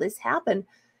kid when all this happened.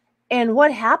 And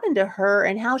what happened to her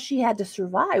and how she had to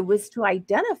survive was to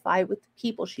identify with the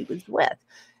people she was with.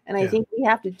 And I think we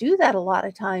have to do that a lot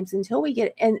of times until we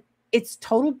get, and it's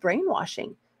total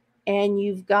brainwashing. And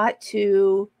you've got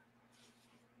to,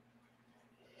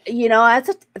 you know,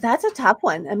 that's a tough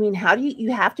one. I mean, how do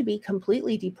you have to be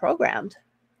completely deprogrammed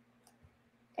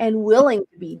and willing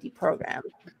to be deprogrammed.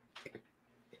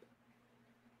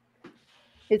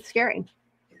 It's scary.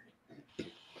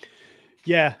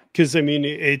 Yeah, because I mean,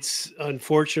 it's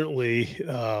unfortunately,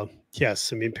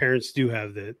 yes. I mean, parents do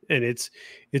have that, and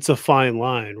it's a fine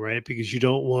line, right? Because you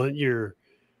don't want your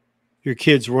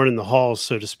kids running the halls,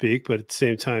 so to speak, but at the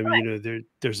same time, right, you know,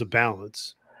 there's a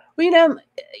balance. Well, you know,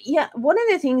 yeah, one of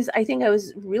the things I think I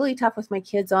was really tough with my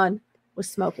kids on was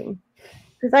smoking,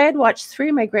 because I had watched 3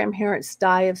 of my grandparents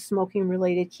die of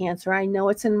smoking-related cancer. I know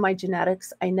it's in my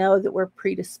genetics. I know that we're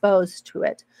predisposed to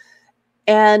it.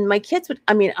 And my kids would,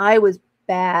 I mean, I was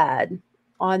bad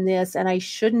on this and I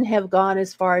shouldn't have gone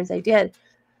as far as I did,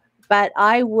 but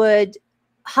I would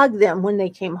hug them when they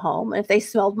came home. And if they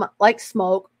smelled like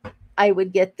smoke, I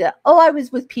would get I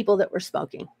was with people that were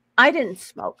smoking. I didn't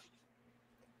smoke.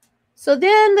 So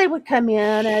then they would come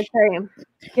in and I'd say,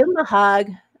 give them a hug,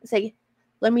 say,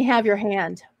 let me have your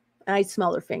hand. And I'd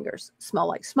smell their fingers, smell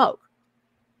like smoke.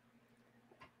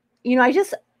 You know,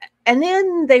 and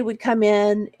then they would come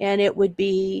in and it would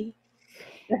be,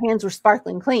 their hands were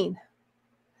sparkling clean.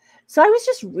 So I was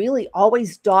just really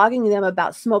always dogging them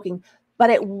about smoking,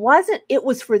 but it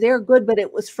was for their good, but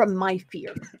it was from my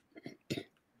fear.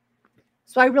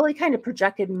 So I really kind of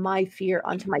projected my fear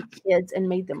onto my kids and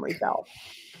made them rebel.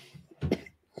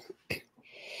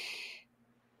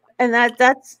 And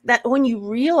that's when you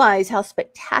realize how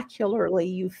spectacularly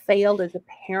you failed as a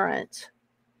parent,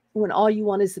 when all you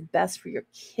want is the best for your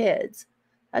kids,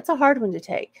 that's a hard one to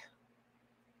take.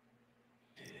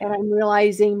 And I'm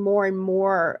realizing more and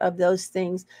more of those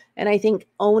things. And I think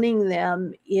owning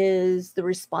them is the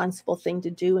responsible thing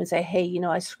to do and say, hey, you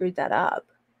know, I screwed that up.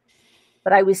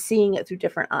 But I was seeing it through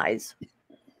different eyes.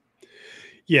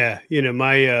 Yeah. You know,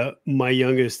 my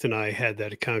youngest and I had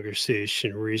that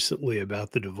conversation recently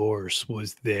about the divorce,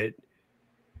 was that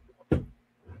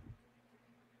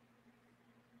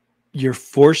you're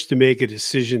forced to make a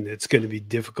decision that's going to be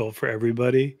difficult for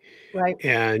everybody, Right.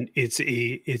 and it's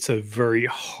a very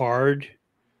hard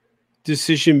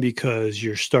decision because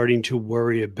you're starting to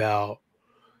worry about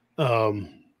um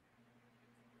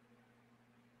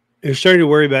you're starting to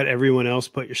worry about everyone else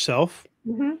but yourself.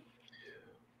 Hmm.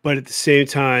 But at the same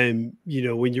time,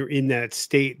 when you're in that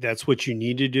state, that's what you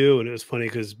need to do. And it was funny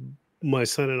because my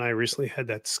son and I recently had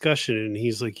that discussion, and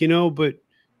he's like, but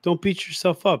don't beat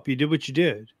yourself up. You did what you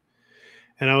did.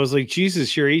 And I was like,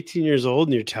 Jesus, you're 18 years old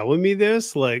and you're telling me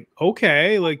this? Like,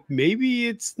 okay, like maybe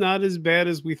it's not as bad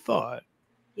as we thought.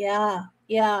 Yeah.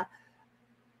 Yeah.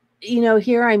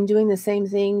 Here I'm doing the same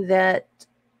thing that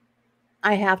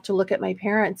I have to look at my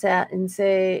parents with and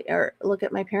say,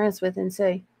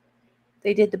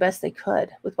 they did the best they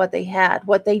could with what they had.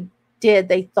 What they did,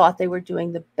 they thought they were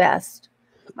doing the best.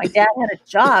 My dad had a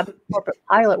job as a corporate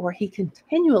pilot where he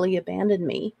continually abandoned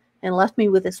me and left me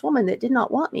with this woman that did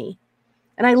not want me.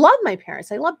 And I love my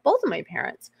parents. I love both of my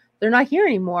parents. They're not here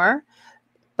anymore.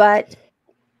 But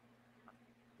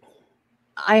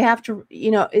I have to,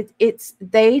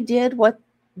 they did what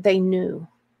they knew.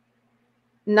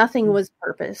 Nothing was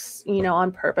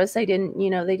on purpose. They didn't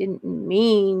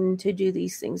mean to do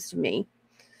these things to me.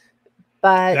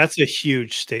 But that's a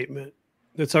huge statement.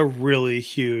 That's a really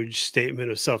huge statement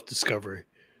of self-discovery.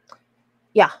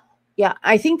 Yeah. Yeah.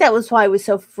 I think that was why I was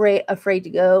so afraid to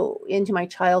go into my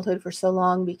childhood for so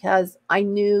long, because I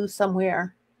knew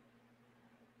somewhere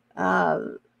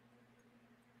that,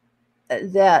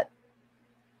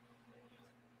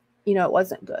 it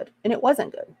wasn't good. And it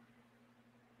wasn't good.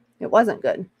 It wasn't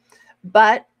good.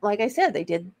 But like I said, they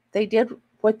did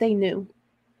what they knew.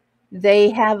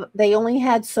 They only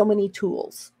had so many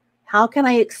tools. How can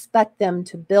I expect them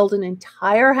to build an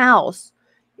entire house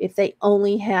if they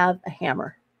only have a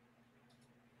hammer?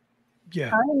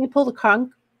 Yeah. How do you pour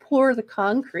the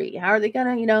concrete? How are they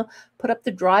going to, put up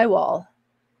the drywall,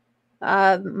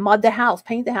 mud the house,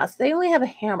 paint the house? They only have a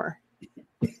hammer.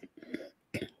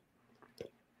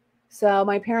 So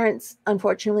my parents,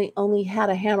 unfortunately, only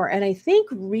had a hammer. And I think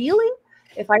really,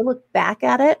 if I look back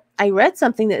at it, I read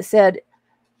something that said,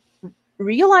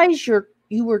 realize you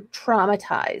were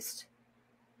traumatized,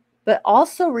 but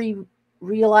also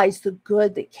realize the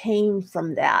good that came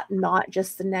from that, not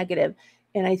just the negative.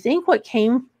 And I think what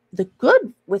came, the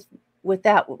good with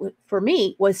that for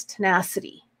me, was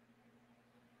tenacity.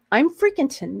 I'm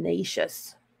freaking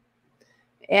tenacious.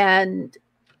 And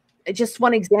just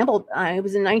one example, it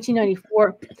was in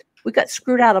 1994. We got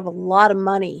screwed out of a lot of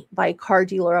money by a car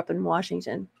dealer up in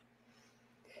Washington.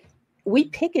 We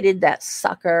picketed that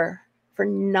sucker for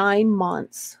 9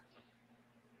 months.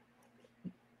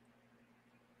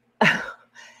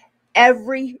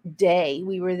 Every day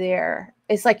we were there.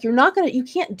 It's like, you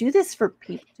can't do this to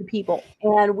people.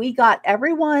 And we got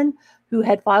everyone who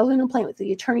had filed an complaint with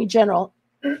the Attorney General,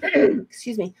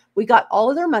 excuse me, we got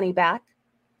all of their money back.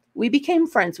 We became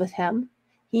friends with him.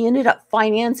 He ended up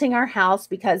financing our house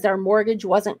because our mortgage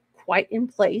wasn't quite in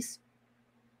place.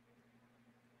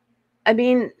 I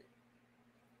mean,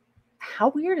 how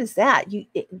weird is that?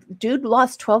 Dude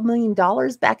lost $12 million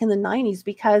back in the 90s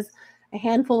because a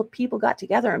handful of people got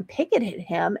together and picketed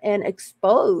him and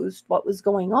exposed what was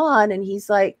going on. And he's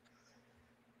like,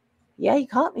 yeah, you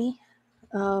caught me.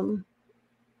 And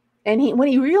when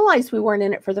he realized we weren't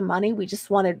in it for the money, we just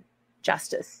wanted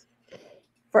justice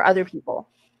for other people,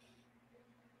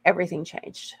 everything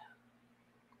changed.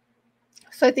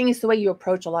 So I think it's the way you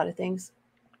approach a lot of things.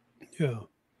 Yeah.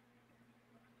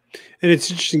 And it's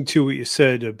interesting too what you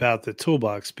said about the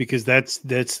toolbox, because that's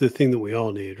the thing that we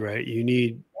all need, right? You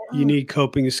need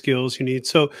coping skills. You need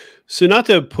so not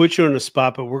to put you on the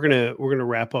spot, but we're gonna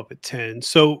wrap up at 10.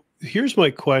 So here's my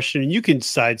question, and you can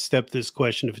sidestep this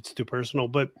question if it's too personal,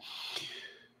 but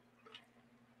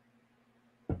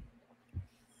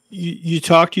you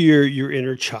talk to your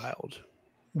inner child.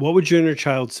 What would your inner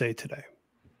child say today?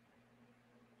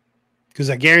 Because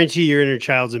I guarantee your inner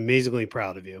child's amazingly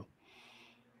proud of you.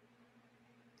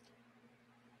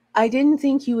 I didn't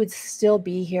think you would still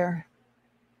be here.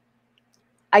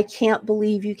 I can't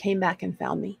believe you came back and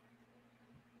found me.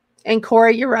 And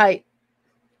Corey, you're right.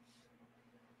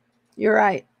 You're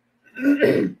right.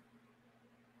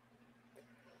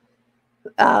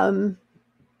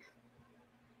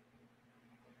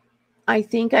 I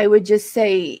think I would just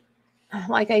say,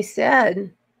 like I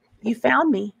said, you found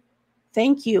me.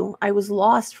 Thank you. I was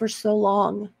lost for so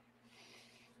long.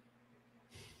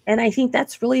 And I think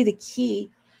that's really the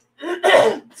key,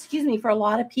 for a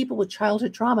lot of people with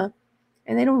childhood trauma.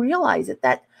 And they don't realize it,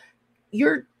 that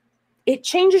it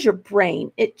changes your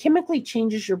brain. It chemically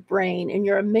changes your brain, and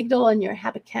your amygdala and your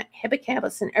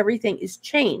hippocampus and everything is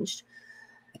changed.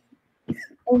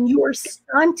 And you are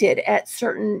stunted at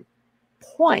certain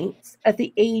points at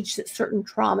the age that certain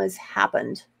traumas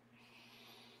happened.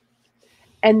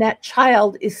 And that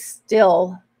child is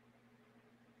still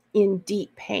in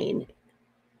deep pain.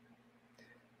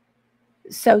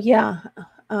 So, yeah,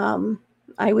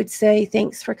 I would say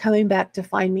thanks for coming back to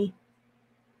find me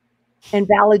and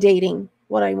validating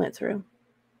what I went through.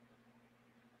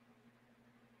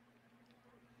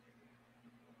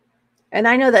 And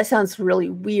I know that sounds really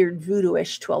weird,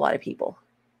 voodoo-ish to a lot of people.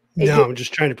 No, I'm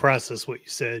just trying to process what you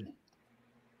said.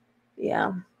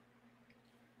 Yeah.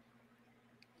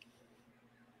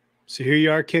 So here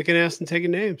you are kicking ass and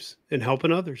taking names and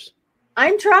helping others.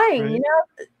 I'm trying, Right. you know,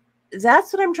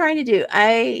 that's what I'm trying to do.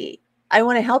 I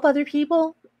want to help other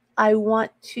people. I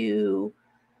almost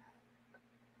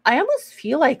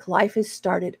feel like life has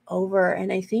started over.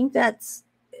 And I think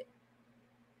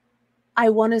I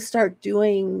want to start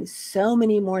doing so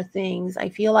many more things. I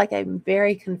feel like I'm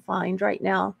very confined right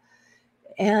now.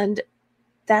 And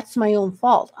that's my own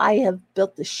fault. I have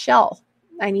built the shell.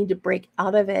 I need to break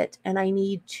out of it, and I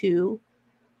need to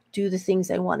do the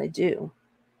things I want to do.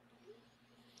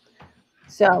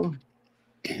 So,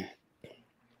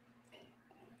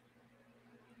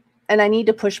 and I need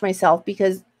to push myself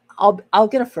because I'll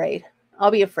get afraid. I'll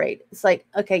be afraid. It's like,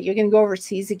 okay, you're going to go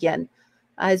overseas again.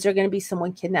 Is there going to be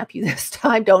someone kidnap you this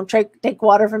time? Don't take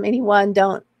water from anyone.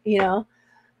 Don't, you know.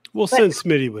 We'll send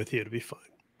Smitty with you to be fine.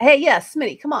 Hey, yes,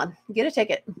 Smitty, come on, get a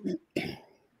ticket.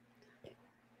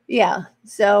 Yeah.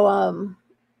 So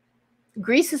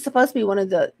Greece is supposed to be one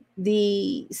of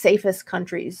the safest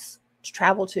countries to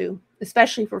travel to,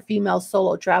 especially for female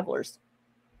solo travelers.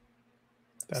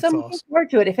 That's so I'm awesome. looking forward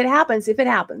to it. If it happens.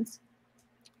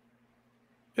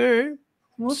 All right.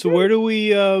 We'll So see. where do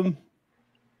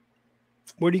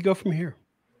you go from here?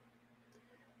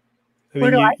 I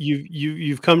mean,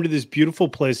 you've come to this beautiful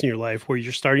place in your life where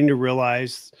you're starting to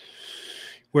realize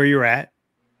where you're at,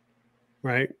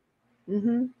 right?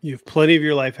 Mm-hmm. You have plenty of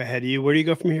your life ahead of you. Where do you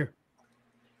go from here?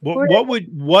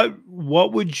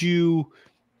 What would you,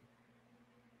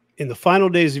 in the final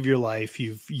days of your life,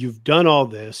 you've done all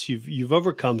this, you've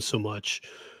overcome so much.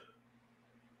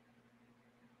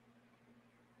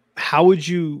 How would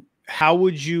you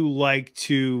like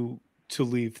to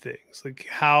leave things? Like,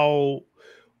 how?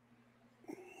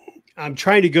 I'm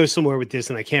trying to go somewhere with this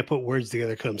and I can't put words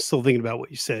together because I'm still thinking about what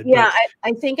you said. Yeah,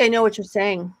 I think I know what you're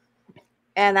saying.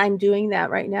 And I'm doing that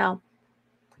right now.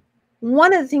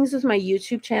 One of the things with my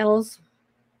YouTube channels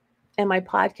and my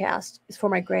podcast is for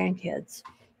my grandkids.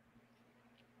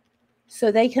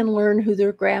 So they can learn who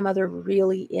their grandmother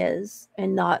really is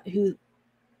and not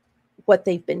what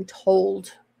they've been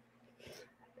told.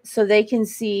 So they can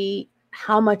see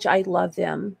how much I love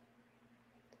them.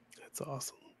 That's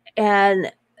awesome.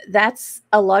 And that's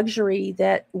a luxury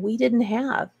that we didn't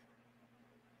have.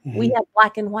 Mm-hmm. We have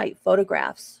black and white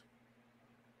photographs.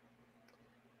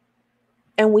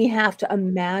 And we have to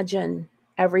imagine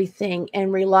everything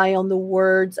and rely on the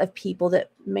words of people that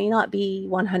may not be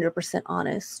 100%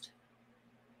 honest.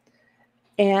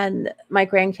 And my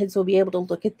grandkids will be able to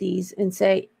look at these and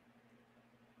say,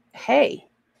 hey,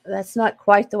 that's not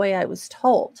quite the way I was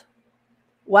told.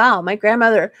 Wow, my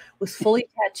grandmother was fully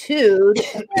tattooed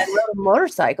and rode a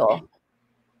motorcycle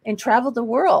and traveled the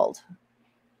world.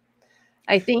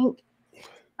 I think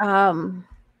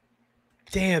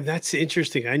damn, that's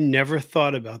interesting. I never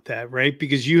thought about that, right?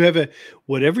 Because you have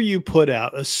whatever you put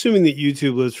out, assuming that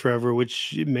YouTube lives forever,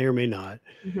 which it may or may not,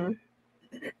 mm-hmm.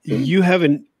 You have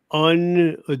an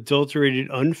unadulterated,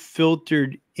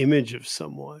 unfiltered image of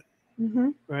someone, mm-hmm.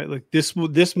 right? Like this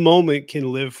moment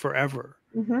can live forever.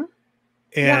 Mm-hmm.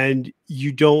 And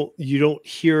you don't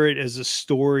hear it as a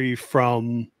story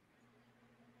from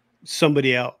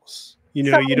somebody else. You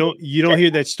know, you don't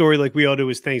hear that story like we all do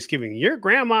with Thanksgiving. Your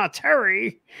grandma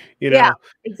Teri, you know. Yeah,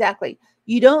 exactly.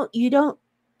 You don't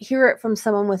hear it from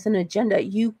someone with an agenda.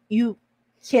 You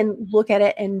can look at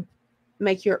it and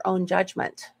make your own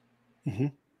judgment. Mm-hmm.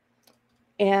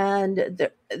 And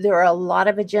there are a lot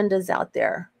of agendas out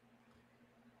there.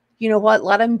 You know what?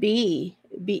 Let them be.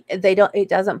 It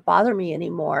doesn't bother me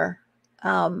anymore.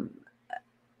 I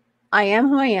am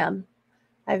who I am.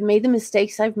 I've made the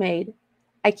mistakes I've made.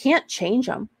 I can't change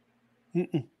them.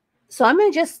 Mm-mm. So I'm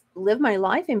going to just live my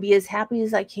life and be as happy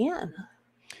as I can.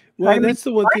 Well, that's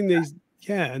the one thing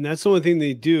and that's the one thing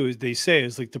they do is they say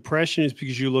is like depression is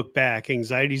because you look back,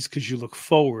 anxiety is because you look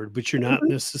forward, but you're not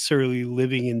necessarily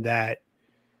living in the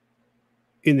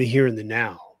here and the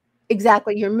now.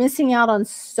 Exactly. You're missing out on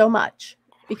so much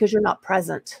because you're not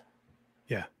present.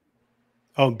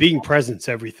 Oh, being present's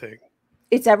everything.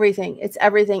 It's everything. It's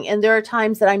everything. And there are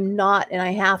times that I'm not, and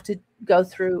I have to go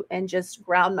through and just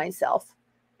ground myself.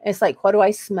 It's like, what do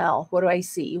I smell? What do I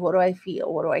see? What do I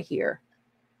feel? What do I hear?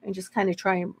 And just kind of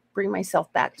try and bring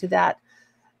myself back to that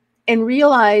and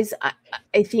realize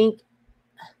I think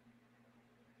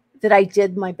that I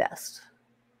did my best.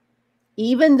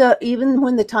 Even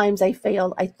when the times I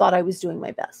failed, I thought I was doing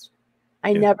my best.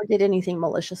 I never did anything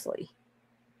maliciously.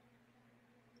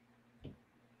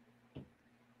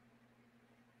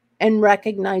 And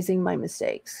recognizing my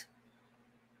mistakes.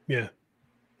 Yeah.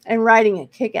 And riding a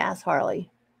kick-ass Harley.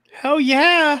 Hell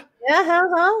yeah.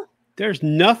 Yeah, There's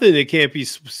nothing that can't be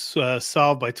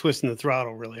solved by twisting the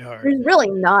throttle really hard. There's really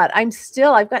not.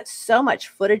 I've got so much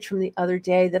footage from the other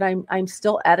day that I'm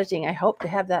still editing. I hope to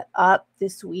have that up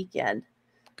this weekend.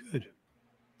 Good.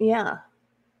 Yeah.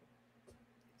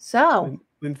 So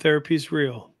when therapy's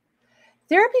real.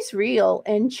 Therapy's real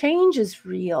and change is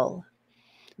real.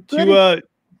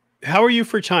 How are you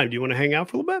for time? Do you want to hang out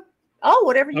for a little bit? Oh,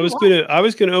 whatever you want. I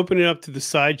was gonna open it up to the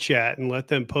side chat and let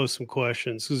them post some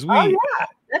questions because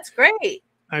that's great.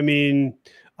 I mean,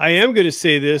 I am going to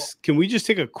say this. Can we just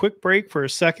take a quick break for a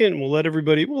second and we'll let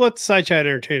the side chat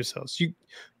entertain themselves.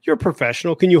 You're a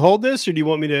professional. Can you hold this or do you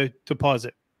want me to pause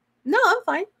it? No, I'm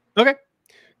fine. Okay.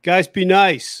 Guys, be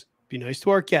nice. Be nice to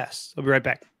our guests. I'll be right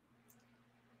back.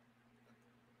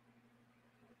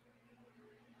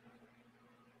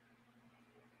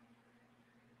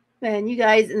 Man, you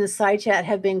guys in the side chat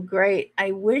have been great. I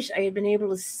wish I had been able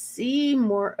to see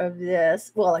more of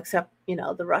this. Well, except,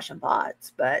 the Russian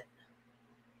bots, but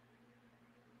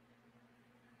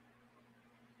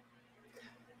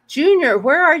Junior,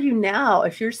 where are you now?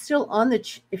 If you're still on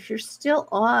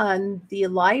the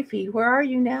live feed, where are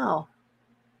you now?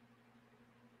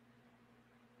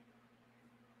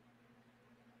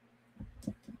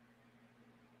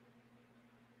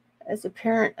 As a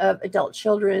parent of adult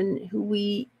children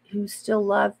who still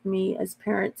love me as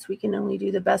parents, we can only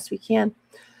do the best we can.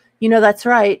 That's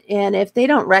right. And if they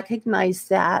don't recognize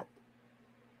that,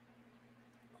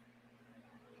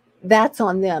 that's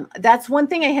on them. That's one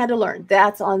thing I had to learn.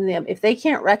 That's on them. If they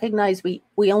can't recognize we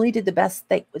only did the best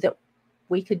that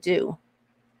we could do,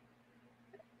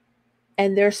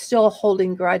 and they're still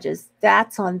holding grudges,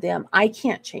 that's on them. I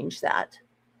can't change that.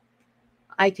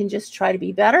 I can just try to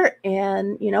be better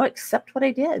and, accept what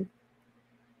I did.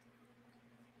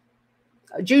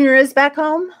 Junior is back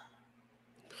home?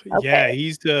 Okay.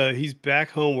 Yeah, he's back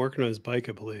home working on his bike,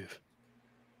 I believe.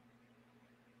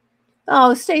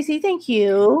 Oh, Stacy, thank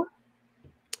you.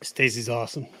 Stacy's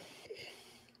awesome.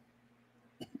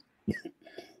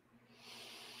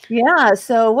 Yeah,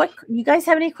 so what you guys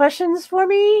have any questions for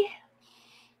me?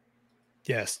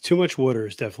 Yes, too much water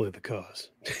is definitely the cause.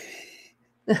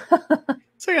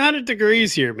 It's like 100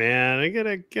 degrees here, man. I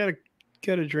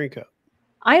gotta drink up.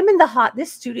 I'm in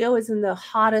this studio is in the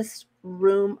hottest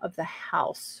room of the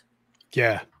house.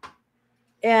 Yeah.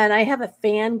 And I have a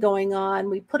fan going on.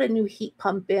 We put a new heat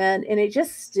pump in and it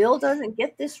just still doesn't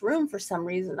get this room for some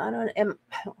reason.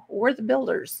 We're the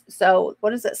builders. So what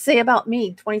does that say about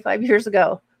me 25 years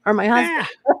ago or my husband?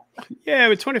 Yeah,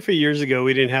 but 25 years ago,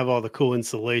 we didn't have all the cool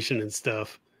insulation and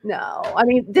stuff. No, I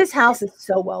mean, this house is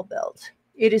so well built.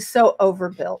 It is so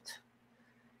overbuilt.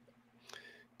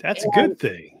 That's a good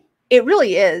thing. It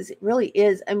really is. It really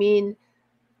is. I mean,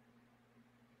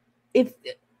 if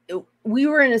we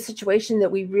were in a situation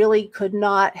that we really could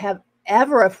not have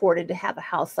ever afforded to have a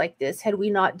house like this, had we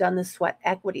not done the sweat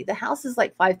equity. The house is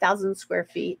like 5,000 square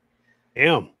feet.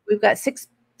 Damn. We've got six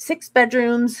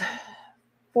bedrooms,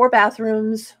 4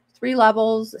 bathrooms, 3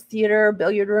 levels, a theater,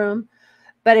 billiard room.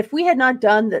 But if we had not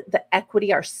done the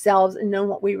equity ourselves and known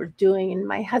what we were doing, and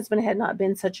my husband had not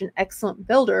been such an excellent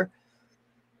builder,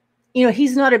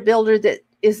 he's not a builder that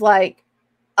is like,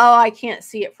 oh, I can't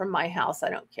see it from my house. I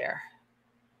don't care.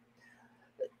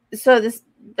 So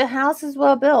the house is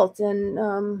well built,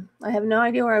 and I have no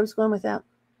idea where I was going with that.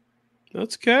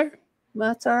 That's okay.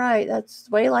 That's all right. That's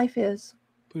the way life is.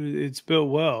 But it's built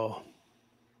well.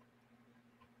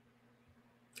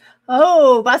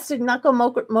 Oh, Busted Knuckle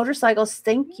Motorcycles.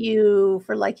 Thank you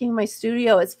for liking my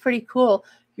studio. It's pretty cool.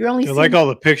 You're only I like all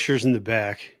the pictures in the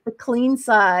back. The clean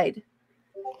side.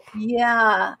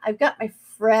 Yeah, I've got my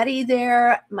Freddie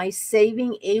there, my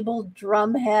Saving Abel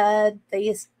drum head.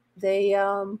 They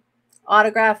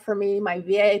autographed for me my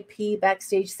VIP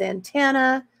backstage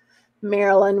Santana,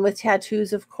 Marilyn with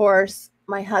tattoos, of course,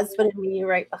 my husband and me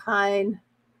right behind.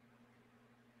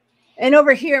 And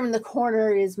over here in the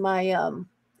corner is my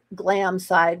glam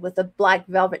side with a black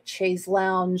velvet chaise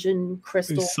lounge and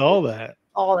crystal. We saw that.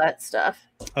 All that stuff.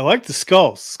 I like the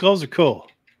skulls. Skulls are cool.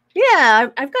 Yeah,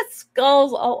 I've got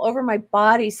skulls all over my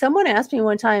body. Someone asked me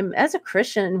one time, as a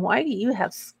Christian, why do you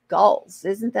have skulls?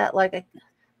 Isn't that like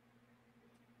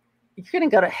you're going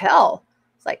to go to hell?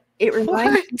 It's like, it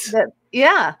reminds me What? that,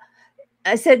 yeah.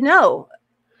 I said, no,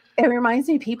 it reminds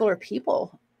me people are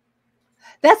people.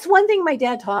 That's one thing my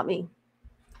dad taught me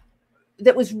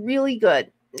that was really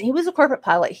good. He was a corporate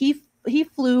pilot. He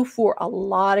flew for a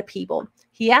lot of people.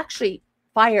 He actually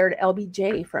fired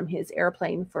LBJ from his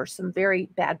airplane for some very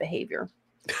bad behavior,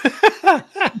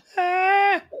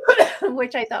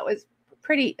 which I thought was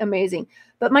pretty amazing.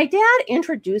 But my dad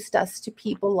introduced us to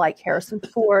people like Harrison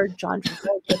Ford, John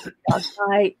Travolta, Doug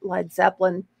Knight, Led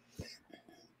Zeppelin,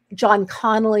 John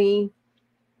Connolly,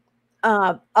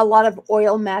 a lot of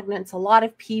oil magnates, a lot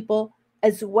of people,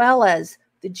 as well as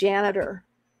the janitor,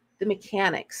 the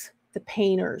mechanics, the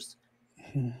painters,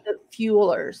 the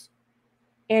fuelers.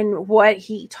 And what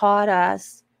he taught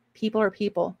us, people are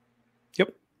people.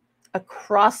 Yep.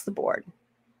 Across the board.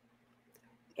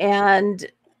 And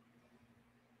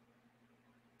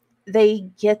they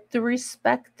get the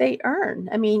respect they earn.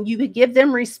 I mean, you could give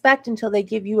them respect until they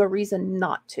give you a reason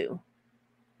not to.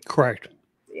 Correct.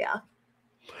 Yeah.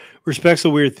 Respect's a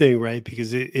weird thing, right?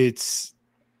 Because it's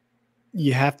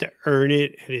you have to earn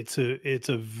it, and it's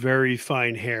a very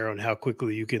fine hair on how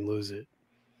quickly you can lose it.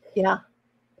 Yeah.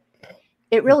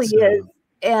 It really is.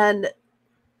 And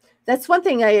that's one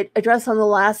thing I addressed on the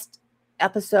last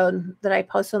episode that I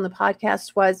posted on the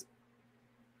podcast was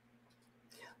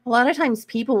a lot of times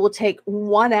people will take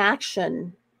one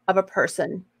action of a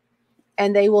person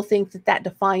and they will think that that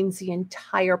defines the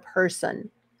entire person,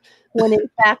 when in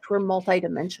fact we're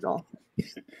multidimensional.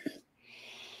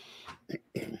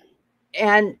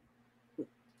 And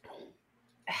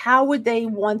how would they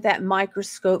want that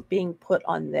microscope being put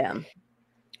on them?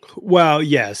 Well,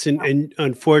 yes, and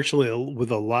unfortunately,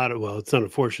 with a lot of it's not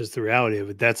unfortunate, it's the reality of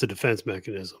it. That's a defense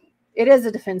mechanism. It is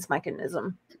a defense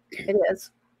mechanism. It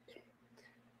is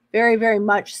very, very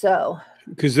much so.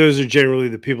 Because those are generally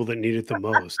the people that need it the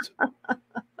most.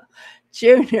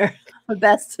 Junior, the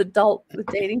best adult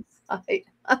dating site.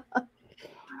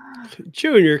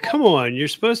 Junior, come on! You're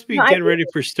supposed to be getting ready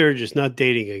for Sturgis, not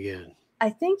dating again.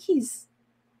 I think he's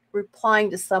replying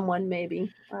to someone,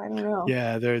 maybe. I don't know.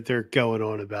 Yeah, they're going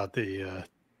on about the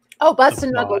Bust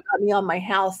and Knuckle got me on my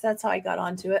house. That's how I got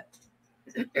onto it.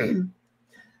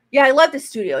 Yeah, I love the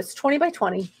studio. It's 20 by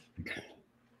 20.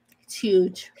 It's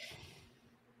huge.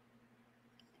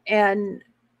 And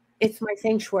it's my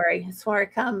sanctuary. It's where I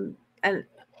come and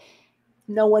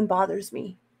no one bothers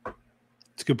me.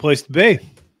 It's a good place to be.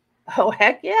 Oh,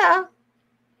 heck yeah.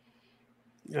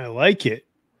 I like it.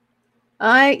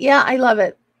 I love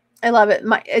it. I love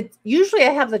it. Usually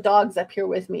I have the dogs up here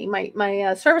with me.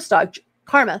 My service dog,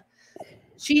 Karma,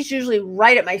 she's usually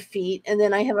right at my feet. And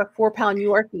then I have a 4-pound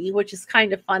Yorkie, which is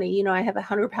kind of funny. You know, I have a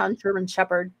 100-pound German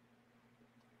Shepherd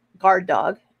guard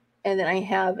dog. And then I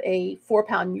have a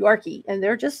 4-pound Yorkie. And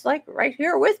they're just like right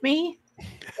here with me.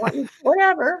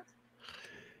 Whatever.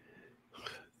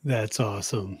 That's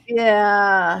awesome.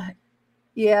 Yeah.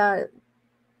 Yeah.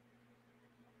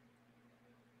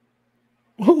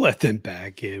 We'll let them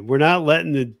back in. We're not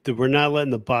letting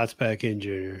the bots back in,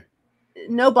 Junior.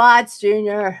 No bots,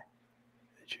 Junior.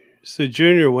 So,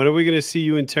 Junior, when are we going to see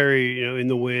you and Teri, in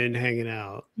the wind, hanging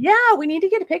out? Yeah, we need to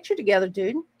get a picture together,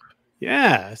 dude.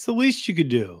 Yeah, it's the least you could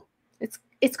do.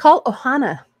 It's called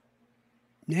Ohana.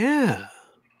 Yeah.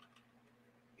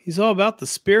 He's all about the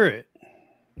spirit,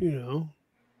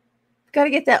 Got to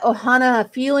get that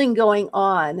Ohana feeling going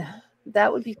on.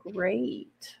 That would be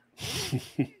great.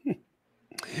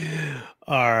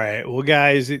 All right. Well,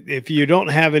 guys, if you don't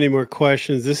have any more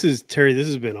questions, Teri, this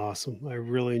has been awesome. I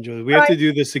really enjoyed it. We have to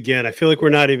do this again. I feel like we're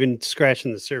not even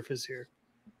scratching the surface here.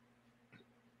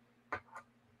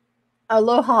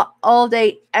 Aloha all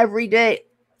day, every day.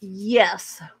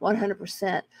 Yes,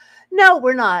 100%. No,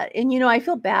 we're not. And, I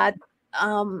feel bad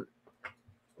a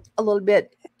little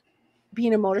bit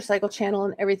being a motorcycle channel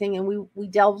and everything. And we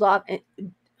delved off, is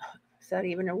that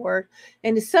even a word?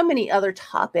 Into so many other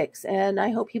topics. And I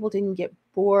hope people didn't get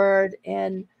bored.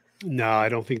 And no, I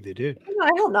don't think they did. No,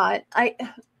 I hope not. I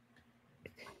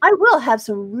will have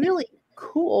some really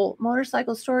cool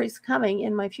motorcycle stories coming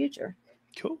in my future.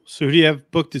 Cool. So who do you have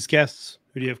booked as guests?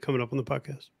 Who do you have coming up on the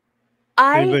podcast?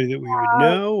 Anybody that we would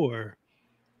know, or?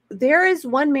 There is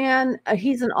one man.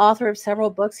 He's an author of several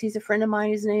books. He's a friend of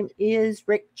mine. His name is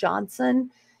Rick Johnson.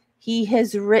 He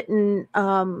has written,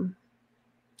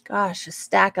 a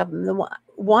stack of them.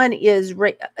 One is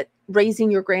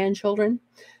Raising Your Grandchildren.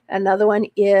 Another one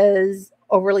is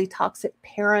Overly Toxic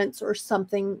Parents, or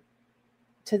something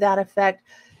to that effect.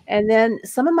 And then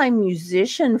some of my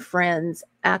musician friends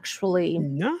actually are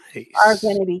Nice.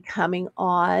 going to be coming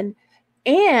on.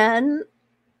 And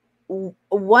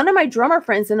one of my drummer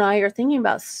friends and I are thinking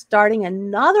about starting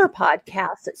another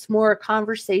podcast that's more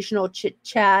conversational, chit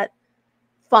chat,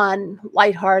 fun,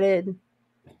 lighthearted,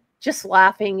 just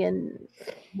laughing and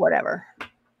whatever.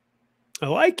 I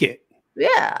like it.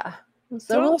 Yeah.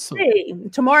 So we'll awesome. see.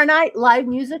 Tomorrow night, live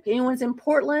music. Anyone's in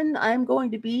Portland, I'm going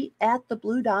to be at the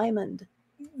Blue Diamond.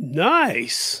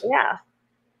 Nice. Yeah.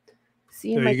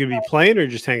 See Are you going to be playing or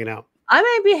just hanging out? I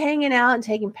might be hanging out and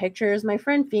taking pictures. My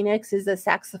friend Phoenix is a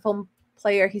saxophone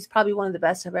player. He's probably one of the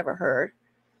best I've ever heard.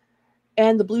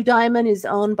 And the Blue Diamond is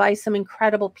owned by some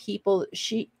incredible people.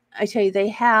 I tell you, they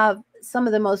have some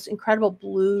of the most incredible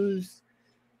blues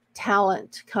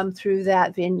talent come through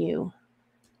that venue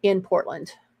in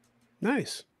Portland.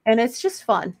 Nice. And it's just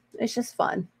fun. It's just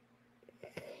fun.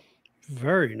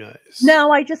 Very nice.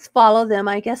 No, I just follow them.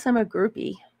 I guess I'm a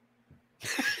groupie.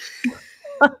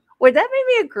 Would that make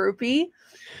me a groupie?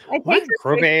 I take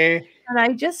groupie. And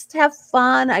I just have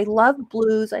fun. I love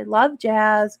blues. I love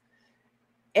jazz.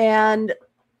 And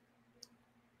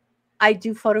I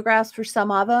do photographs for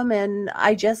some of them. And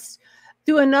I just,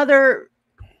 through another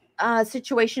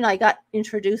situation, I got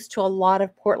introduced to a lot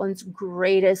of Portland's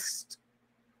greatest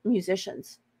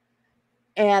musicians.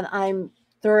 And I'm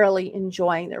thoroughly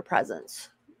enjoying their presence.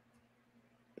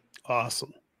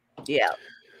 Awesome. Yeah.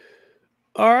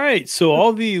 All right. So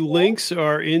all the links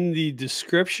are in the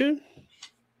description.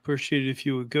 Appreciate it if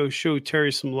you would go show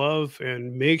Teri some love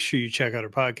and make sure you check out her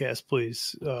podcast,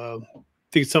 please. I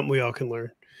think it's something we all can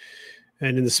learn.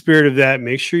 And in the spirit of that,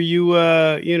 make sure you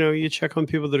you check on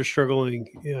people that are struggling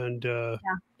and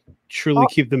truly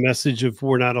keep the message of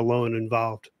we're not alone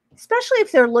involved. Especially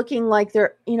if they're looking like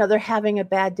they're having a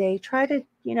bad day. Try to,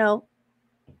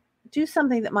 do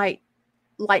something that might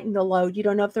lighten the load. You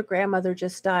don't know if their grandmother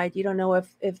just died. You don't know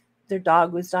if their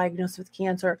dog was diagnosed with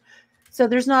cancer. So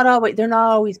they're not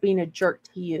always being a jerk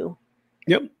to you.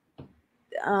 Yep.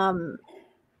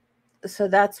 So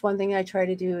that's one thing I try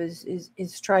to do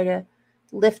is try to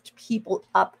lift people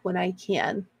up when I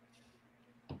can.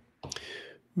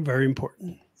 Very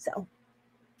important. So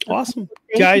awesome.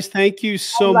 Guys, thank you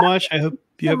so much. I hope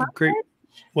you have a great.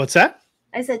 What's that?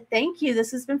 I said, thank you.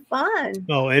 This has been fun.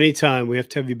 Oh, anytime. We have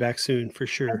to have you back soon for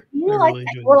sure. I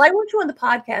want you on the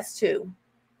podcast too.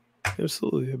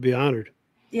 Absolutely. I'd be honored.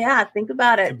 Yeah. Think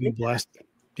about it. I'd be blessed.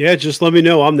 Yeah. Just let me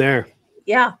know. I'm there.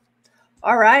 Yeah.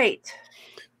 All right.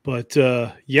 But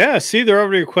see, they're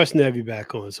already requesting to have you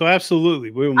back on. So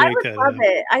absolutely. We will make that happen.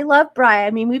 It. I love Brian.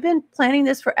 I mean, we've been planning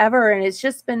this forever and it's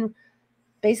just been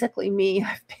basically me.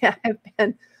 I've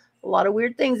been a lot of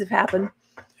weird things have happened.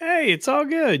 Hey, it's all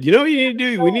good. You know what you need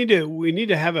to do? We need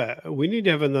to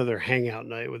have another hangout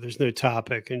night where there's no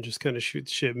topic and just kind of shoot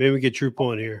the shit. Maybe we get Droop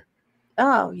on here.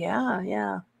 Oh yeah,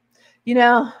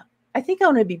 yeah. I think I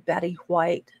want to be Betty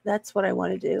White. That's what I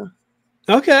want to do.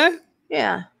 Okay.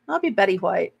 Yeah, I'll be Betty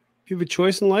White. If you have a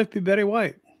choice in life, be Betty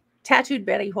White. Tattooed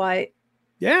Betty White.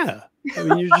 Yeah. I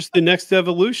mean, you're just the next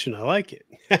evolution. I like it.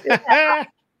 Yeah.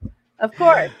 Of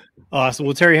course. Awesome.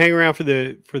 Well, Teri, hang around for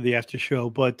the after show.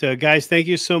 But guys, thank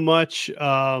you so much.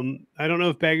 I don't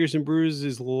know if Baggers and Brews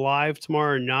is live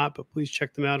tomorrow or not, but please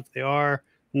check them out if they are.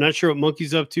 I'm not sure what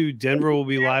Monkey's up to. Denver will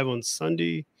be live on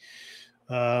Sunday.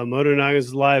 Moto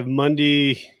Naga's live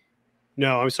Monday.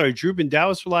 No, I'm sorry. Droop and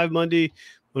Dallas are live Monday.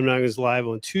 Moto Naga's live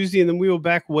on Tuesday, and then we will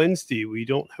back Wednesday. We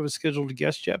don't have a scheduled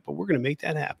guest yet, but we're going to make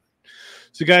that happen.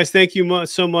 So, guys, thank you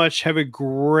so much. Have a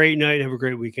great night. Have a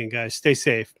great weekend, guys. Stay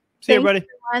safe. See you, everybody.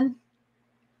 Everyone.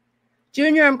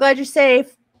 Junior, I'm glad you're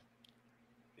safe.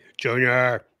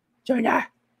 Junior.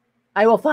 I will find